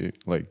way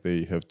like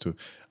they have to.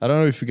 I don't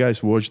know if you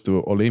guys watched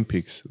the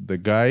Olympics. The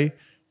guy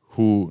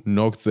who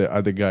knocked the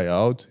other guy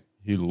out,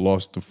 he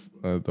lost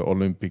the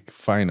Olympic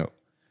final.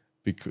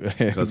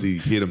 Because he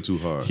hit him too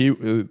hard.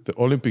 The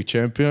Olympic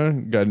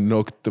champion got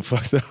knocked the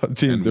fuck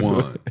out and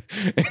won.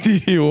 And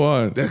he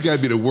won. That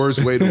gotta be the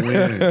worst way to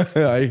win.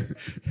 I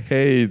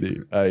hate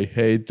it. I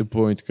hate the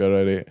point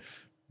karate.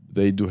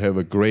 They do have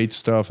a great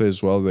stuff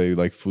as well. They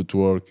like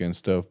footwork and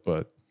stuff,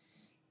 but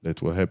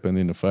that's what happened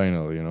in the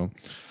final,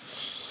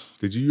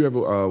 Did you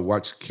ever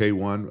watch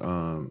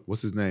K1?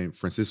 What's his name?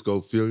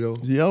 Francisco Filho?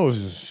 Yeah,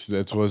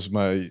 that was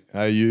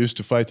I used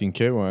to fight in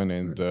K1,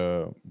 and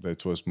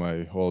that was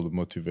my whole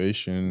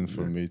motivation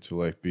for me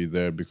to be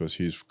there because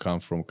he's come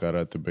from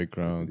karate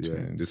background. Yeah,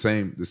 and the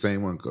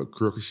same one,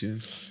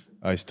 Kyokushin.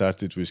 I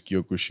started with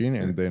Kyokushin,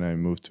 and then I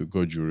moved to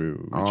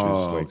Goju-ryu, which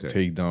is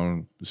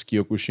takedown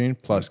Kyokushin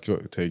plus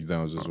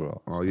takedowns as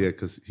well. Oh yeah,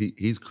 because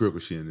he's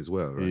Kyokushin as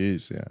well, right? He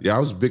is, yeah. Yeah, I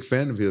was a big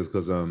fan of his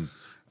because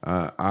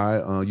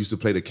I used to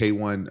play the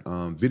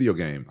K1 video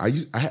game.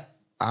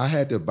 I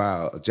had to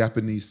buy a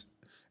Japanese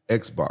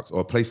Xbox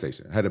or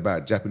PlayStation. I had to buy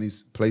a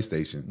Japanese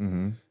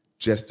PlayStation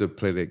just to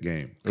play that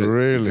game.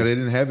 Really? Because they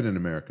didn't have it in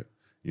America.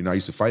 I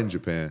used to fight in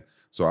Japan,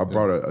 so I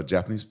brought a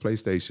Japanese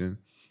PlayStation,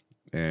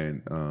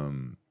 and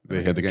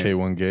they had the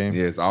K1 game.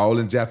 Yeah, it's all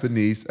in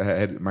Japanese.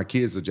 My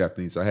kids are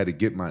Japanese, so I had to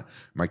get my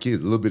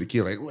kids a little bit of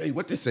kid. Like, wait,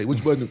 what they say?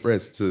 Which button to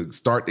press to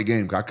start the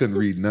game? Cause I couldn't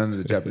read none of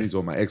the Japanese.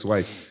 Or my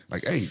ex-wife,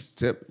 like, hey,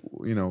 tip,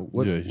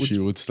 what? Yeah, she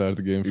would start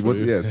the game for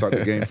you. Yeah, start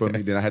the game for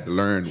me. Then I had to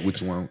learn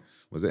which one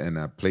was it, and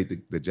I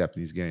played the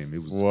Japanese game.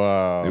 It was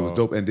wow. It was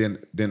dope. And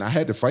then I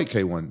had to fight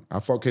K1.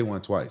 I fought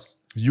K1 twice.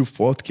 You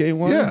fought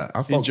K1? Yeah,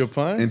 I fought in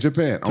Japan. In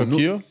Japan,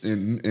 Tokyo.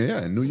 In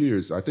New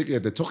Year's. I think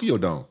at the Tokyo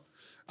Dome.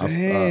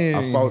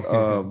 I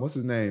fought what's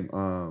his name?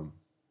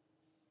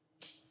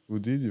 Who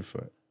did you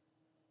fight?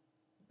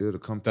 It'll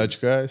come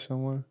Dutch guy,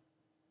 someone?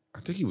 I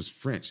think he was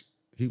French.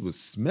 He was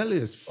smelly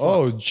as fuck.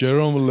 Oh,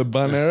 Jerome Le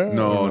Banner?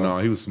 No,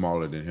 he was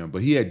smaller than him.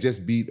 But he had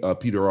just beat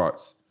Peter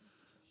Arts.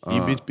 He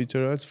beat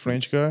Peter Arts,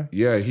 French guy?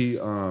 Yeah, he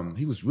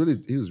was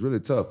really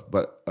tough.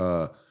 But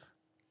I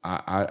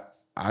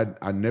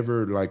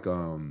never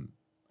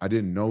I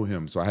didn't know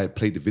him, so I had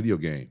played the video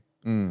game.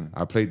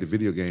 I played the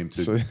video game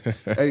to.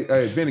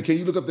 Hey, Benny, can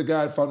you look up the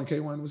guy fighting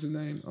K1? What's his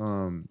name?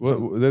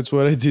 That's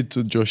what I did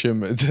to Josh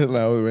Emmett.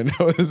 When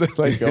I was there,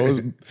 I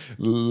was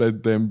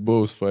let them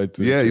both fight.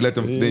 Yeah, you let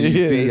them. Then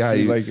you see how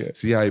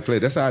he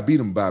played. That's how I beat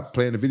him, by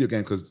playing the video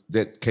game, because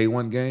that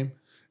K1 game,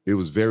 it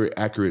was very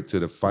accurate to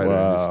the fighter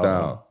and his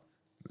style.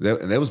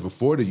 That was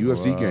before the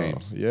UFC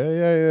games.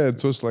 Yeah.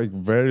 It was like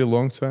very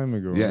long time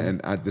ago. Yeah,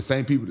 right? and the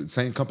same people, the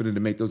same company that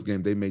make those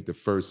games, they make the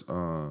first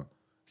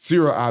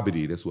Cyril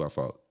Abedi. That's who I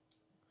fought.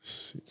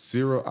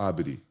 Cyril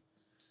Abedi.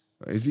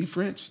 Is he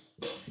French?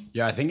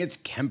 Yeah, I think it's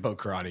Kempo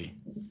karate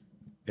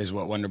is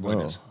what Wonder Boy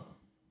does.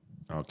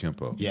 Oh,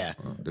 Kempo. Yeah.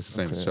 That's the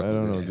same as I Chuck.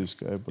 don't know this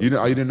guy. But You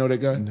didn't know that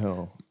guy?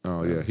 no.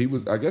 Oh yeah, he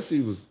was. I guess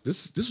he was.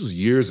 This was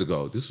years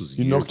ago. This was.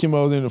 You years knock him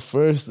out in the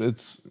first.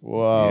 It's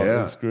wow. Yeah.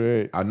 That's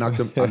great. I knocked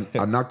him.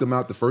 I knocked him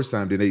out the first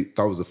time. Then they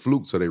thought it was a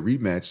fluke, so they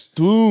rematched.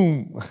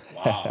 Boom.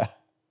 Wow.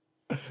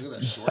 Look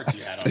at the shorts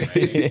you had on,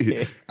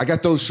 right? I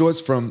got those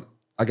shorts from.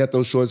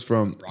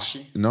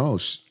 Rocky? No.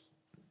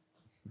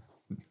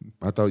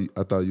 I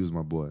thought you was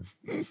my boy.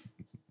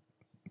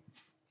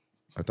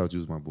 I thought you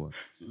was my boy.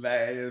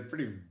 That is a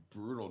pretty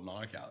brutal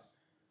knockout.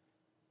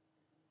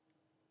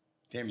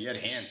 Damn, you had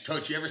hands.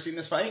 Coach, you ever seen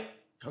this fight?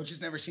 Coach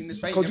has never seen this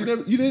fight. Coach, you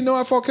didn't know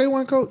I fought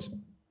K1, Coach?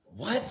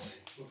 What?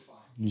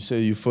 You say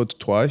you fought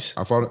twice?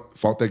 I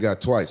fought that guy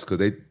twice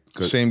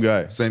because Same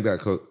guy. Same guy,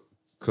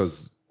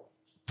 because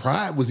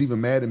Pride was even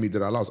mad at me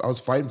that I lost. I was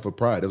fighting for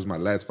Pride. That was my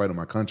last fight on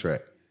my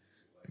contract.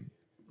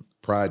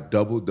 Pride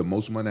doubled the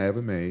most money I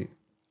ever made. It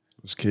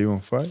was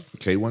K1 fight?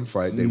 K1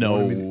 fight. They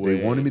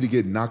wanted me to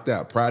get knocked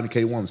out. Pride and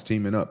K1 was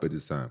teaming up at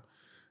this time.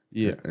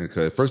 Yeah. And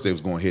because at first they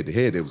was going head to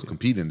head, they was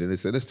competing. Then they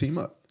said, let's team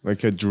up.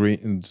 Like a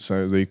dream.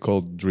 So they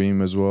called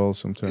dream as well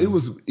sometimes. It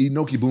was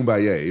Inoki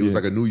Boombaye. It was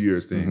like a New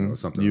Year's thing or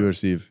something. New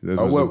Year's Eve. That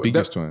was the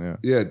biggest one,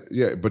 yeah.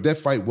 Yeah. But that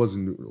fight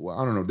wasn't, well,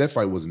 I don't know. That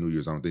fight wasn't New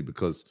Year's, I don't think,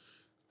 because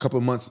a couple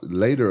of months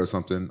later or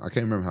something, I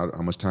can't remember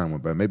how much time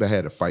went by. Maybe I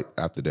had a fight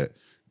after that.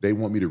 They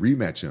want me to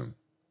rematch him.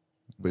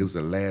 But it was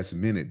the last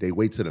minute. They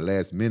wait till the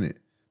last minute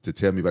to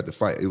tell me about the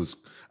fight. It was,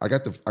 I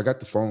got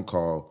the phone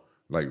call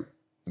like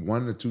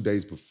 1 or 2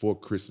 days before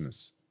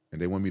Christmas,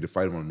 and they want me to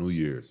fight him on New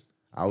Year's.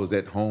 I was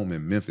at home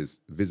in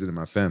Memphis visiting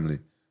my family,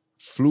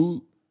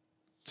 flew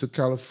to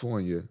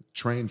California,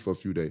 trained for a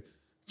few days,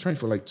 trained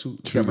for like two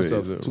days,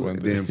 and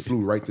then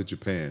flew right to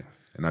Japan,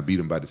 and I beat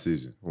him by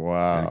decision.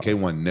 Wow. And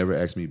K1 never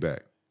asked me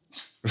back.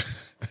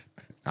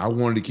 I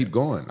wanted to keep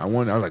going. I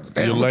was like,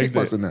 damn, I'm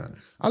kickboxing now.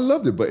 I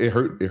loved it, but it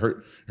hurt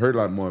a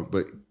lot more.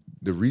 But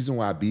the reason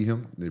why I beat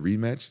him, the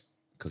rematch,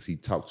 because he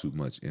talked too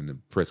much in the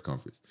press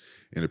conference.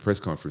 In the press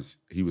conference,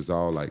 he was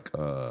all like,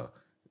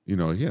 he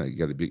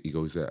got a big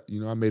ego. He said,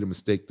 I made a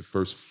mistake the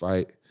first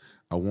fight.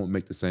 I won't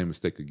make the same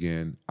mistake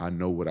again. I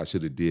know what I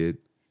should have did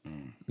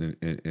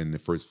in the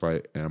first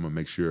fight, and I'm gonna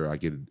make sure I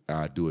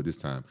do it this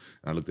time.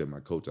 And I looked at my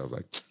coach. I was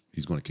like,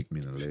 he's gonna kick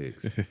me in the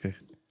legs.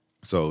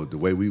 So the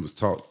way we was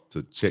taught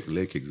to check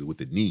leg kicks is with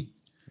the knee.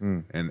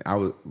 And I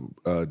was,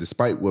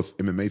 despite what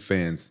MMA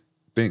fans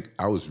think,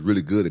 I was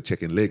really good at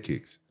checking leg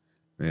kicks.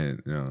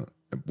 And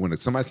when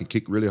somebody can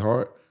kick really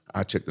hard,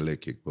 I check the leg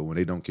kick. But when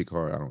they don't kick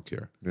hard, I don't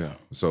care. Yeah.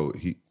 So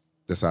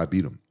that's how I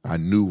beat him. I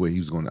knew where he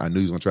was going. I knew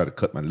he was going to try to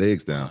cut my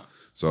legs down.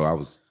 So I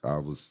was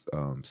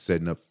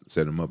setting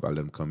him up. I let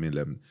him come in,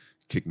 let him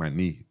kick my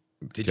knee.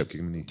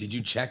 Kicking my knee. Did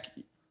you check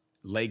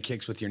leg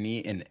kicks with your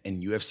knee in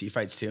UFC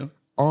fights too?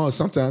 Oh,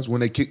 sometimes when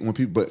people,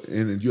 but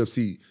in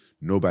UFC,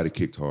 nobody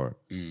kicked hard.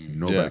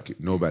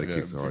 Nobody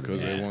kicked hard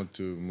because they want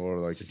to more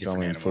like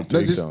come in for No,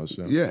 takedowns.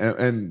 Yeah,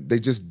 and they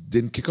just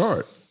didn't kick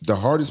hard. The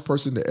hardest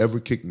person to ever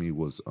kick me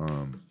was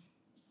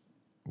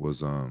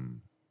what's the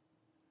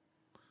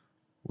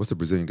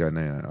Brazilian guy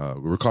name?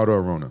 Ricardo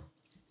Arona.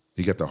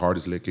 He got the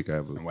hardest leg kick I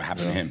ever. And what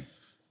happened to him?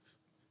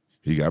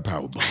 He got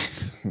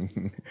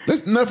powerbomb.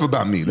 That's enough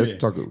about me. Let's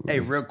talk.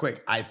 Hey, real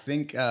quick. I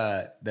think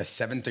the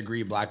 7th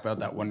degree black belt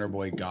that Wonder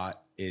Boy got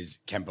is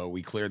Kempo.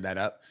 We cleared that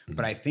up.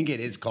 But I think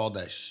it is called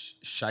a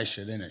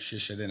Shaishaden or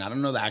Shishaden. I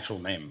don't know the actual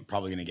name. I'm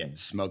probably going to get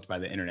smoked by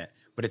the internet.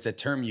 But it's a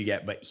term you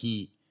get. But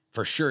he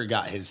for sure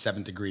got his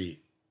 7th degree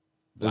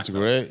black That's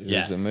belt. great. Yeah.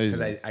 That's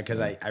amazing. Because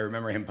I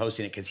remember him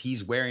posting it because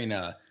he's wearing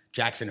a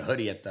JAXXON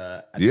hoodie at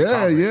the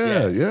Yeah.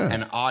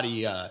 And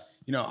Audie,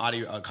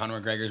 Audie,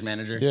 Conor McGregor's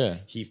manager. Yeah.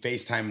 He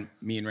FaceTimed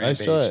me and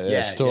Rampage. I saw it.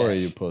 Yeah, story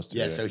you posted.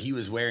 Yeah, there. so he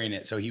was wearing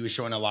it. So he was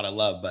showing a lot of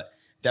love, but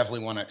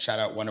definitely want to shout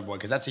out Wonder Boy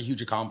because that's a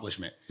huge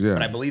accomplishment. Yeah.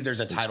 But I believe there's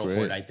a title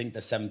for it. I think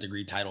the 7th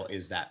degree title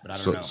is that, but I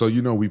don't know. So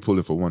we pull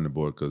it for Wonder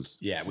Boy because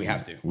we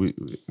have to.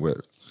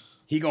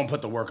 He gonna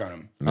put the work on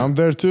him. I'm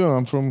there too.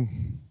 I'm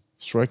from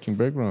striking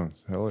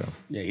backgrounds. Hell yeah.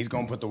 Yeah, he's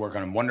gonna put the work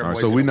on him. Wonder Boy.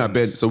 So we're not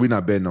betting. So we're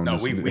not betting on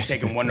this. No, we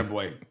taking Wonder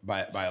Boy by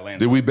a landslide.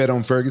 Did we bet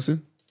on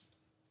Ferguson?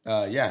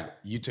 Yeah,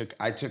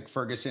 I took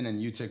Ferguson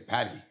and you took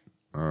Patty.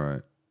 All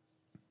right.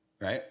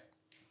 Right?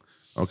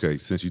 Okay,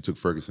 since you took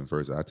Ferguson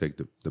first, I take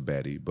the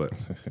baddie, but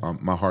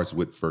my heart's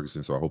with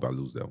Ferguson, so I hope I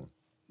lose that one.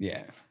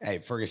 Yeah. Hey,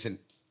 Ferguson,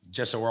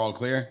 just so we're all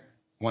clear,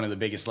 one of the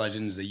biggest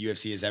legends the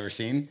UFC has ever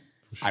seen.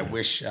 Sure. I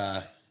wish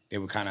they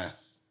would kind of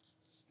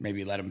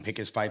maybe let him pick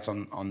his fights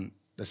on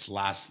this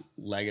last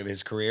leg of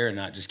his career and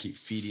not just keep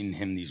feeding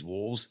him these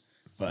wolves,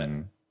 but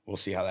we'll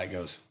see how that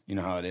goes. You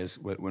know how it is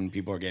when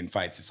people are getting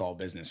fights. It's all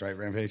business, right,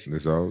 Rampage?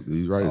 He's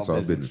right. It's all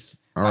business.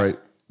 All right.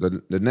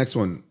 The next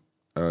one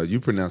you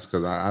pronounce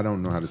because I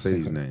don't know how to say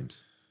these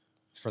names.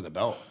 for the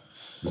belt.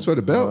 It's for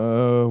the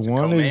belt?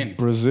 One is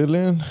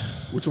Brazilian.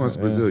 Which one's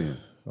Brazilian?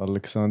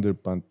 Alexander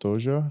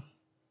Pantoja.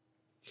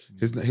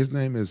 His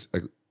name is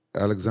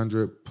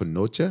Alexandre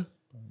Pantoja?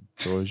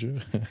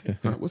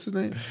 Pantoja. What's his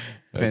name?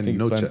 I think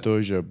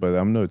Pantoja, but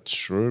I'm not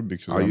sure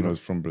because I'm not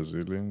from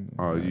Brazilian.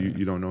 Oh,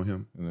 you don't know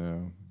him?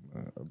 No.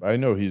 I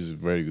know he's a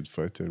very good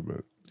fighter,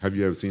 but... Have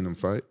you ever seen him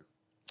fight?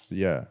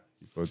 Yeah.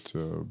 He fought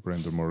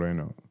Brandon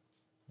Moreno.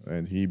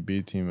 And he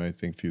beat him, I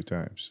think, a few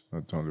times,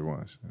 not only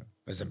once. Yeah.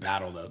 It was a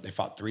battle, though. They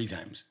fought 3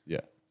 times. Yeah.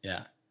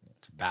 Yeah.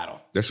 It's a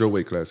battle. That's your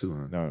weight class, too,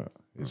 huh? No.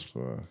 It's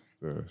for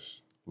the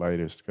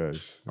lightest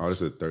guys. Oh, that's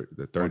the 30.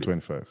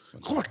 125.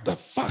 What the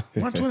fuck?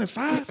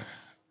 125?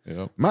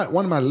 Yep.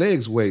 One of my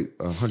legs weigh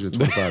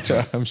 125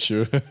 pounds. I'm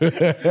sure.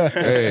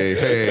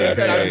 Hey.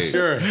 I'm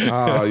sure.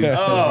 My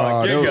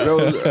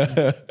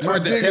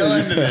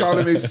nigga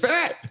calling me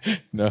fat.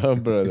 No,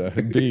 brother.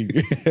 Big.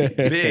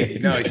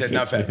 Big. No, he said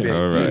not fat. Big.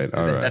 All right.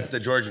 That's the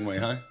Georgian way,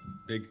 huh?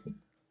 Big.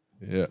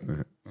 Yeah.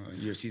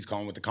 UFC's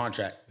calling with the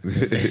contract.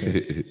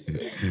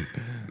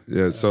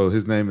 Yeah, so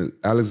his name is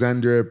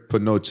Alexander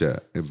Pantoja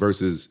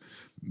versus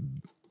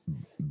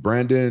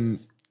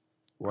Brandon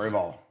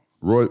Royval.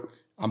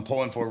 I'm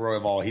pulling for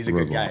Royval. He's a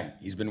good guy.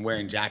 He's been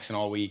wearing Jackson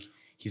all week.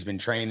 He's been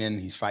training.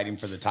 He's fighting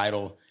for the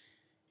title.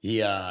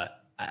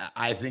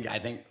 I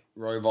think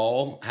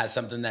Royval has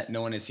something that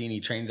no one has seen.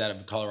 He trains out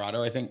of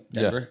Colorado, I think,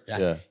 Denver.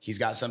 Yeah. He's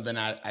got something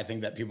I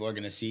think that people are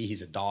going to see.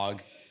 He's a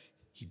dog.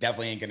 He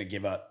definitely ain't going to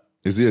give up.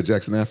 Is he a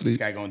Jackson athlete? This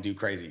guy going to do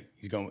crazy.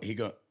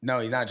 No,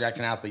 he's not a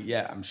Jackson athlete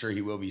yet. I'm sure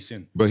he will be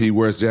soon. But he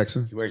wears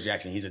Jackson? He wears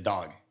Jackson. He's a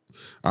dog.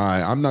 All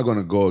right, I'm not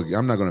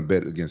gonna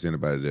bet against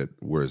anybody that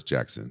wears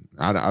Jackson.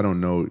 I don't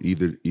know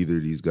either of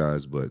these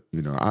guys, but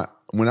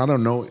when I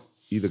don't know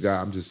either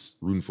guy, I'm just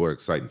rooting for an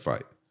exciting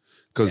fight.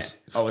 Cause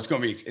it's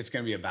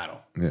gonna be a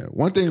battle. Yeah.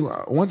 One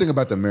thing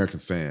about the American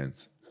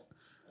fans,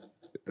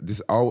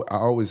 I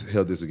always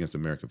held this against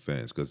American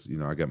fans because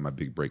I got my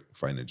big break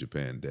fighting in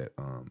Japan. That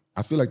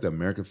I feel like the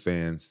American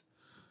fans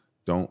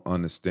don't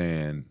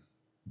understand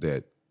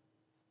that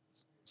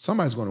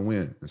somebody's going to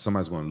win and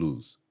somebody's going to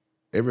lose.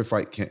 Every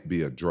fight can't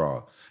be a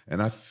draw,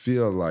 and I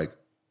feel like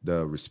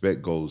the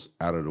respect goes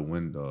out of the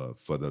window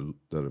for the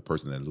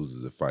person that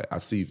loses the fight. I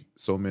see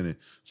so many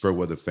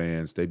fair-weather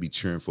fans, they be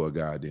cheering for a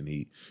guy, then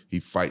he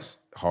fights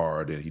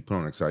hard and he put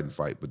on an exciting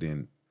fight, but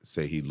then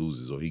say he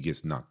loses or he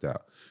gets knocked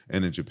out.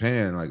 And in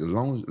Japan, like as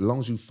long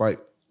as you fight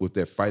with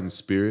that fighting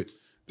spirit,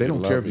 they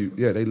don't care if you.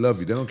 Yeah, they love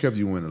you. They don't care if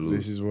you win or lose.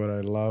 This is what I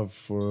love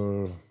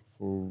for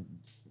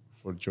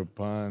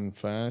Japan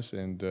fans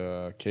and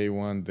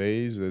K1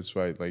 days. That's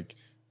why, like,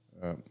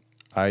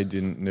 I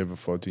never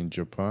fought in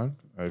Japan.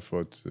 I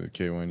fought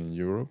K1 in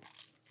Europe,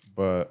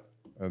 but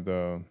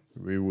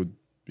we would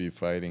be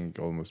fighting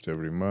almost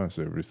every month,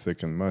 every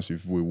second month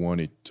if we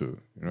wanted to.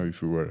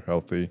 If we were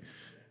healthy.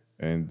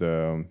 And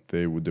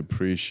they would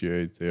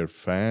appreciate. Their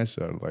fans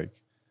are like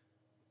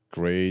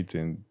great,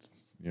 and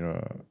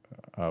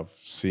I've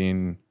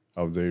seen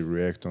how they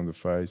react on the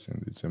fights,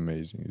 and it's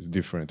amazing. It's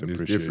different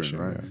appreciation. It's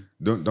different, right?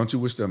 Yeah. Don't you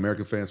wish the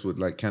American fans would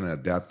like kind of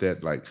adapt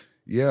that? Like,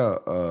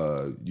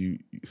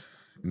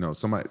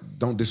 somebody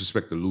don't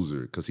disrespect the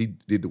loser because he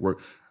did the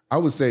work. I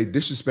would say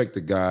disrespect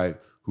the guy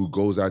who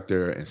goes out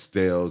there and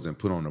stales and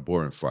put on a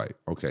boring fight.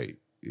 Okay,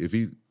 if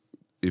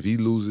he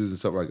loses and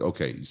stuff, like,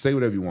 okay, you say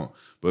whatever you want.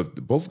 But if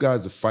both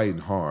guys are fighting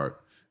hard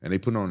and they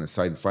put on an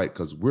exciting fight,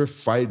 because we're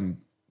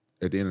fighting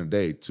at the end of the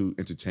day to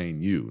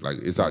entertain you. Like,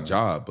 it's our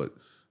job, but,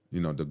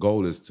 the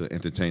goal is to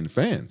entertain the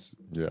fans.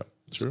 Yeah,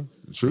 true.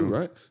 True,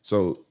 right?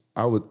 So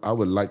I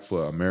would like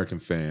for American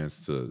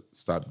fans to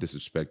stop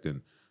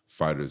disrespecting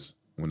fighters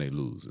when they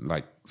lose.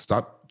 Like,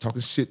 stop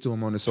talking shit to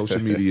them on the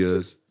social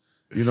medias.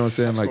 You know what I'm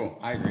saying? That's like, cool.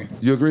 I agree.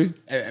 You agree?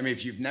 I mean,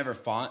 if you've never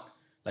fought,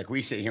 like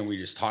we sit here and we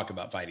just talk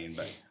about fighting,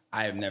 but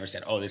I have never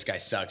said, oh, this guy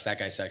sucks, that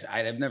guy sucks. I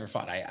have never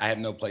fought. I have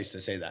no place to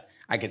say that.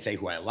 I could say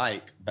who I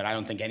like, but I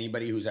don't think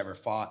anybody who's ever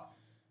fought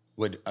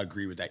would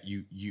agree with that.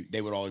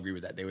 They would all agree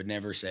with that. They would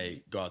never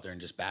say, go out there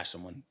and just bash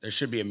someone. There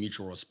should be a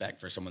mutual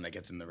respect for someone that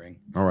gets in the ring.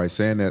 All right,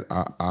 saying that,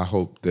 I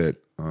hope that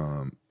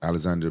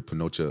Alexander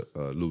Pantoja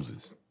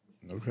loses.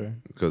 Okay.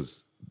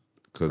 Because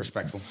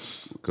respectful.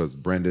 Because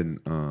Brandon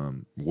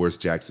wears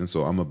Jackson,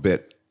 so I'm a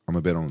bet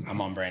on.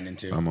 I'm on Brandon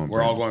too.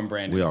 We're all going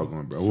Brandon. We all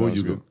going Brandon. Where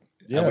you go?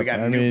 Yeah, we got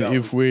I mean,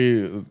 if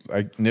we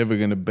never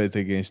gonna bet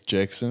against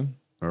Jackson.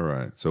 All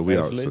right, so we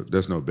out. So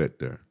there's no bet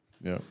there.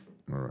 Yeah.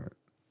 All right.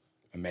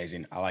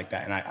 Amazing. I like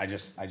that, and I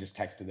just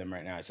texted them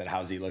right now. I said,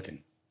 "How's he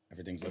looking?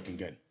 Everything's looking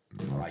good."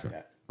 I like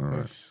that. All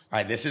right. All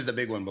right. This is the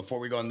big one. Before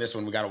we go on this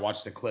one, we got to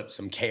watch the clip.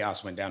 Some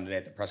chaos went down today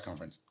at the press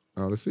conference.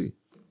 Oh, let's see.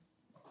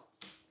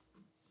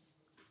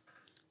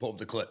 Pull up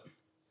the clip.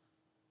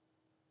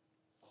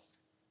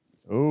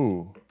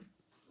 Oh,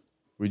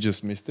 we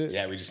just missed it?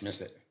 Yeah, we just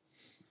missed it.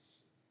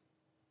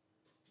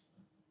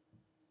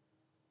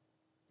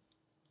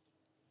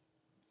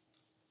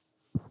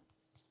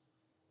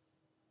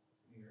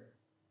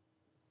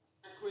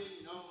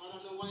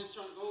 I don't know what you're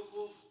trying to go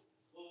for.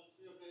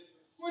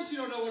 Of course you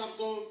don't know what I'm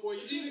going for.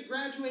 You didn't even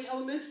graduate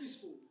elementary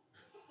school.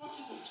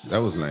 That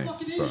was lame.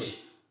 Sorry.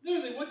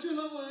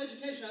 your level of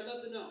education? I'd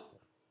love to know.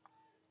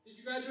 Did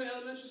you graduate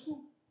elementary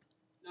school?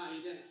 No,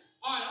 you didn't.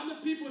 All right, I'm the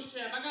people's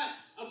champ. I got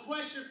a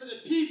question for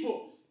the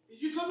people.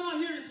 Did you come out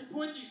here to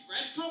support these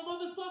red coat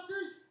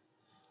motherfuckers?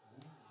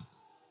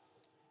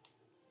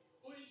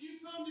 Or did you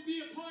come to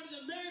be a part of the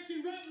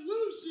American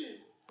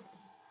Revolution?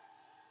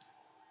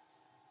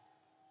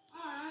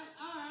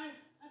 All right.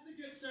 That's a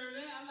good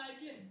survey. I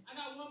like it. I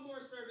got one more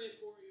survey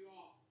for you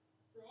all.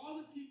 For all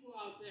the people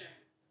out there,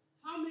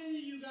 how many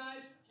of you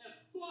guys have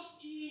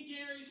fucked Ian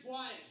Gary's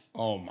wife?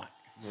 Oh my.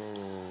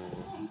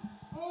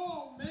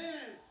 Oh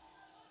man.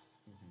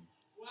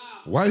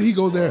 Wow. Why did he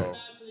go there? Bad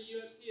for the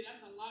UFC.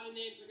 That's a lot of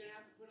names they're gonna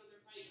have to put on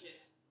their fight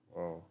kits.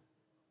 Oh.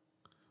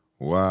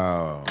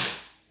 Wow.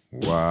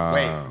 Wow.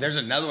 Wait, there's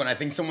another one. I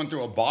think someone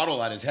threw a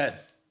bottle at his head.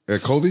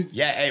 At Kobe?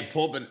 Yeah, hey,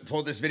 pull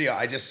this video.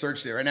 I just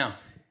searched it right now.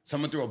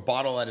 Someone threw a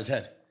bottle at his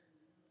head.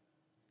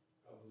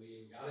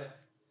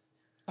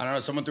 I don't know.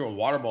 Someone threw a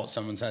water ball at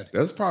someone's head.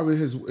 That's probably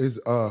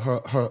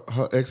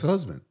her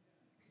ex-husband.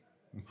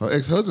 Her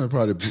ex-husband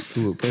probably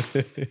threw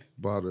a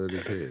bottle at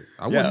his head.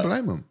 I wouldn't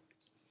blame him.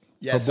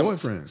 Yeah, her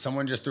boyfriend.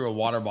 Someone just threw a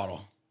water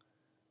bottle.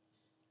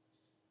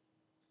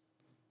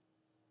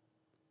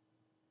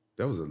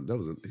 That was a. Both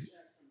of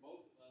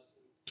us.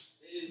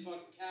 They didn't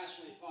fucking cash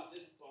when he fought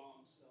this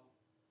bomb. So,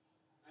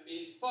 I mean,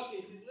 he's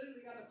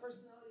literally got the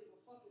personality of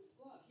a fucking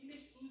slug. He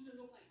makes Usman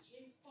look like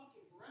James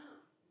fucking Brown.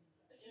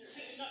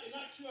 It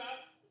knocked you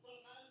out.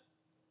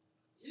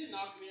 He didn't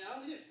knock me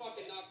out. He didn't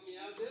fucking knock me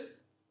out, dude.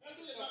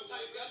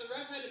 The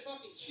ref had to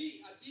fucking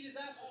cheat. I beat his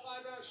ass for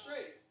 5 rounds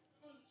straight.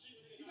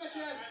 You got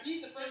your ass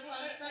beat the first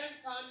time, the second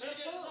time. They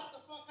get knocked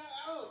the fuck out.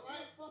 Oh,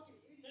 you're a fucking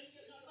idiot.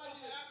 You're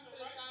probably the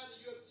stupidest guy on the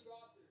UFC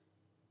roster.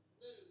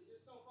 Literally,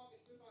 you're so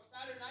fucking stupid. On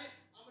Saturday night,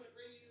 I'm gonna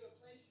bring you to a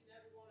place you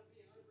never want to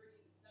be. I'm gonna bring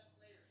you to 7th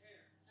layer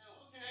hair. Hell,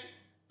 okay.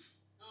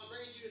 No, I'm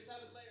bringing you to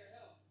 7th layer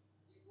hell.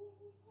 We'll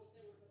say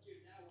what's up to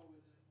your dad while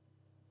we're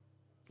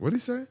there. What'd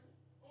he say?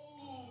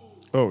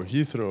 Oh,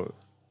 he threw it.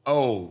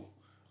 Oh,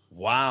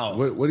 wow.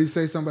 What did he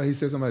say? He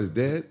said somebody's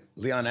dead?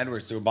 Leon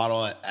Edwards threw a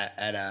bottle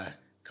at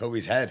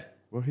Kobe's head.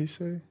 What he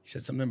say? He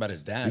said something about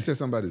his dad. He said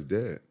somebody's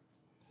dead.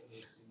 So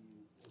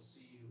we'll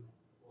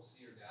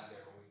see your dad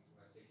there when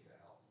I take you to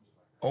hell. Something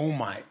like that. Oh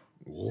my.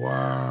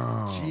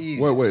 Wow.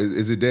 Jesus. Wait,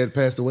 is it dad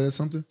passed away or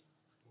something?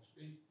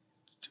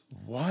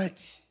 What?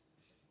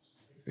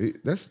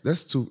 This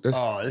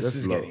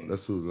is low. getting-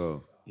 That's too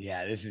low.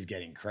 Yeah, this is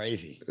getting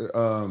crazy.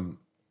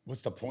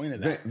 What's the point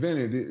of that?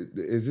 Vinny,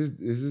 is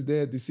his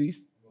dad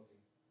deceased?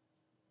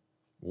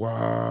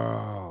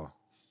 Wow.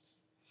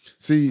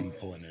 See, I'm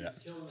pulling it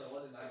up. Killed in a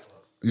London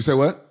nightclub. you say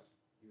what?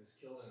 He was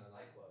killed in a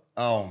nightclub.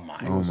 Oh my.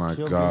 Oh my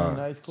Killed in a God.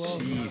 nightclub?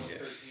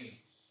 Jesus.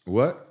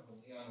 What?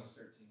 Leon was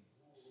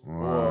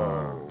 13.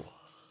 Wow.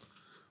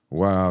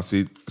 Wow.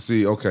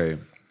 See, okay.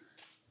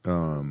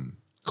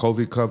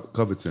 Kobe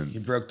Covington. He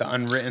broke the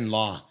unwritten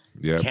law.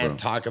 Yeah, Can't bro.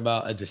 talk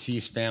about a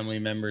deceased family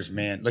member's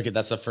man. Look at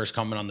that's the first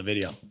comment on the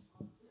video.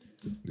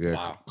 Yeah,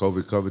 Wow.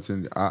 Kobe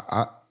Covington.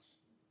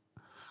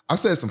 I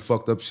said some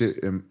fucked up shit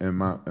in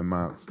my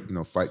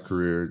fight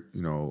career,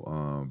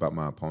 about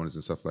my opponents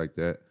and stuff like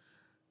that.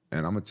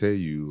 And I'm gonna tell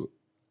you,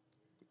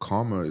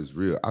 karma is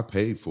real. I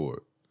paid for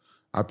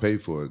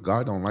it.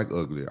 God don't like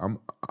ugly.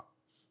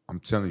 I'm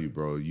telling you,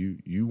 bro.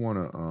 You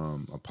wanna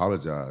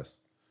apologize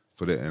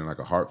for that and like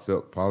a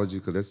heartfelt apology,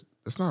 because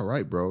that's not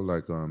right, bro.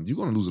 Like you're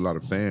gonna lose a lot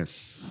of fans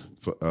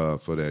for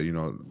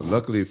that.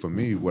 Luckily for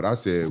me, what I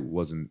said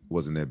wasn't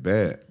that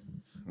bad.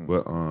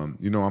 But I'm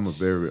a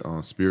very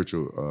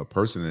spiritual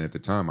person, and at the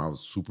time I was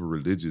super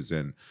religious,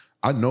 and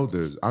I know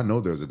there's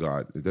a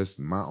God. That's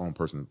my own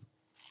personal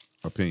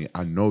opinion.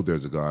 I know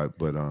there's a God,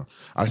 but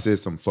I said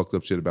some fucked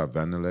up shit about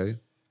Vanderlei,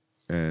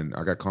 and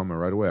I got comment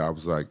right away. I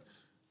was like,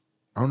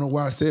 I don't know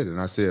why I said it,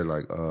 and I said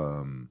like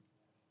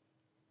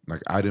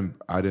I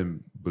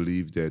didn't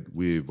believe that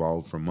we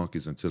evolved from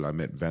monkeys until I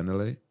met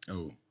Vanderlei.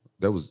 Oh,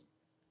 that was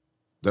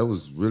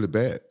really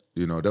bad.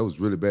 That was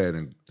really bad,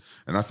 and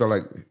I felt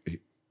like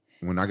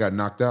when I got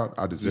knocked out,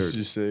 I deserved Did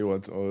you it. say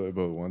what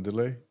about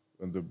Wanderlei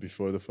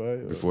before the fight?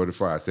 or- Before the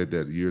fight, I said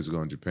that years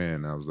ago in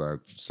Japan. I was like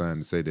trying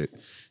to say that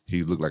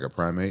he looked like a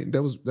primate. And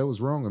that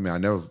was wrong. I mean,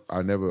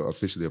 I never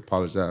officially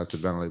apologized to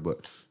Vanderlei,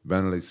 but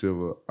Vanderlei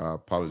Silva, I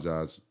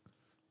apologized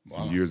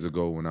years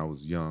ago when I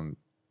was young,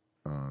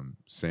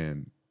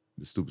 saying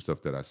the stupid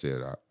stuff that I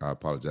said. I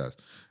apologize.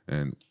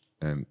 And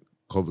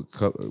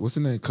what's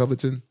his name?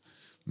 Covington.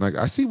 Like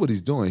I see what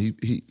he's doing.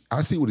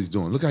 I see what he's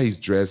doing. Look how he's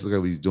dressed. Look at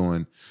what he's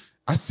doing.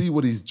 I see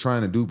what he's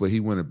trying to do, but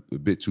he went a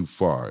bit too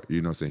far.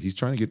 You know what I'm saying? He's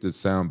trying to get the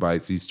sound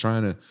bites. He's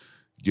trying to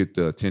get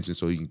the attention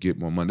so he can get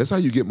more money. That's how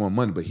you get more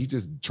money, but he's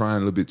just trying a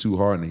little bit too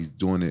hard and he's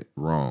doing it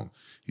wrong.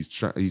 He's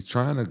trying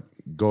to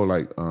go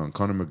like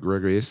Conor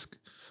McGregor-esque,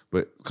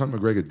 but Conor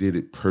McGregor did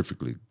it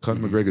perfectly.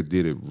 Conor McGregor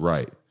did it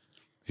right.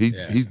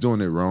 He's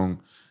doing it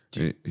wrong.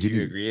 do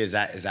you agree? Is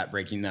that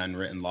breaking the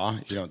unwritten law?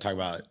 You don't talk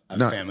about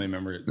a family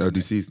member. No,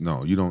 deceased.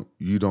 No, you don't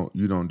do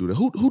that.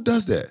 Who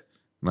does that?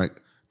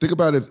 Like, think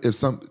about if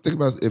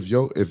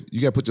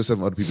you got to put yourself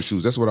in other people's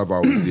shoes. That's what I've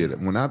always did.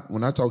 When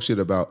I talk shit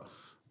about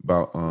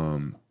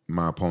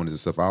my opponents and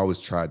stuff, I always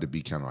tried to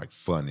be kind of like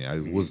funny.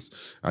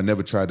 I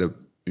never tried to,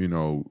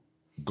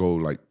 go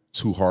like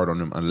too hard on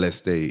them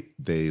unless they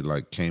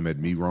like came at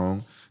me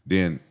wrong.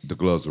 Then the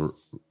gloves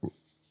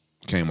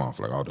came off.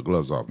 Like, the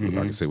gloves off. I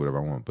can say whatever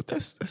I want. But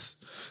that's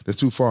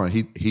too far. And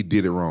he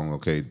did it wrong.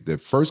 Okay, the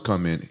first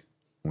comment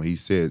when he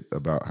said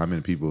about how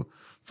many people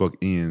fuck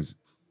Ian's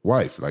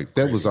wife, like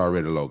that was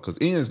already low.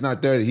 Because Ian's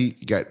not there.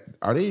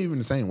 Are they even in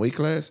the same weight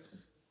class?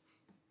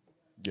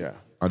 Yeah.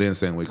 Are they in the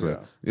same weight class?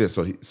 Yeah.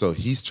 So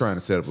he's trying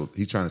to set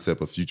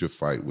up a future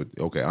fight with.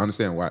 Okay, I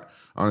understand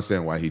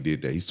why he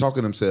did that. He's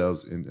talking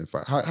themselves in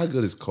fight. How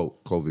good is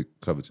Colby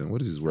Covington? What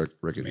is his record?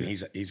 I mean,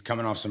 he's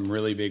coming off some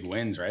really big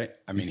wins, right?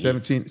 I mean,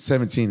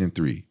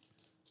 17-3.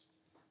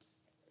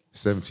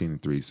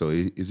 17-3. So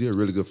is he a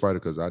really good fighter?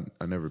 Because I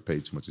never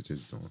paid too much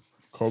attention to him.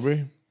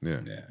 Kobe? Yeah.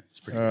 it's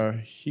pretty good.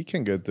 He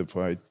can get the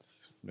fight.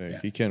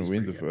 He can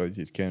win the fight.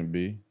 It can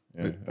be.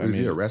 Yeah. Is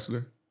he a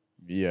wrestler?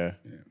 Yeah.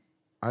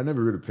 I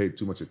never really paid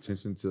too much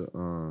attention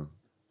to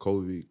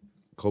Colby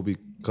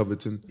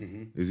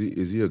Covington.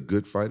 Is he a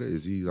good fighter?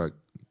 Is he like?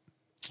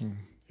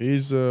 He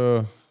is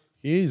a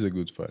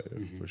good fighter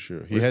for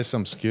sure. He has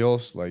some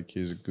skills. Like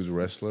he's a good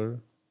wrestler,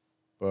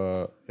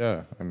 but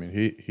yeah, I mean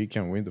he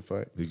can win the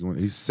fight. He's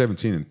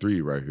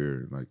 17-3 right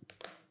here. Like,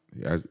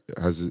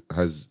 has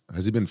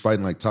he been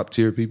fighting like top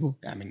tier people?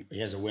 I mean, he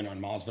has a win on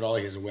Masvidal.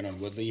 He has a win on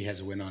Woodley. He has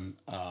a win on.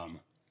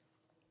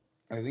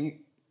 I think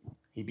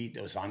he beat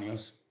Dos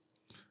Anjos.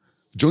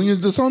 Junior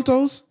Dos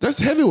Santos? That's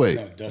heavyweight.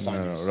 No, Dos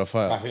Anjos. No,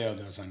 Rafael. Rafael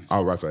Dos Anjos.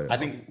 Oh, Rafael. I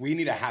think we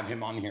need to have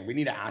him on here. We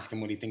need to ask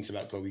him what he thinks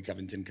about Colby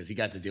Covington because he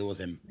got to deal with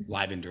him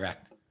live and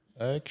direct.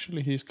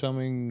 Actually, he's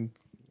coming,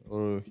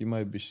 or he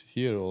might be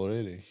here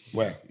already.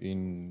 Where?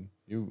 In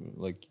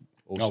OC.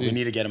 Oh, we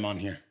need to get him on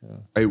here.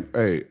 Yeah.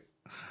 Hey,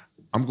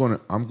 I'm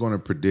gonna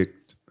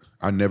predict.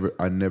 I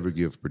never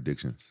give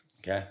predictions.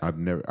 Okay.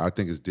 I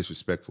think it's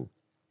disrespectful.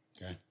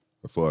 Okay.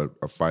 For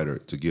a fighter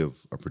to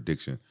give a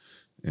prediction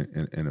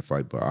in a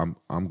fight, but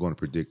I'm going to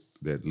predict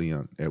that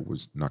Leon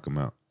Edwards knock him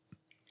out.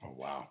 Oh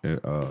wow.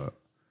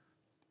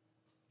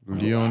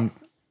 Leon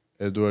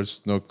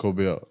Edwards knock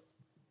Kobe out.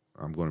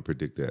 I'm going to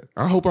predict that.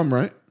 I hope I'm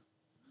right.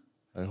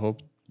 I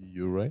hope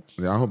you're right.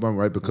 Yeah, I hope I'm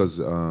right because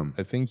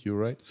I think you're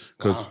right.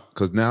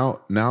 Because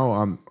now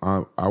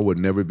I would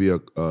never be a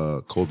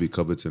Colby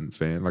Covington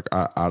fan. Like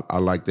I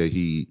like that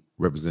he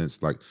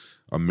represents like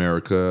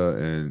America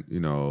and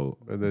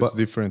But that's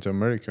different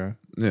America.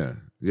 Yeah,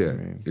 I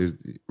mean, is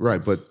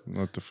right, but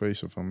not the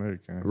face of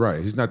America. Right,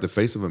 he's not the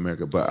face of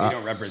America. But You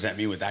don't represent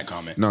me with that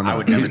comment. No. I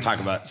would never talk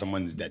about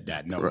someone's dead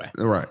dad. No way.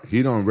 Right,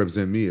 he don't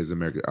represent me as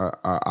America.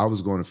 I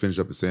was going to finish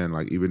up and saying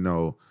like even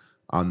though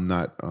I'm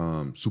not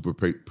super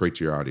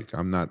patriotic,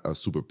 I'm not a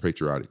super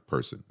patriotic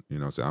person.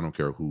 So I don't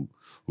care who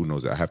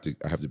knows that. I have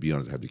to be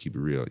honest. I have to keep it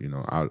real.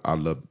 I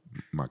love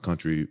my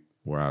country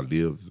where I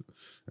live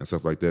and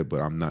stuff like that,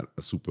 but I'm not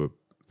a super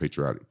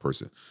patriotic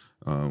person.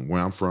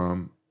 Where I'm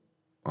from,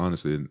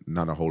 honestly,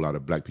 not a whole lot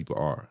of black people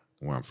are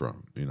where I'm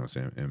from. You know what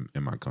I'm saying?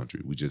 In my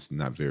country, we just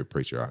not very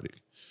patriotic,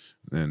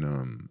 but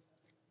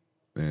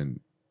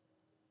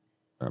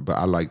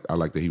I like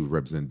that he would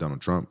represent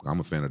Donald Trump.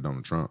 I'm a fan of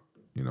Donald Trump.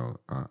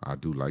 I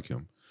do like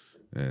him,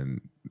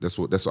 and that's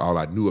all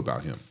I knew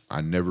about him.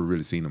 I never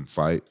really seen him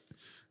fight,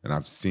 and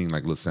I've seen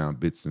like little sound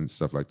bits and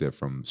stuff like that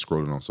from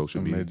scrolling on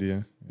social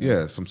media.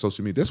 Yeah, from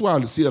social media. That's why I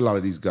see a lot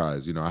of these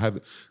guys. I have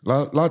a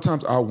lot of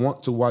times I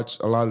want to watch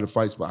a lot of the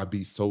fights, but I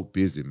be so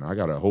busy, man. I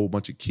got a whole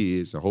bunch of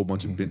kids, a whole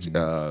bunch of bench,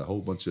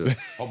 whole bunch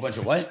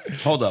of what?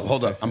 Hold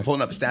up. I'm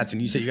pulling up stats,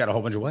 and you said you got a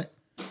whole bunch of what?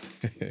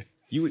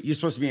 You're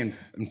supposed to be in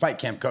fight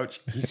camp, coach.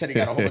 You said he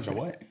got a whole bunch of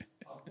what?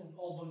 A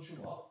whole bunch of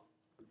what?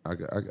 I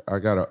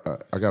got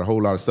a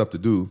whole lot of stuff to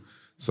do,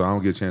 so I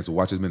don't get a chance to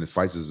watch as many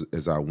fights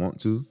as I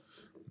want to.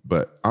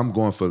 But I'm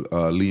going for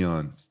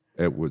Leon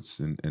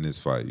Edwards in this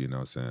fight. You know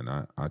what I'm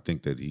saying? I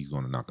think that he's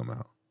going to knock him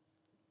out.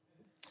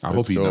 I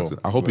hope he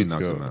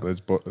knocks him out.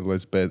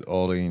 Let's bet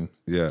all in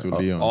to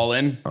Leon. All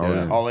in?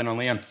 All in on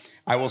Leon.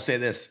 I will say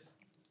this.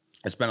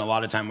 I spent a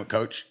lot of time with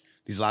Coach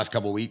these last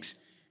couple of weeks.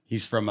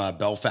 He's from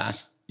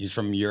Belfast. He's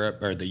from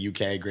Europe or the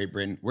UK, Great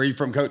Britain. Where are you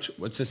from, Coach?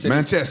 What's the city?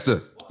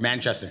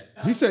 Manchester.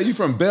 He said you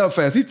from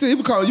Belfast. He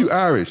would call you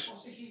Irish.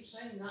 What's he keep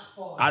saying that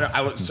for?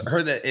 I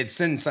heard that it's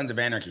in Sons of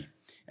Anarchy.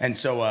 And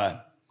so I'm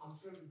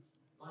from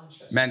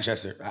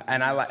Manchester.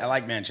 And I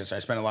like Manchester. I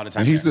spent a lot of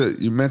time And he's there.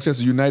 a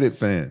Manchester United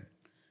fan.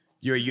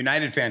 You're a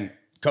United fan.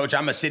 Coach,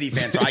 I'm a City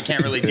fan, so I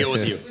can't really deal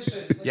with you.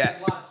 Listen, Yeah.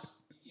 lads,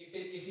 you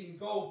can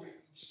go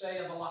say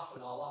have a laugh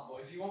and all that,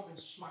 but if you want me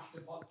to smash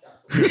the podcast,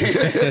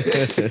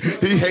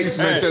 He hates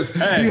Manchester.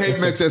 He hates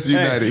Manchester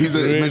United. He's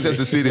a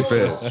Manchester City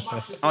fan.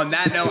 On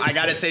that note, I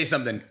got to say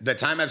something. The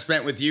time I've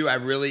spent with you, I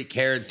really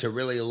cared to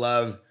really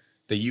love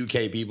the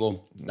UK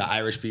people, the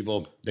Irish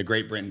people, the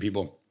Great Britain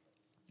people,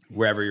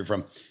 wherever you're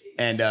from.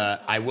 And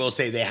I will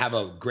say they have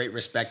a great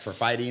respect for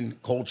fighting,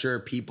 culture,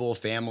 people,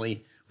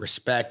 family,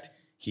 respect.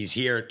 He's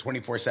here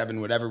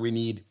 24/7, whatever we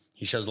need.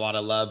 He shows a lot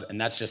of love.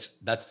 And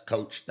that's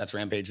Coach. That's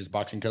Rampage's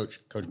boxing coach,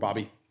 Coach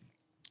Bobby.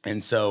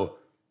 And so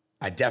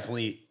I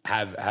definitely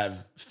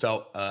have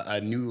felt a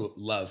new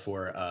love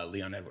for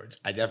Leon Edwards.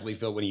 I definitely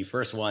feel when he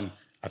first won,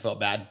 I felt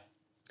bad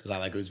because I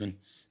like Usman.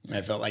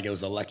 I felt like it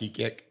was a lucky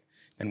kick.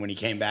 And when he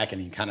came back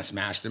and he kind of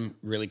smashed him,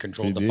 really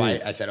controlled the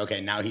fight, I said,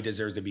 okay, now he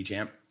deserves to be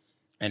champ.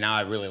 And now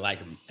I really like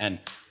him. And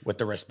with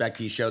the respect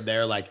he showed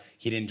there, like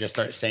he didn't just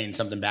start saying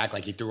something back,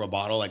 like he threw a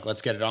bottle, like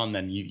let's get it on,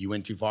 then you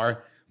went too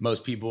far.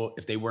 Most people,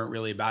 if they weren't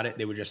really about it,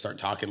 they would just start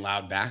talking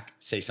loud back,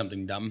 say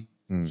something dumb.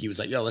 He was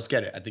like, yo, let's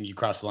get it. I think you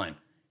crossed the line.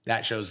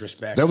 That shows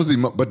respect. That was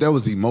but that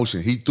was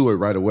emotion. He threw it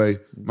right away.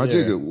 My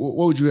Jigga,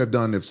 what would you have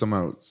done if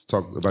somebody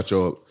talked about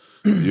your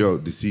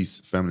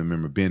deceased family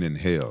member being in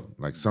hell,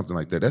 like something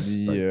like that? That's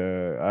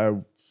I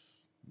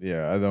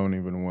don't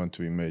even want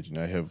to imagine.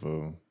 I have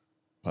a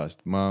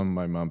passed mom.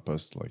 My mom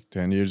passed like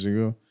 10 years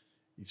ago.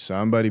 If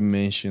somebody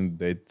mentioned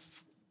that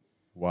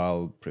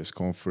while press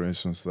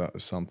conference or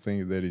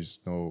something, there's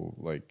no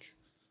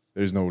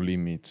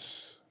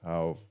limits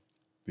how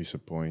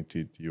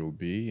disappointed you'll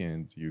be,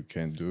 and you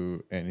can't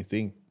do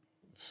anything.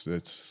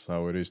 That's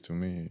how it is to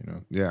me, you know.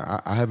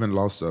 Yeah, I haven't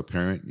lost a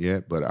parent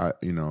yet, but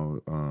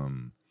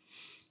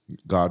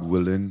God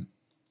willing,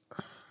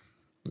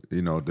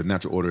 the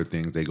natural order of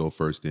things, they go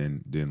first,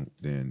 then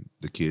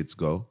the kids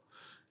go.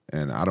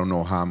 And I don't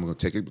know how I'm gonna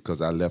take it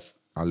because I left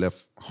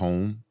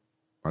home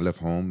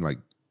like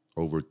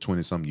over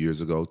 20-some years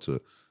ago to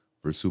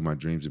pursue my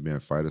dreams of being a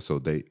fighter.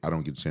 So I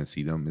don't get a chance to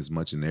see them as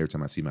much. And every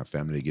time I see my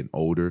family, they're getting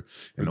older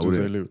and older.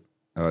 Where do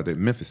they live? They're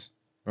Memphis.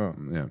 Oh.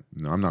 Yeah,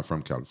 no, I'm not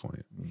from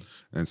California.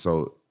 And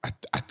so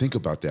I think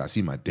about that. I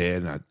see my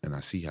dad, and I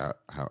see how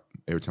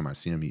every time I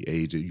see him, he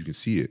ages. You can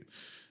see it.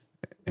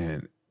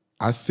 And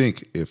I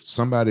think if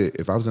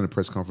I was in a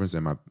press conference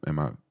and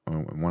one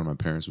of my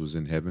parents was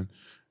in heaven,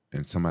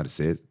 and somebody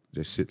said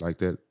that shit like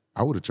that,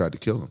 I would have tried to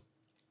kill him.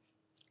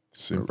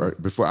 Right?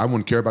 Before, I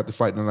wouldn't care about the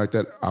fight, nothing like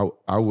that.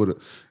 I would have.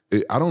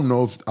 I don't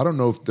know if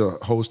the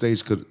whole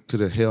stage could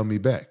have held me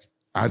back.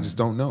 I just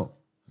don't know.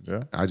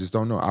 Yeah, I just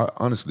don't know. I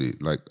honestly,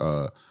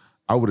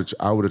 I would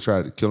have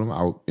tried to kill him.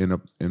 I would end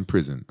up in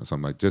prison or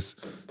something, like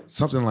just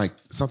something like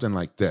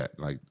that.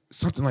 Like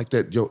something like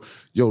that. Yo,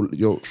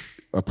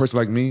 a person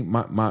like me,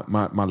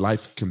 my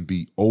life can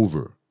be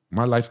over.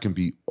 My life can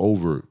be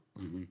over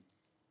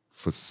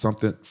for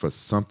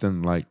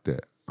something like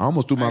that. I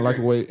almost threw my life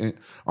away.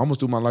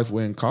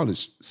 In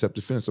college,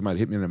 self-defense. Somebody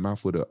hit me in the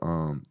mouth with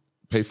a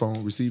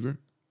payphone receiver,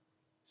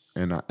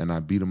 and I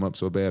beat him up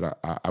so bad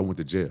I went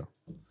to jail.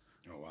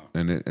 Oh wow!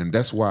 And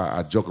that's why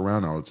I joke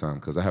around all the time,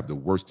 because I have the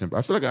worst temper.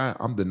 I feel like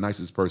I'm the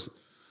nicest person,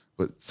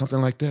 but something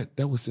like that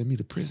would send me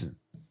to prison.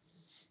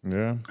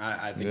 Yeah,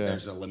 I think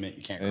there's a limit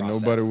you can't and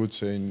cross. nobody would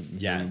say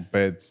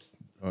bad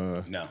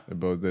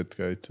about that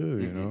guy too.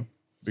 You know,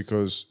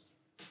 because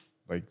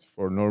like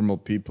for normal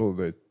people,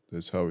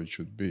 that's how it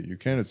should be. You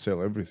cannot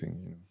sell everything.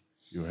 You know,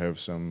 you have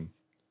some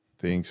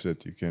things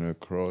that you cannot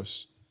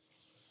cross.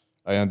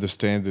 I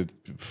understand that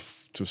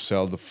to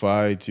sell the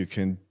fight, you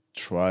can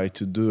try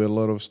to do a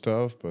lot of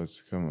stuff, but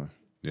come on.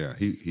 Yeah,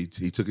 he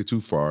took it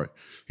too far.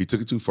 He took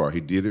it too far. He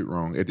did it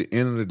wrong. At the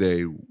end of the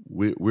day,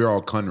 we're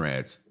all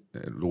Conrads.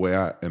 The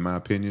way in my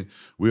opinion,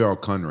 we're all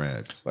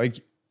Conrads.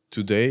 Like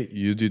today,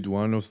 you did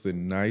one of the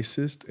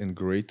nicest and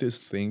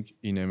greatest thing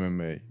in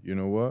MMA. You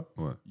know what?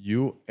 What?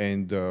 You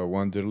and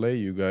Wanderlei,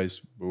 you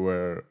guys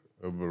were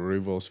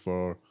rivals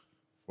for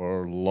a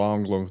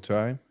long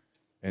time,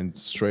 and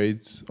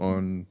straight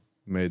on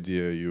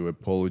media, you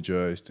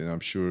apologized, and I'm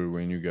sure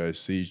when you guys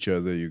see each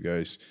other, you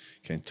guys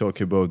can talk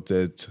about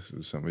that,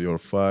 some of your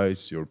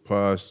fights, your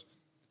past,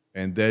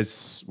 and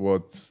that's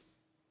what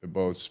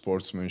about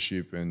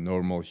sportsmanship and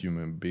normal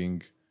human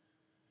being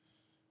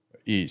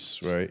is,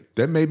 right?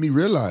 That made me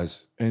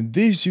realize. And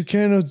this, you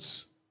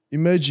cannot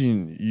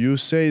imagine. You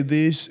say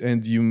this,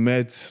 and you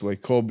met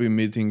like Kobe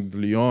meeting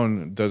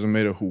Leon. Doesn't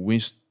matter who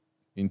wins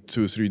in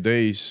 2-3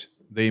 days.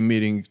 They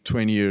meeting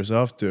 20 years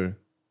after.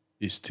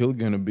 Is still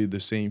gonna be the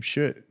same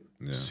shit.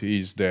 Yeah.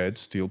 His dad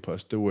still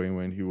passed away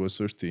when he was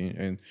 13,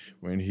 and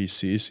when he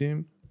sees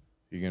him,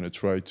 he's gonna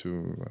try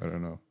to, I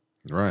don't know.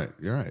 Right,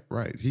 you're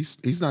right.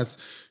 He's not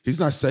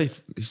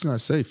safe. He's not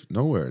safe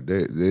nowhere.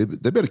 They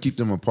better keep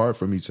them apart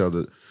from each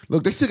other.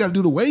 Look, they still got to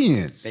do the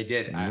weigh-ins. They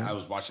did. Yeah. I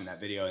was watching that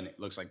video, and it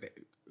looks like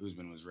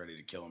Usman was ready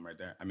to kill him right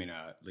there. I mean,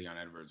 Leon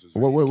Edwards was.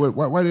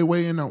 Why they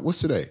weigh in on what's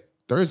today?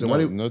 Thursday?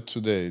 No, not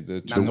today.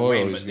 Tomorrow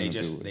is they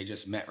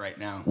just met right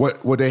now.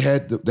 What they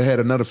had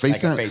another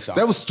FaceTime. Face-off.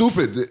 That was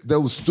stupid. That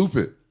was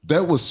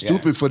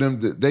stupid for them.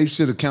 They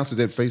should have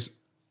canceled that face.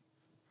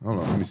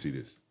 Hold on, let me see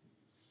this.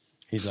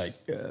 He's like,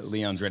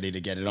 Leon's ready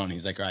to get it on.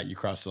 He's like, all right, you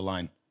crossed the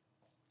line.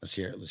 Let's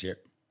hear it.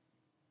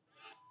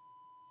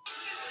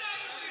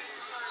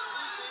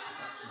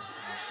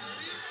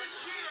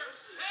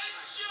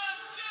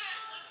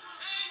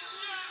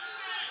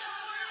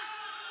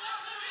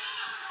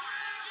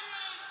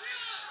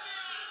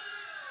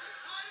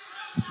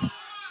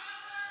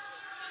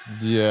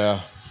 Yeah.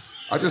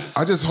 I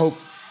just hope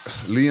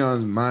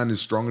Leon's mind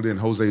is stronger than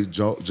Jose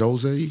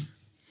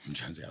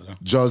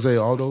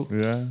Aldo.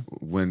 Yeah.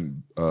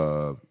 When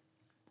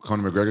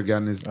Conor McGregor got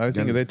in his. I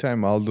think at that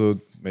time Aldo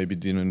maybe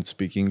didn't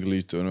speak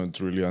English, do not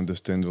really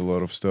understand a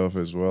lot of stuff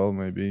as well.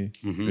 Maybe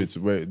it's a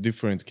very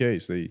different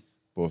case. They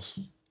both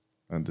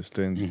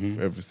understand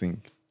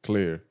everything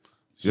clear.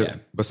 Yeah,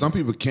 but some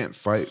people can't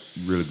fight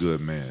really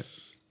good, man.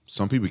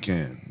 Some people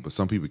can, but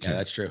some people can't. Yeah,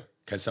 that's true.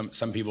 Because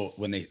some people,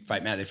 when they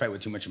fight mad, they fight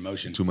with too much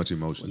emotion. Too much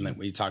emotion.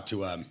 When you talk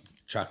to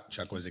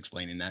Chuck was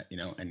explaining that, you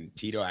know, and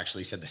Tito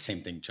actually said the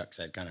same thing Chuck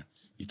said, kind of,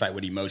 you fight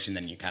with emotion,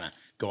 then you kind of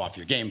go off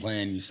your game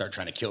plan, you start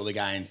trying to kill the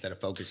guy instead of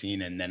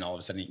focusing, and then all of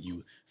a sudden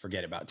you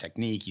forget about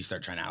technique, you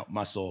start trying to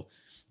out-muscle.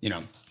 You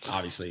know,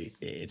 obviously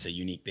it's a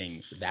unique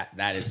thing.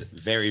 That is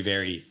very,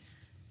 very,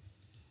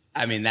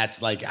 I mean,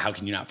 that's like, how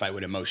can you not fight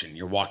with emotion?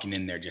 You're walking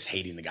in there just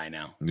hating the guy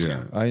now.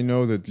 Yeah. I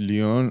know that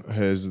Leon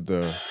has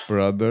the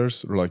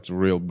brothers, like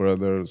real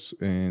brothers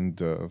in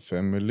the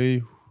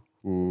family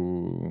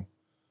who,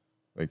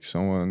 like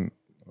someone,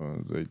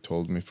 they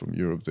told me from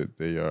Europe that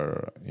they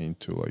are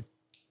into like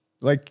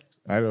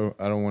I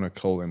don't want to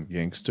call them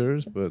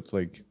gangsters, but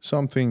like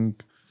something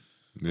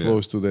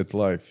close to that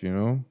life, you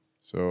know?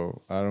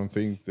 So I don't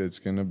think that's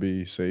going to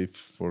be safe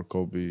for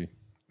Kobe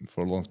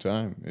for a long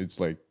time.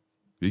 It's like,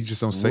 you just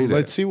don't say that.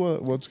 Let's see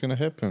what's going to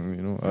happen,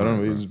 you know? I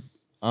don't know.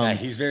 Yeah,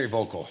 he's very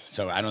vocal.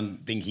 So I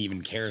don't think he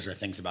even cares or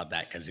thinks about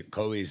that because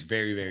Kobe is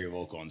very, very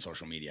vocal on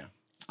social media.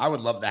 I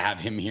would love to have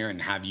him here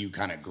and have you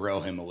kind of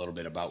grill him a little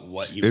bit about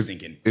what he was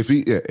thinking. If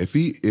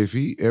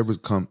he ever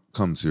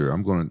comes here,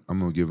 I'm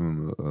gonna give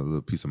him a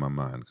little piece of my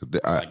mind.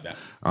 Like that.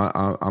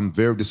 I'm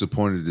very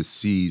disappointed to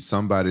see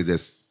somebody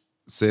that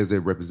says they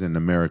represent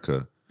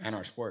America And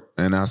our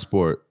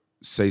sport.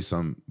 say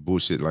some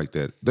bullshit like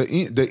that.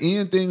 The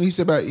Ian thing he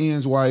said about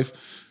Ian's wife,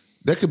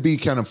 that could be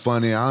kind of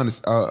funny. I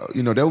understand,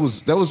 you know, that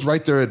was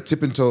right there at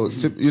tiptoe.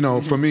 You know,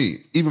 for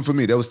me, even for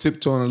me, that was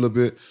tiptoeing a little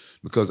bit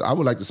because I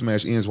would like to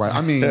smash Ian's wife.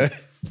 I mean,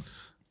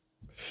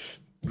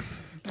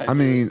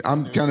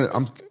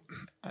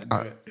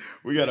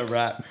 We got to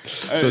wrap.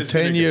 So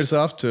 10 years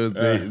after,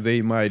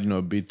 they might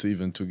not be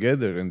even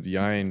together, and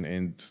Yain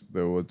and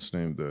the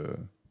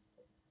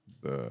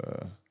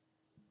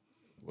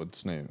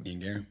what's name? Ian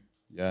Gary.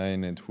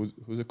 Yain and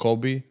who's it?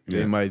 Colby? Yeah.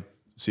 They might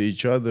see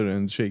each other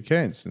and shake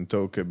hands and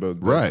talk about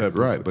that Right, type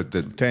right, of but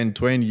the- 10,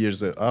 20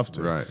 years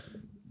after. right.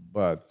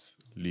 But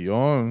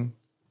Leon,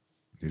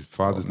 His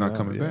father's not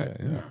coming yeah, back.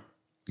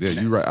 Yeah,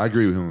 you're right. I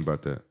agree with him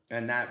about that.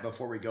 And that,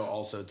 before we go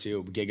also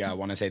to Giga, I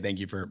want to say thank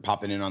you for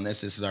popping in on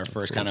this. This is our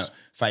first kind of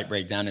fight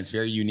breakdown. It's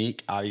very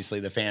unique. Obviously,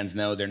 the fans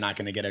know they're not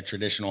going to get a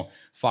traditional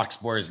Fox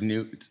Sports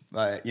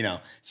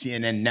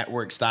CNN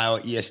network style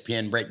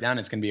ESPN breakdown.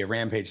 It's going to be a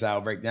Rampage style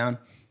breakdown.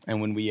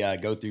 And when we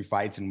go through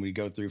fights and we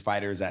go through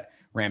fighters that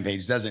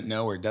Rampage doesn't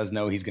know or does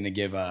know, he's going to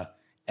give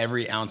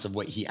every ounce of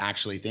what he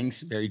actually thinks.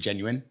 Very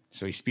genuine.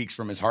 So he speaks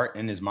from his heart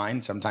and his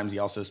mind. Sometimes he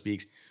also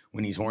speaks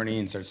when he's horny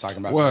and starts talking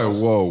about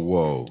Whoa.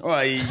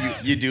 Well,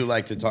 you do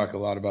like to talk a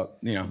lot about,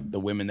 you know,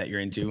 the women that you're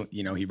into.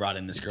 You know, he brought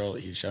in this girl.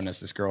 He's shown us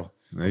this girl.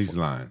 He's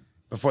lying.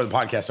 Before the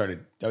podcast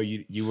started. Oh,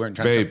 you weren't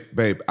trying to...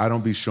 Babe, I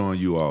don't be showing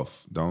you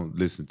off. Don't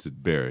listen to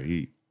Barry.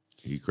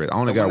 He crazy. I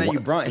only The got one that one. you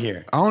brought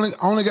here. I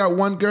only got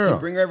one girl. You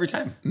bring her every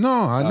time. No,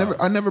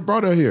 I never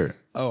brought her here.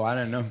 Oh, I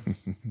don't know.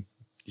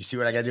 You see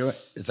what I got to do?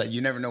 It's like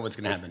you never know what's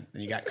going to happen.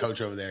 And you got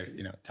Coach over there,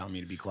 you know, telling me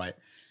to be quiet.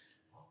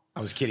 I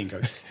was kidding,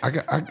 Coach.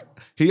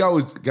 He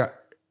always got...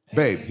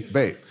 Babe,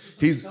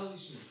 he's... Tell you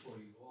something before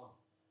you go on.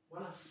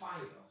 When a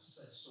fighter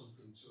says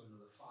something to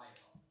another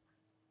fighter,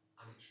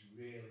 and it's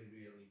really,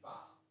 really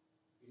bad,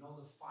 you know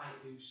the fighter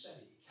who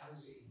said it, he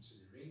carries it into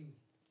the ring,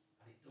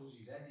 and it does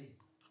his head in.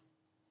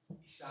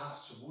 He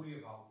starts to worry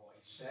about what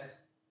he said.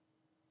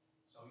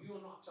 So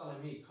you're not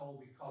telling me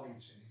Colby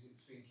Covington isn't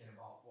thinking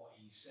about what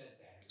he said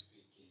there and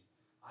thinking,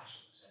 I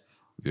should have said that.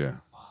 Yeah.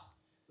 But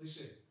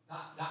listen,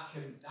 that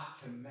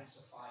can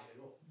mess a fighter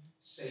up,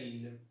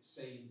 saying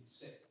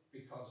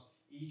because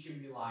he can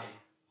be like,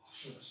 I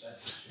shouldn't have said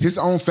that. His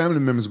own family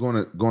members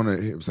gonna.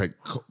 It was like,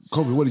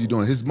 Kobe, what are you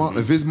doing? His mom,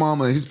 if his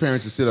mama and his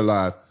parents are still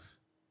alive,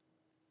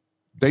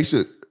 they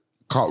should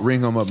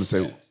ring him up and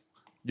say,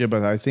 yeah,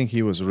 but I think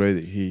he was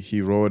ready.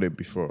 He wrote it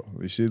before.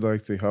 You see,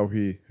 like how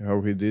he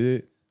did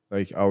it,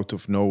 like out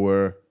of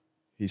nowhere,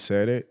 he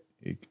said it.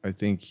 I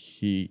think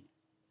he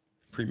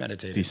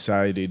Premeditated.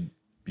 decided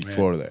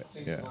before that. I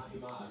think Yeah. he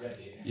might have read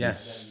it.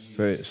 Yes.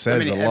 So it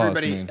says a lot.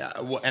 everybody, Man.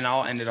 and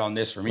I'll end it on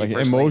this for me Like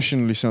personally.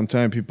 emotionally,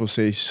 sometimes people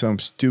say some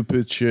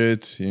stupid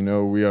shit. You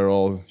know, we are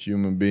all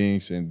human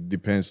beings, and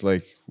depends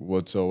like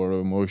what's our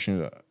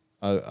emotion.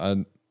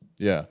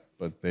 Yeah,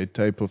 but that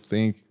type of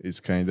thing is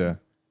kind of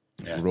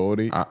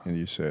roady, and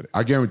you said it.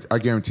 I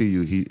guarantee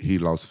you, he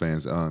lost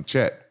fans.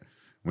 Chat.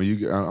 When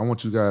you, I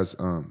want you guys.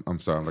 I'm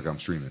sorry, I'm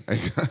streaming. Hey,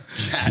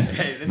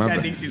 this guy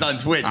thinks he's on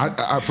Twitch.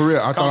 For real,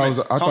 I Comment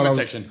thought I was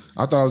section.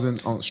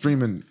 on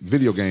streaming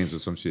video games or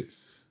some shit.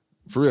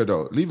 For real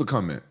though, leave a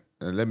comment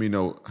and let me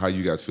know how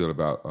you guys feel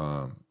about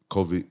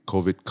COVID.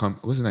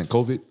 What's his name?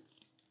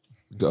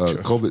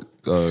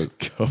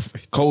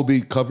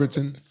 Colby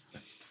Covington.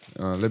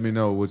 Let me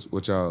know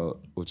what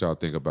y'all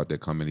think about that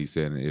comment he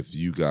said, and if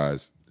you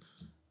guys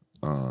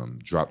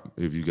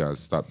if you guys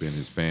stop being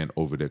his fan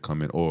over that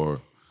comment,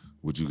 or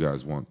would you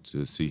guys want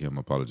to see him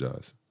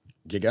apologize?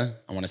 Giga,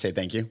 I want to say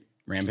thank you.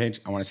 Rampage,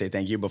 I want to say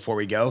thank you. Before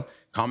we go,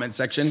 comment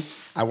section,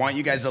 I want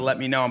you guys to let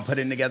me know. I'm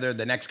putting together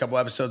the next couple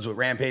episodes with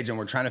Rampage, and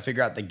we're trying to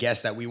figure out the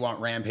guests that we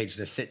want Rampage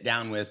to sit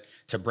down with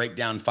to break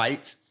down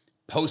fights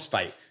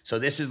post-fight. So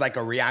this is like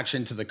a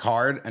reaction to the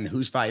card and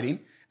who's fighting.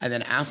 And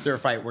then after a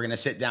fight, we're going to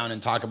sit down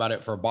and talk about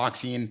it for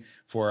boxing,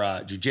 for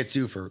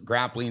jiu-jitsu, for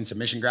grappling,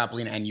 submission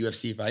grappling, and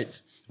UFC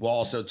fights. We'll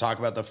also talk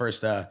about the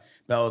first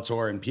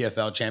Bellator and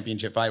PFL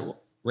championship fight.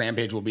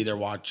 Rampage will be there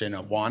watching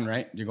Juan,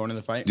 right? You're going to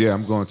the fight? Yeah,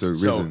 I'm going to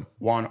Risen. So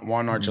Juan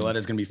Archuleta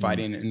is going to be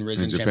fighting in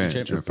Risen in Japan.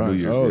 Championship.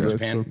 Japan. Oh, Yeah.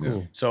 that's so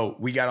cool. So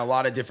we got a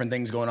lot of different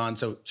things going on.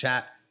 So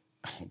chat,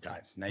 oh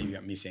God, now you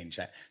got me saying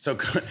chat. So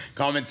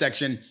comment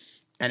section,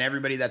 and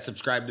everybody that's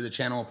subscribed to the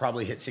channel will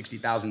probably hit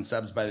 60,000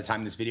 subs by the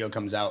time this video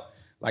comes out.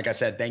 Like I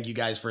said, thank you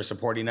guys for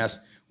supporting us.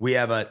 We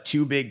have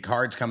 2 big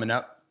cards coming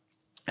up.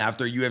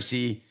 After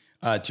UFC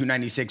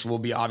 296, we'll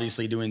be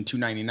obviously doing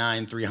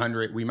 299,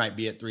 300. We might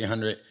be at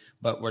 300,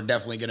 but we're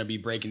definitely going to be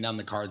breaking down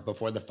the cards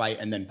before the fight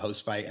and then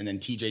post-fight. And then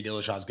TJ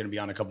Dillashaw is going to be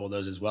on a couple of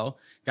those as well.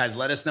 Guys,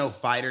 let us know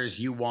fighters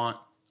you want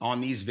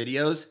on these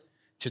videos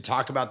to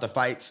talk about the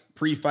fights,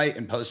 pre-fight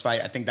and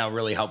post-fight. I think that'll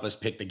really help us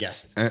pick the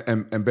guests.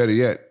 And better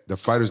yet, the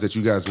fighters that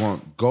you guys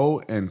want, go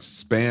and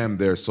spam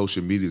their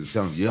social medias and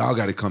tell them, y'all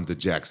got to come to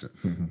Jackson.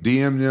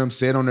 DM them,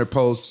 say it on their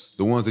posts.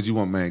 The ones that you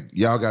want, man,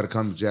 y'all got to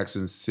come to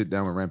Jackson, sit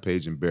down with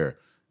Rampage and Bear.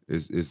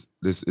 It's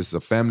a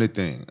family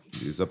thing.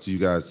 It's up to you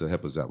guys to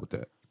help us out with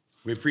that.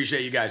 We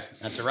appreciate you guys.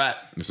 That's a wrap.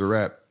 It's a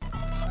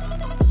wrap.